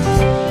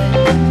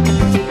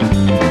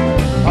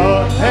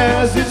 Heart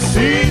has its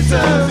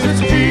seasons,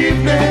 its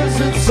evenings,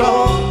 its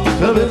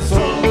songs of its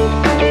own.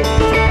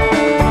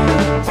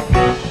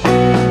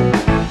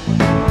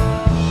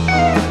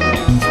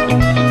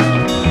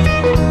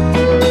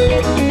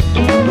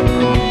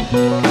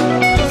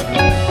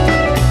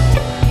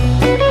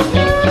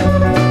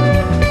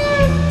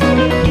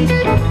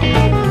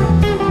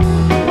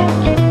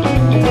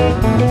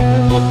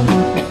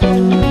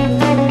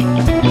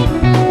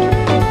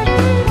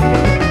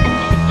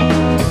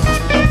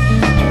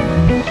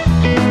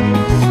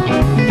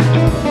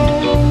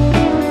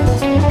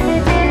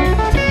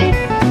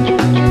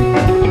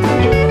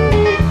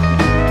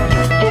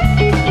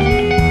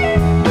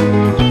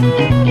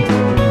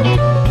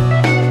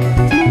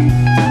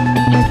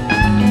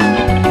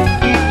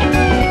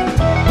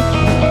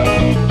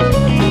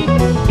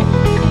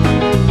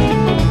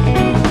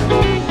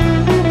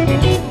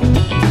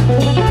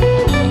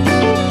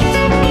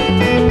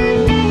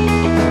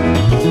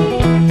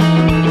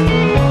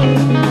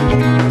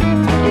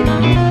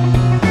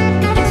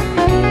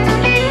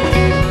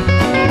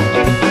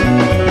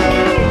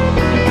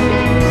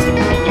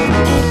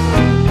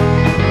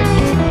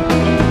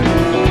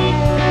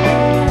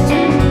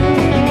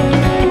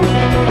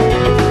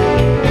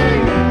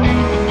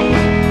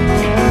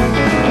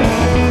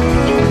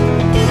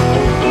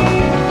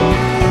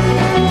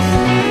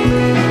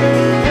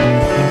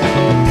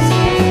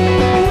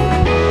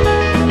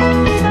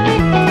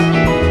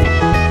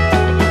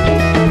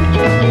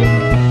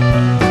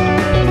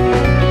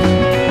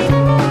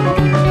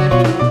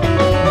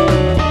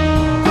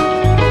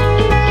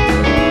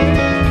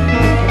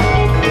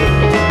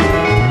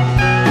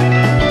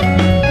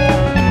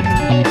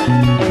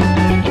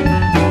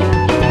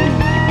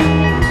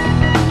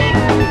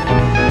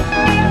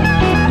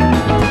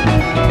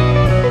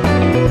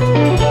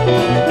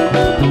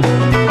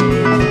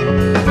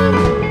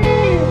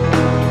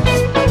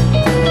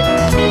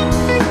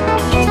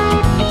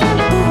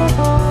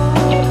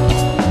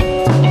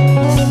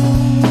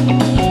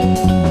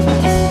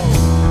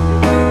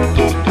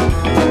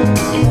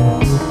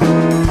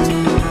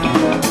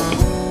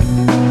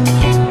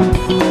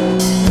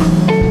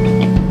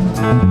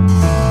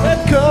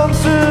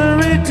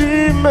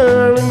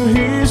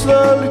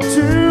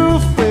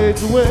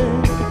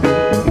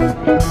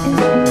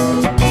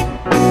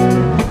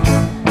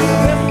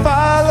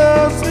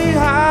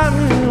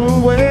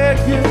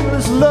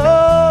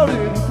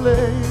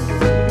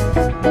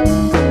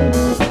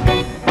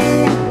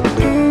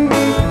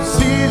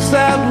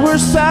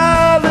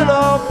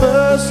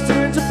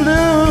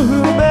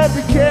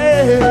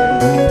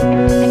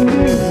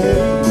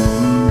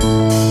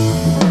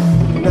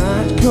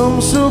 Some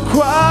so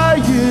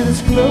quiet,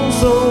 it's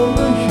close on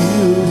the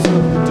heels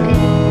of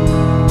death.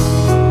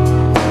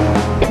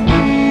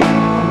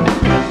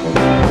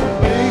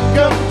 Wake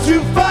up to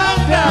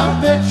find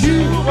out that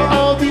you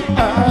are the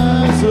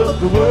eyes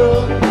of the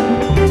world.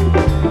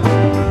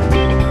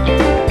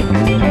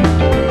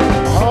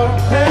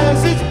 Heart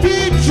has its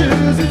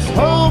features, its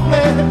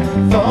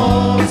homeland,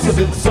 thoughts of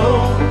its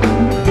own.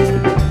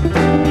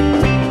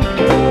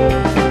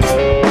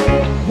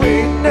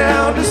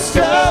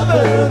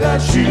 Discover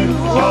that you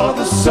are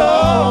the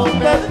song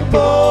that the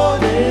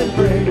morning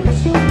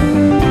brings.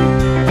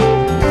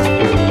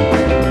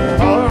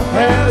 Heart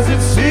has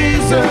its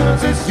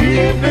seasons, its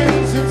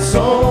evenings, its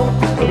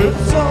song of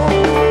its own.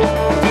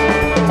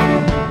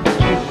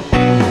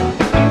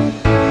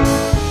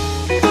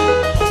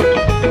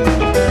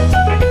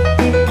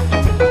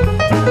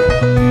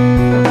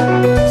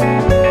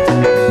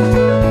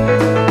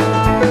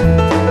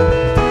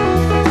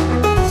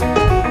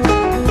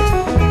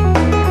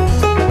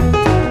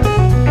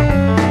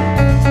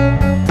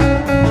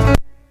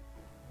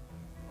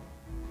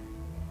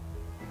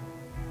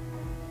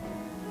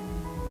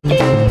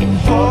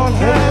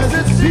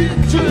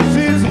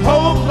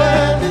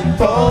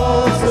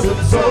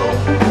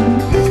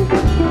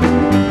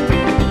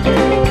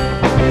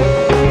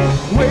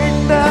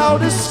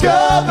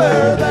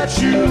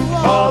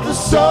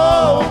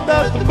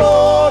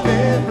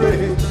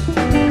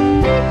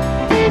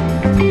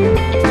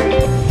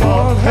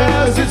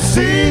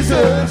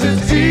 Seasons,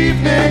 its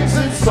evenings,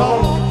 its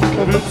song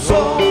of its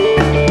own.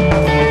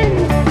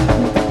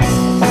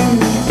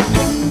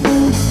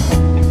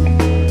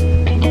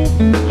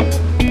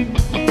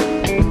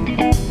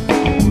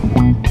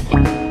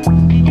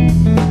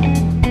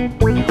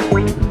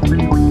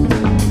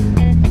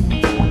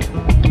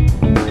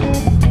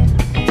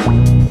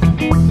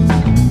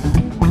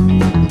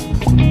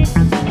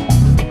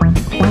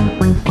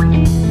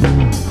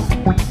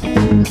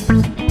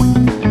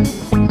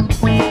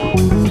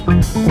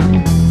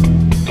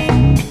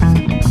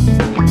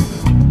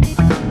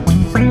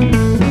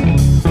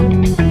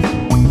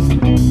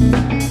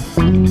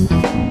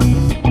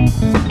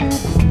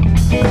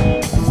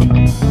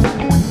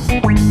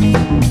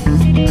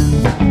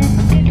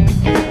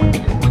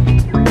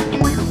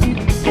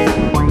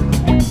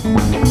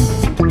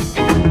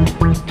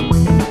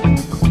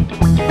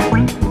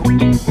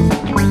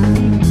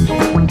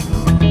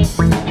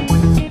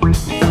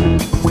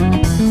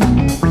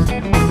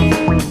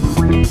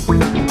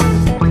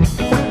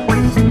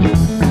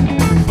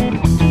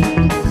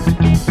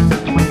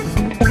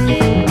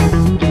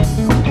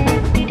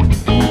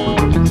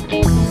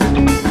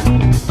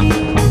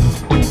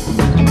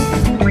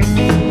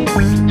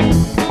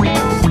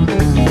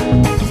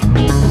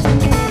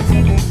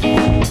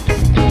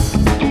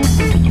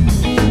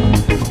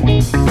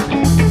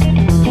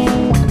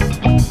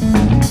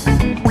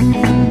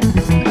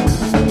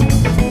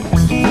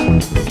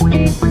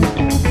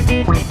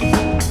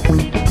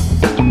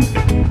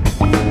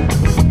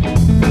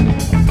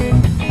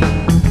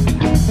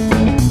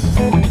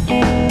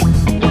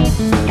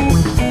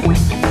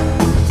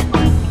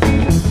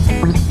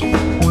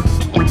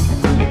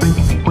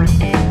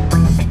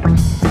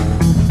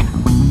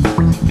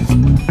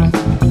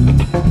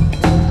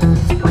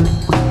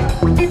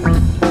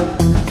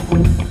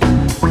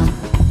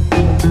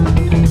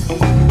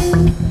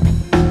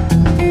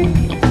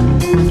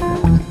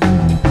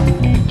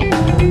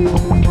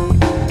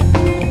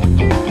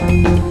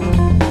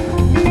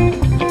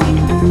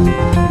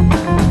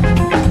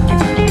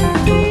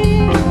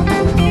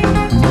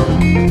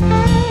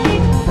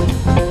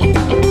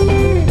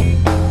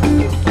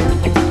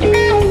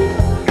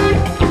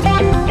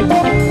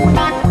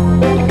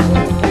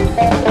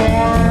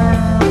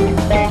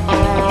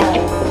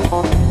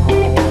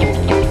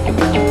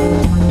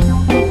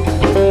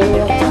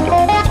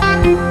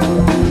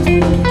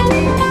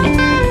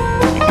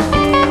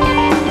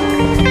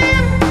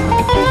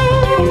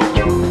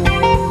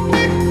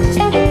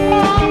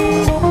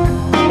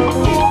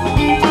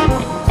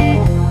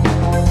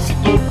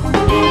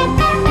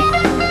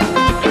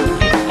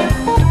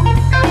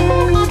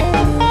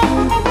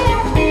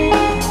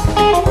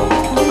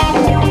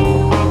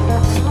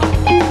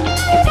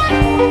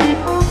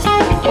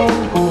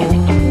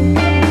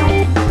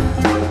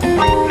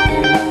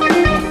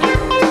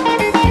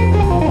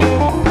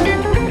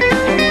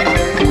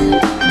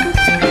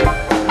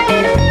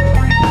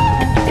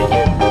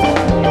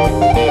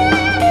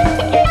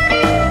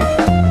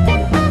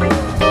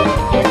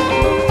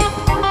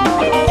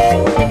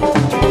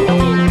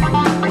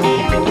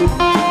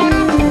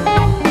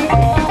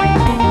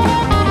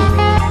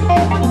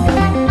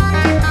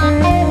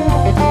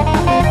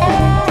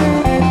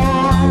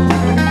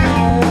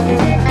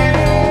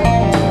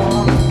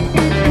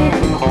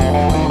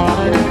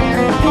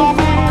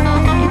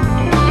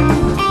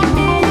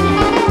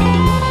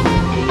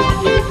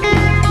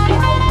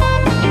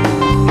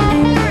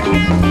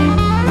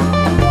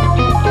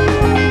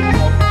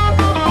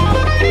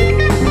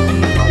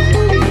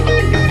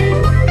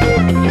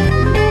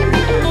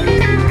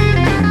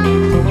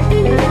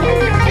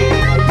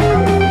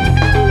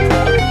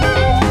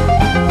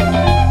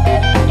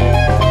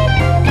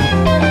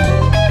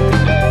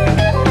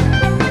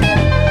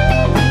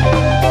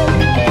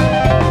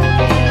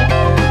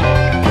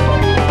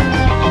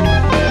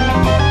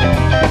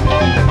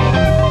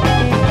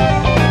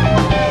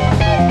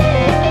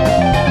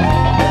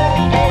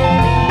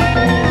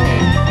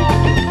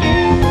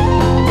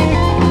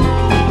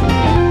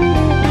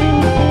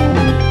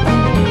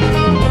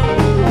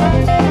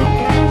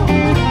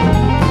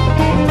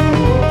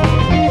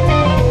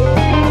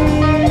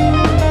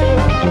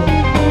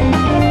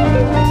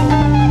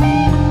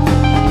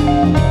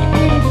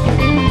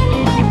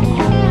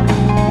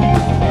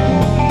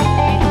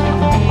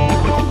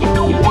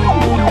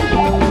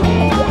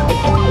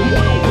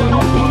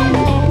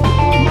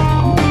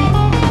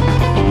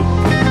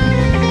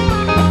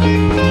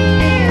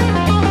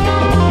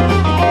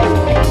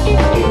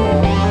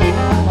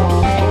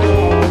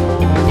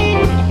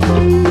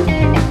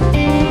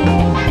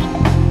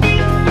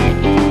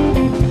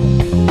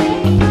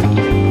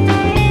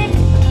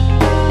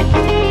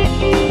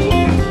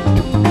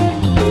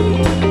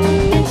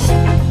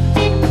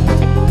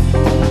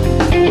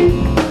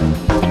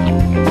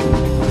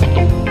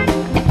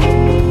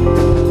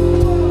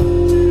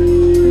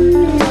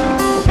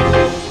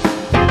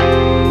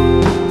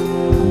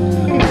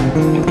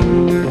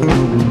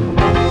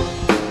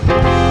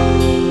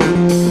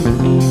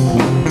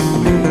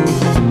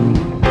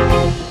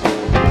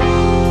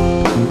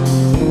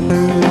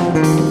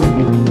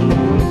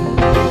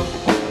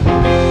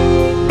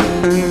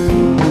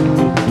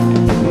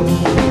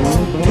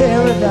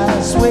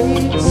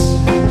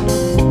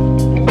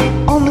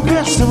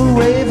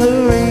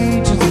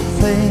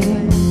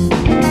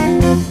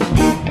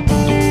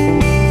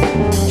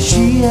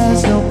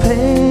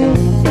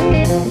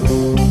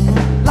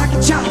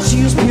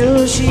 as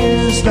pure, she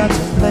is not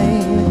to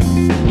blame.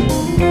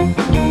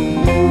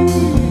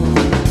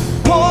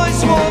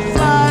 Poised for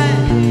flight,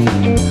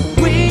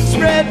 wings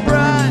spread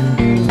bright,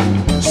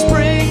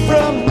 spring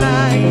from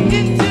night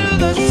into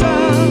the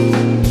sun.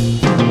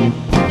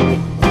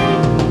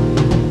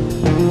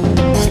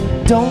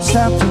 Don't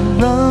stop to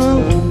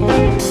run.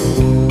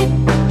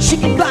 She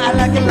can fly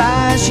like a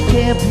lion, she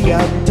can't be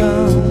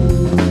outdone.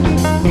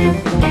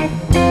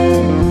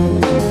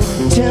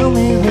 Tell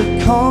me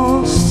the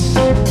cost.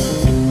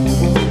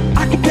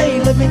 I can pay,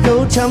 let me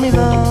go. Tell me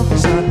love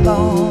is not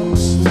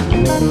lost.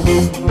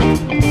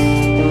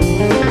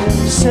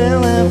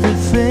 Sell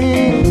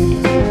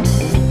everything.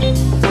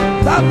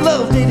 Thought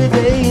love day to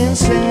day,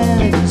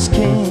 insanity's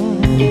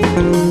king.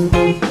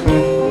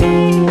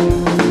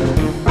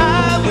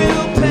 I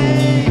will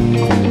pay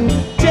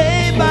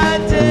day by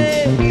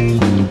day,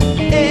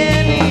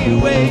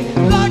 anyway,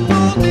 like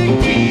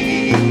golden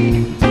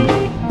key.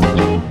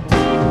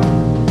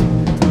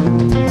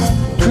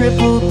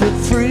 Crippled but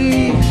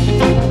free.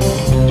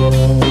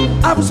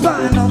 I was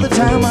blind all the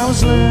time, I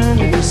was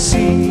learning to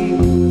see.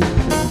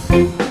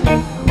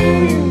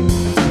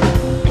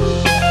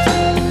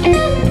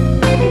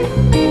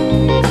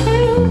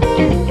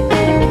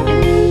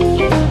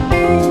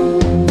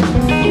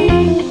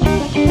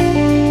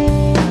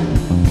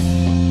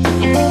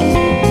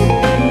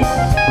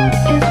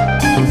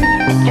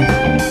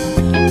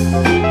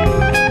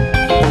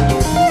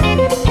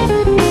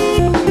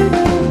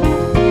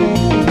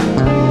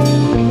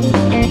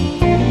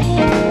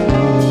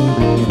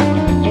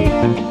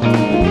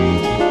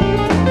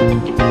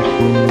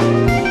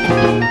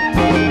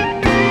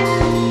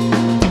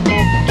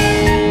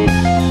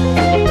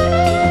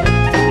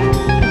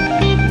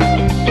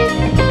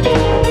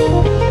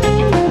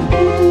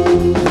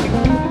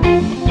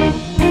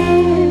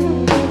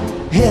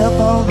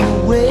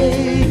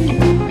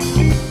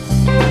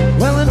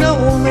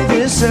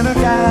 And I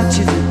got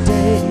you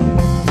today.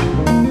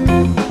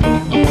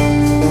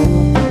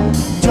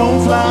 Don't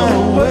fly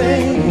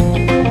away,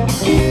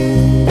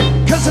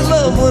 'cause I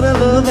love what I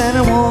love and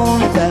I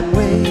want it that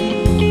way.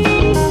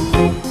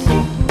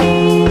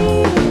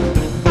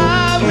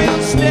 I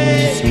will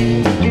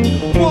stay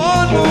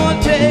one more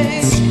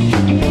day.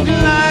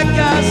 Like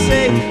I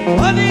say,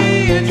 honey,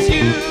 it's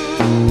you.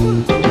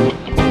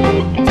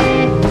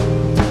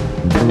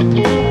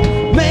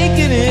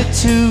 Making it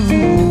two.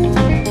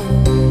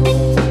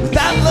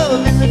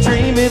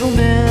 Dream it'll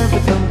never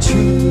come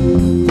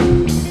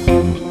true.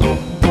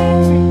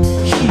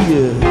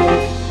 Here.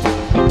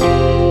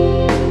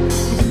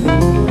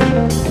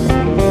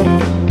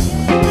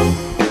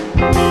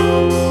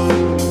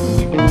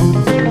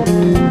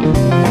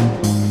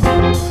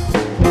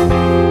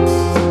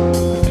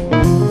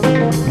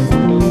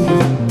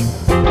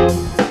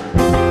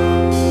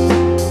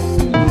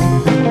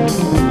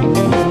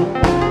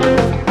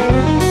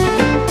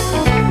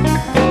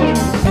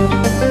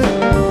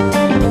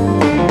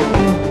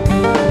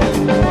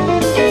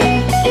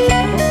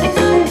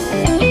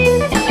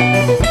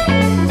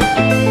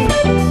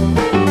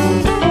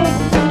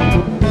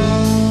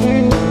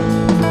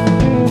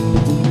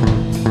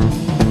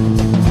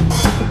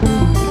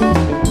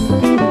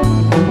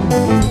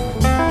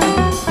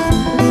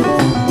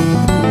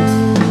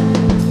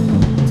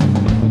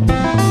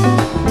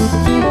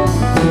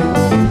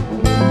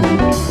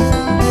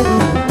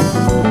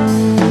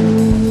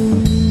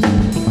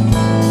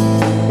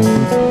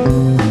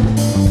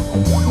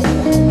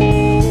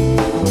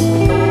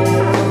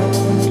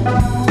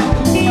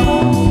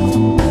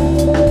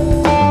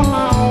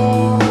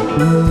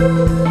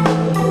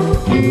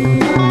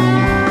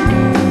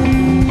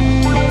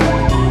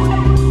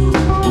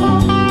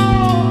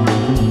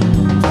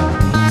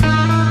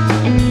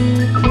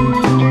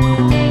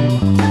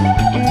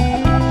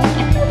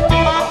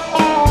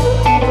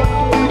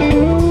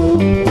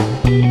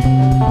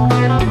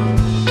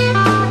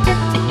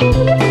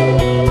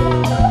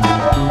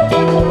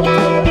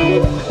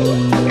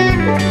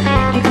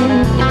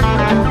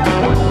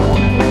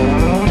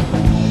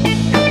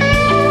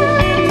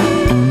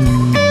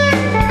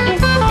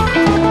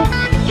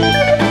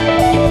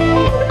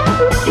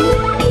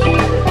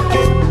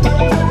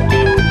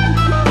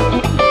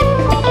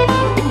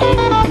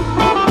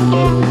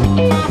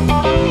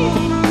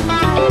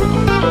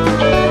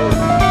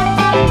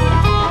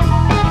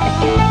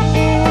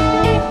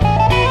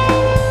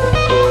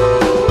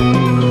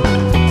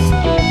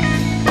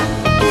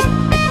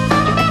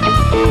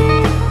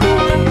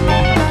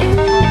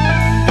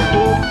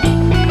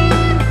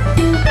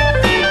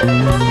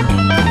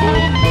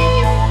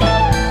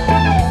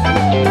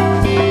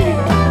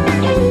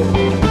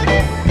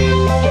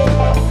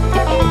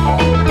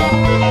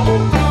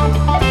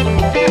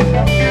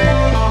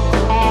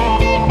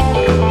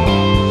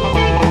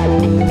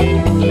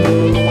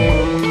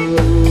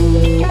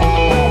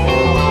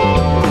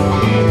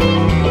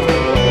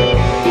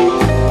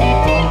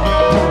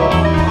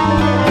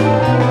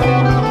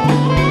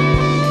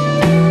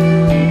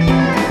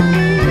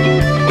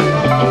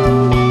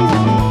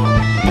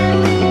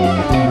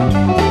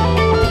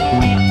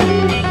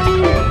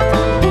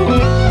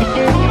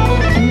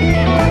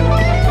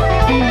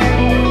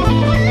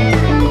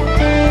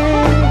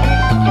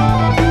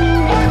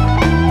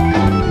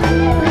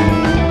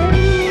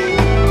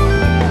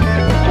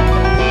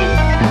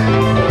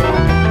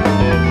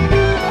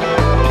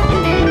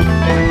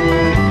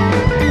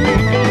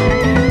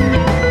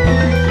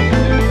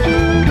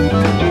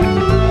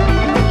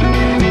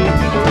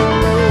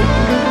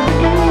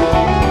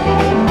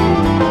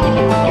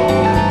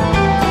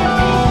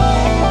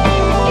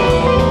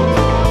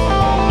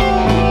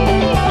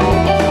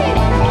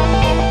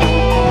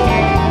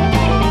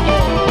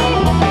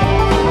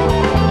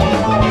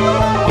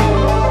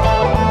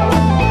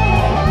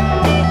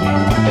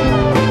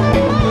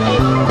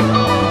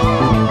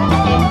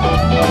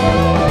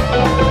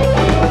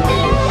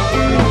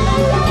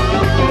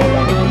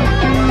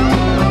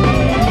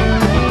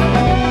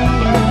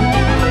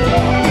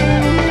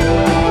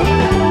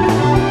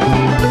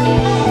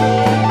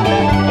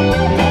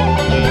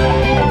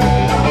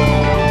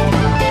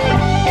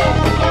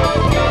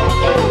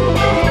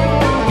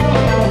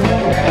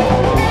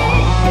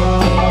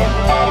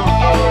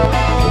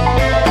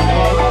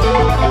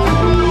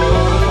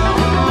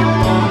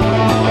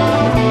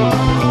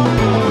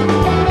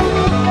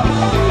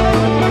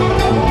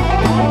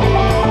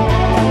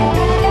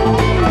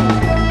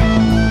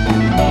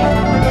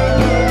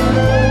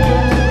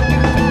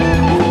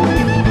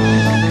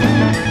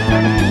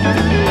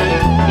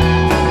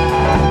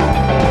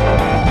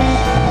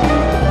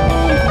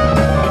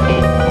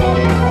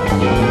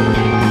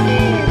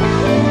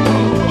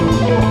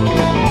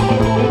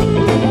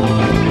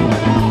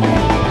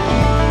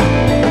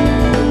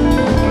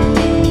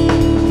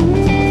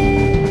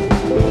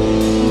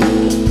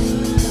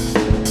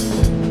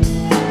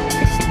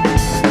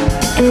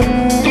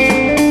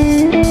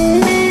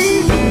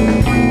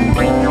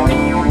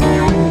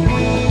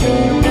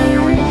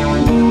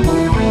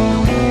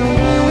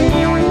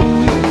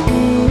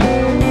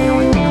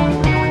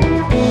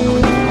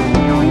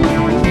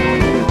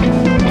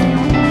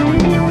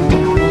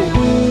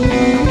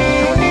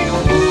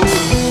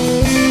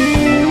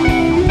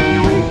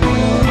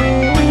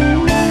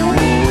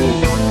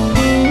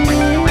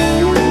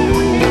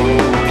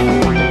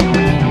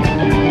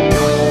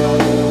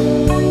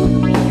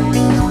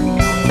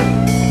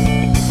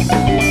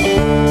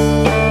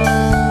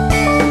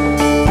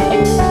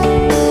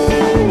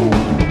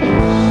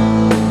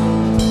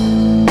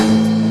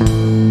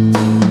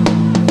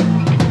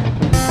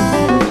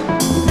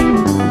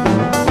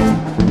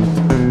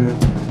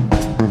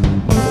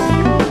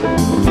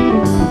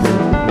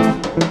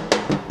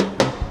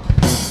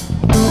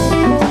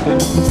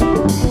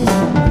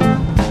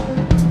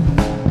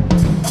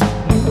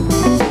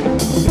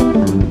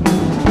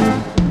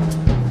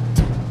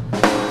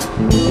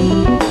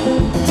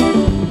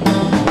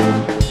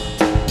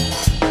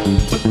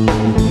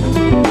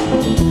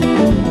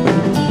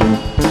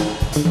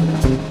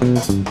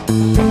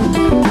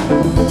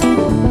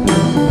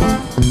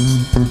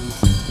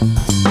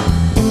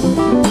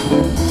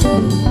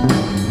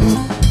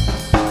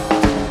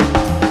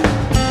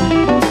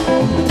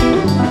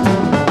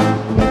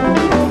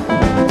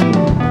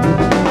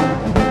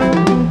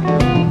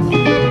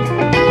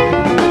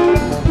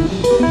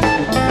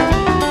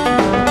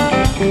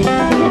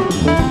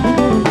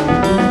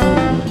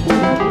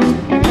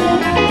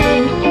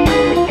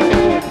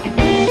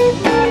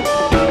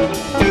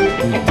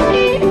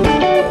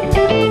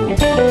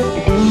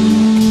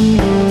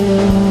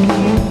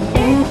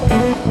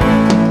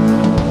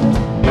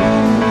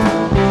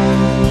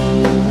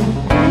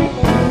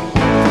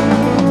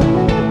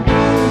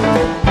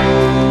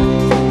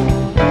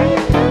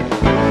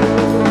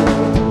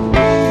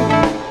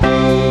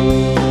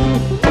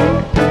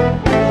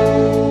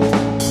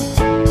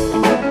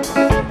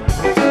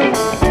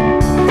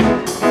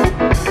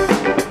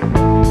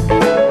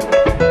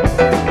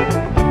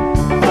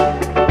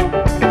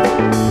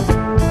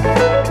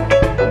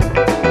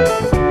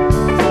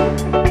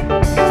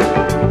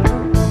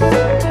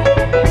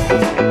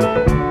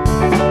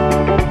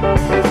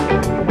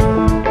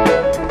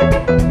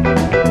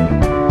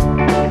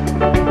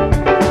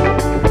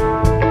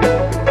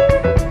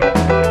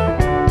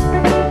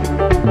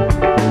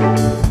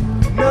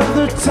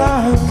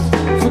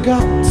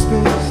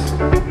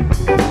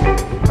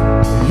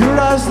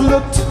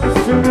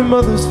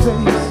 Mother's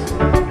face,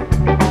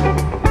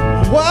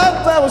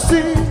 wildflower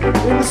seed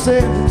in the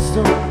sand and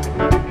stone.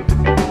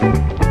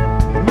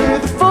 May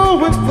the full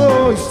winds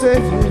blow you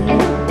safely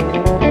home.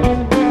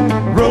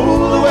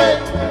 Roll away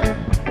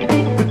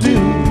the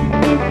dew,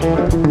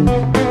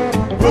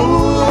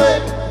 roll away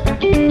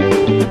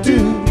the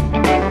dew,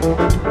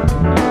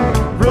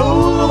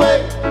 roll away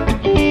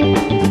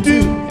the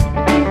dew,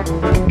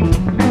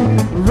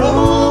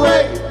 roll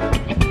away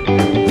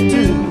the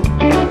dew.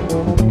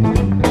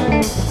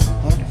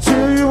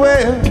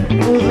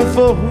 The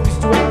forest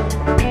dwell,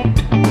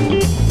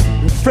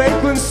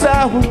 Franklin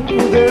Sour,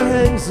 there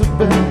hangs a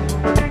bell.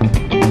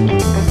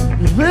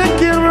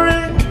 Lincoln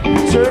ring,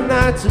 turn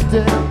night to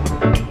day.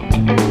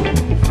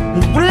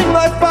 You ring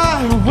like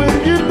fire when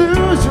you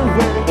lose your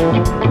way.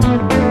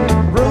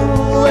 Roll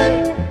away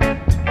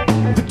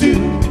the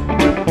dew,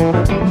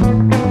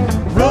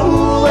 roll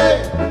away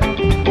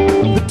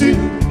the dew,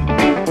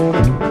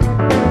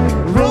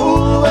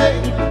 roll away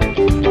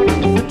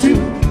the dew.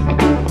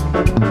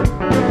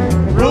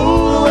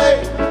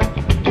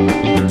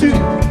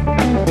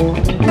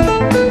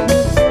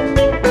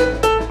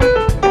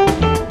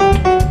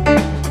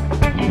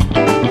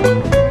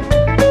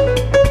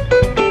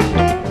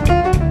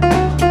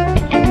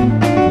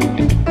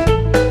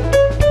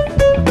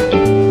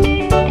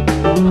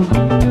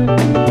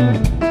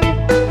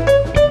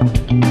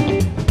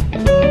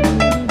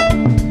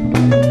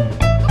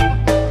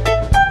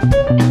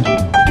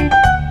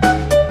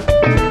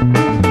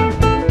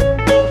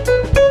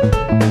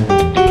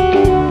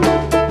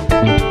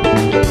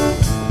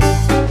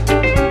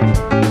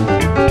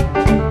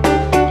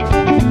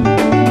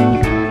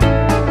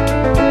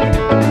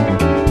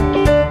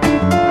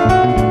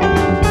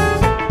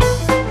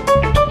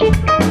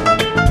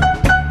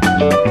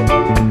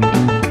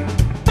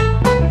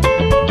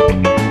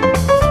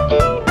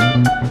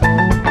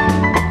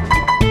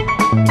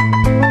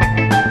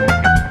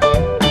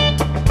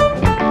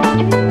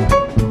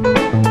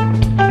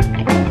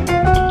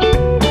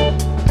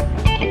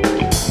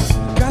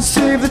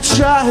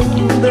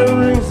 There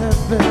rings that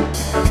bell.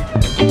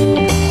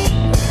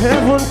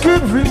 Everyone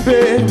could ring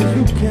bells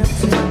you can't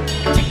tell.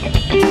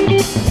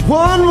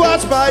 One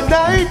watch by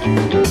night,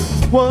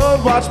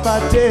 one watch by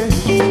day.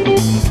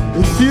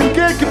 If you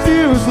get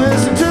confused,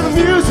 listen to the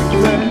music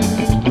play.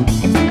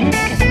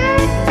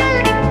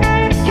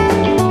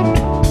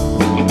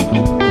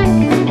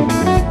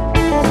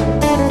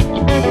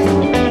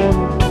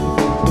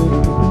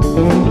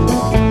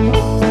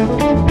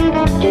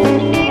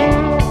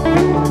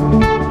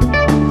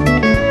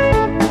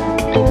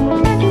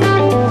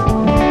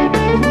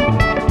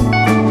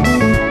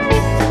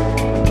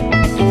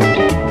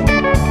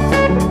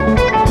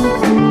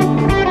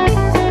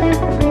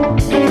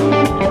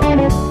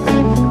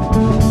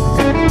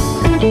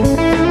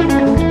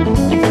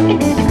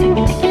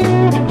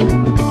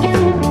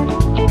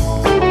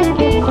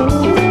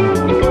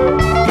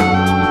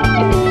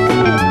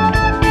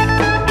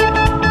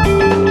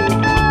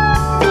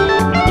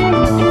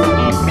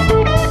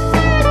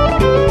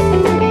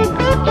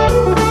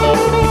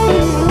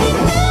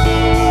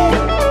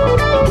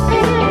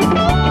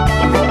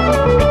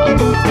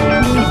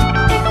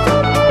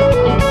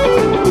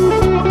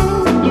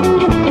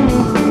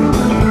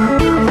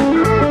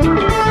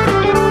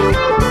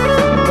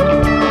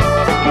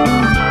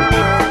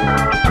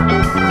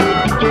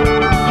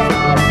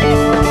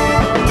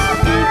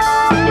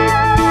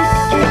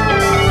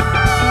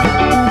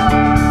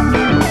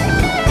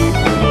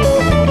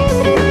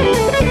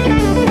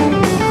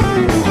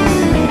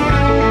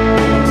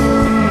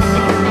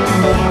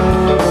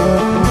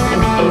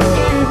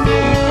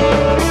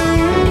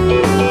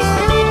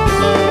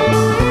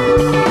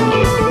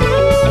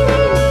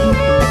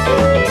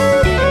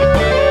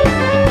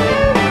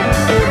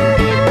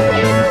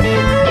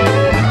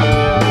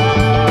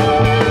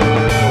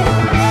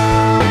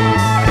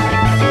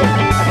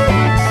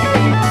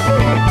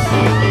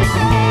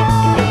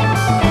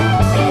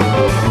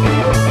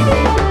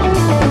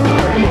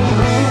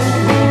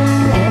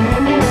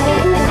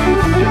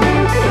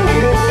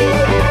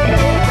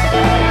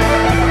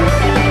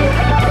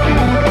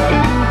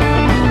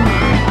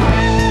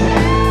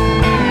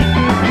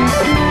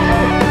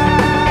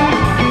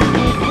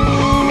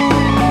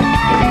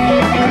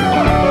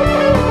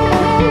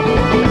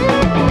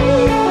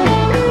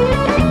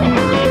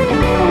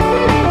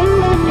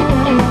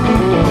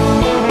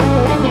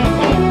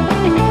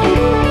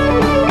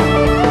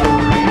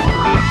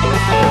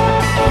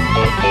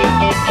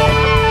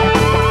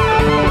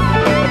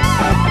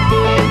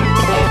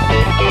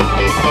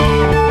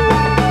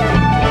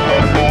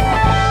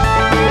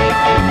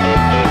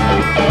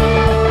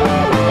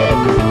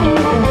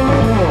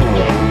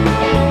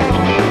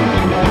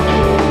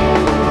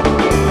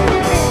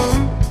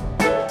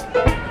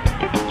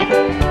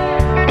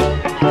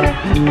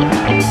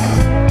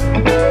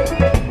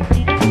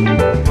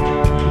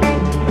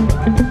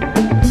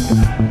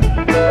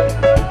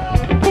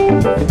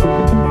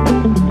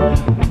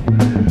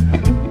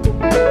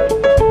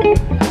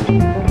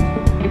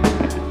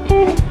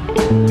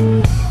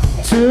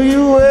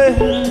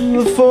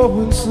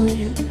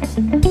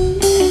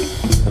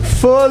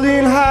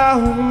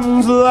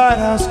 greenhouse,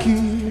 lighthouse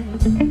key.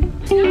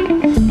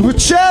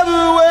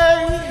 Whichever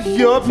way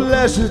your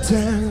pleasure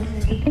tends.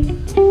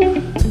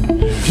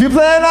 If you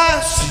play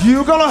nice,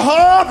 you're gonna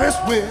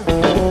harvest wind.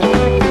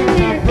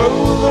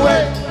 Roll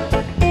away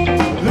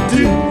the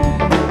dew.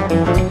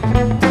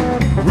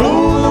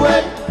 Roll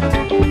away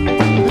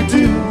the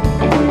dew.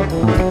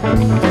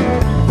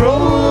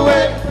 Roll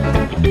away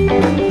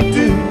the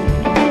dew.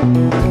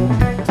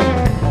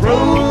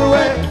 Roll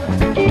away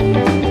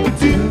the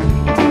dew.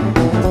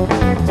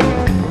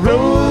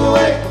 Roll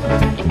away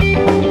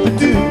the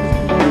dew.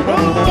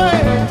 Roll away.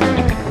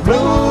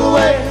 Roll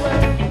away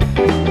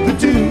the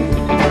dew.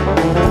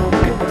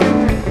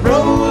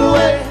 Roll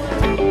away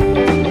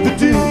the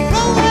dew.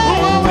 Roll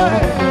away.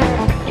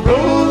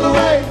 Roll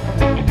away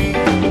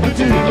the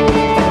dew.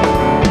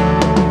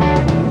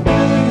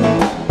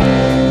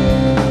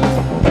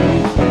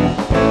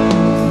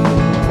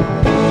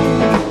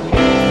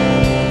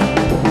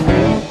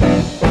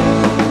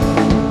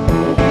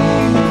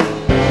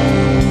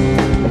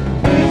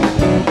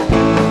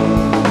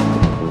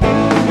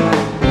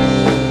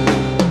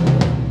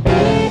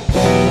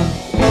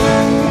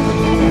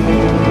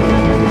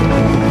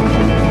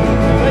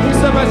 Thank you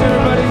so much,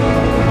 everybody.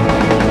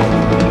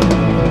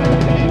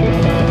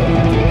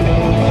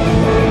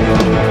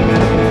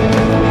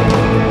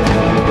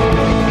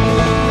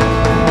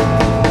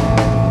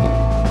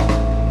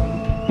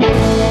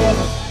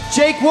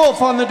 Jake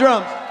Wolf on the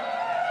drums.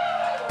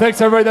 Thanks,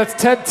 everybody. That's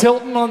Ted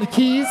Tilton on the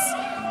keys.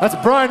 That's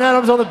Brian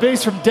Adams on the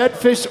bass from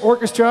Phish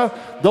Orchestra.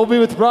 They'll be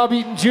with Rob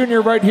Eaton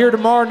Jr. right here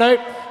tomorrow night.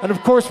 And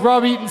of course,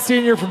 Rob Eaton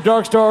Sr. from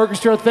Star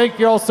Orchestra. Thank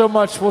you all so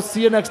much. We'll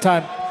see you next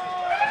time.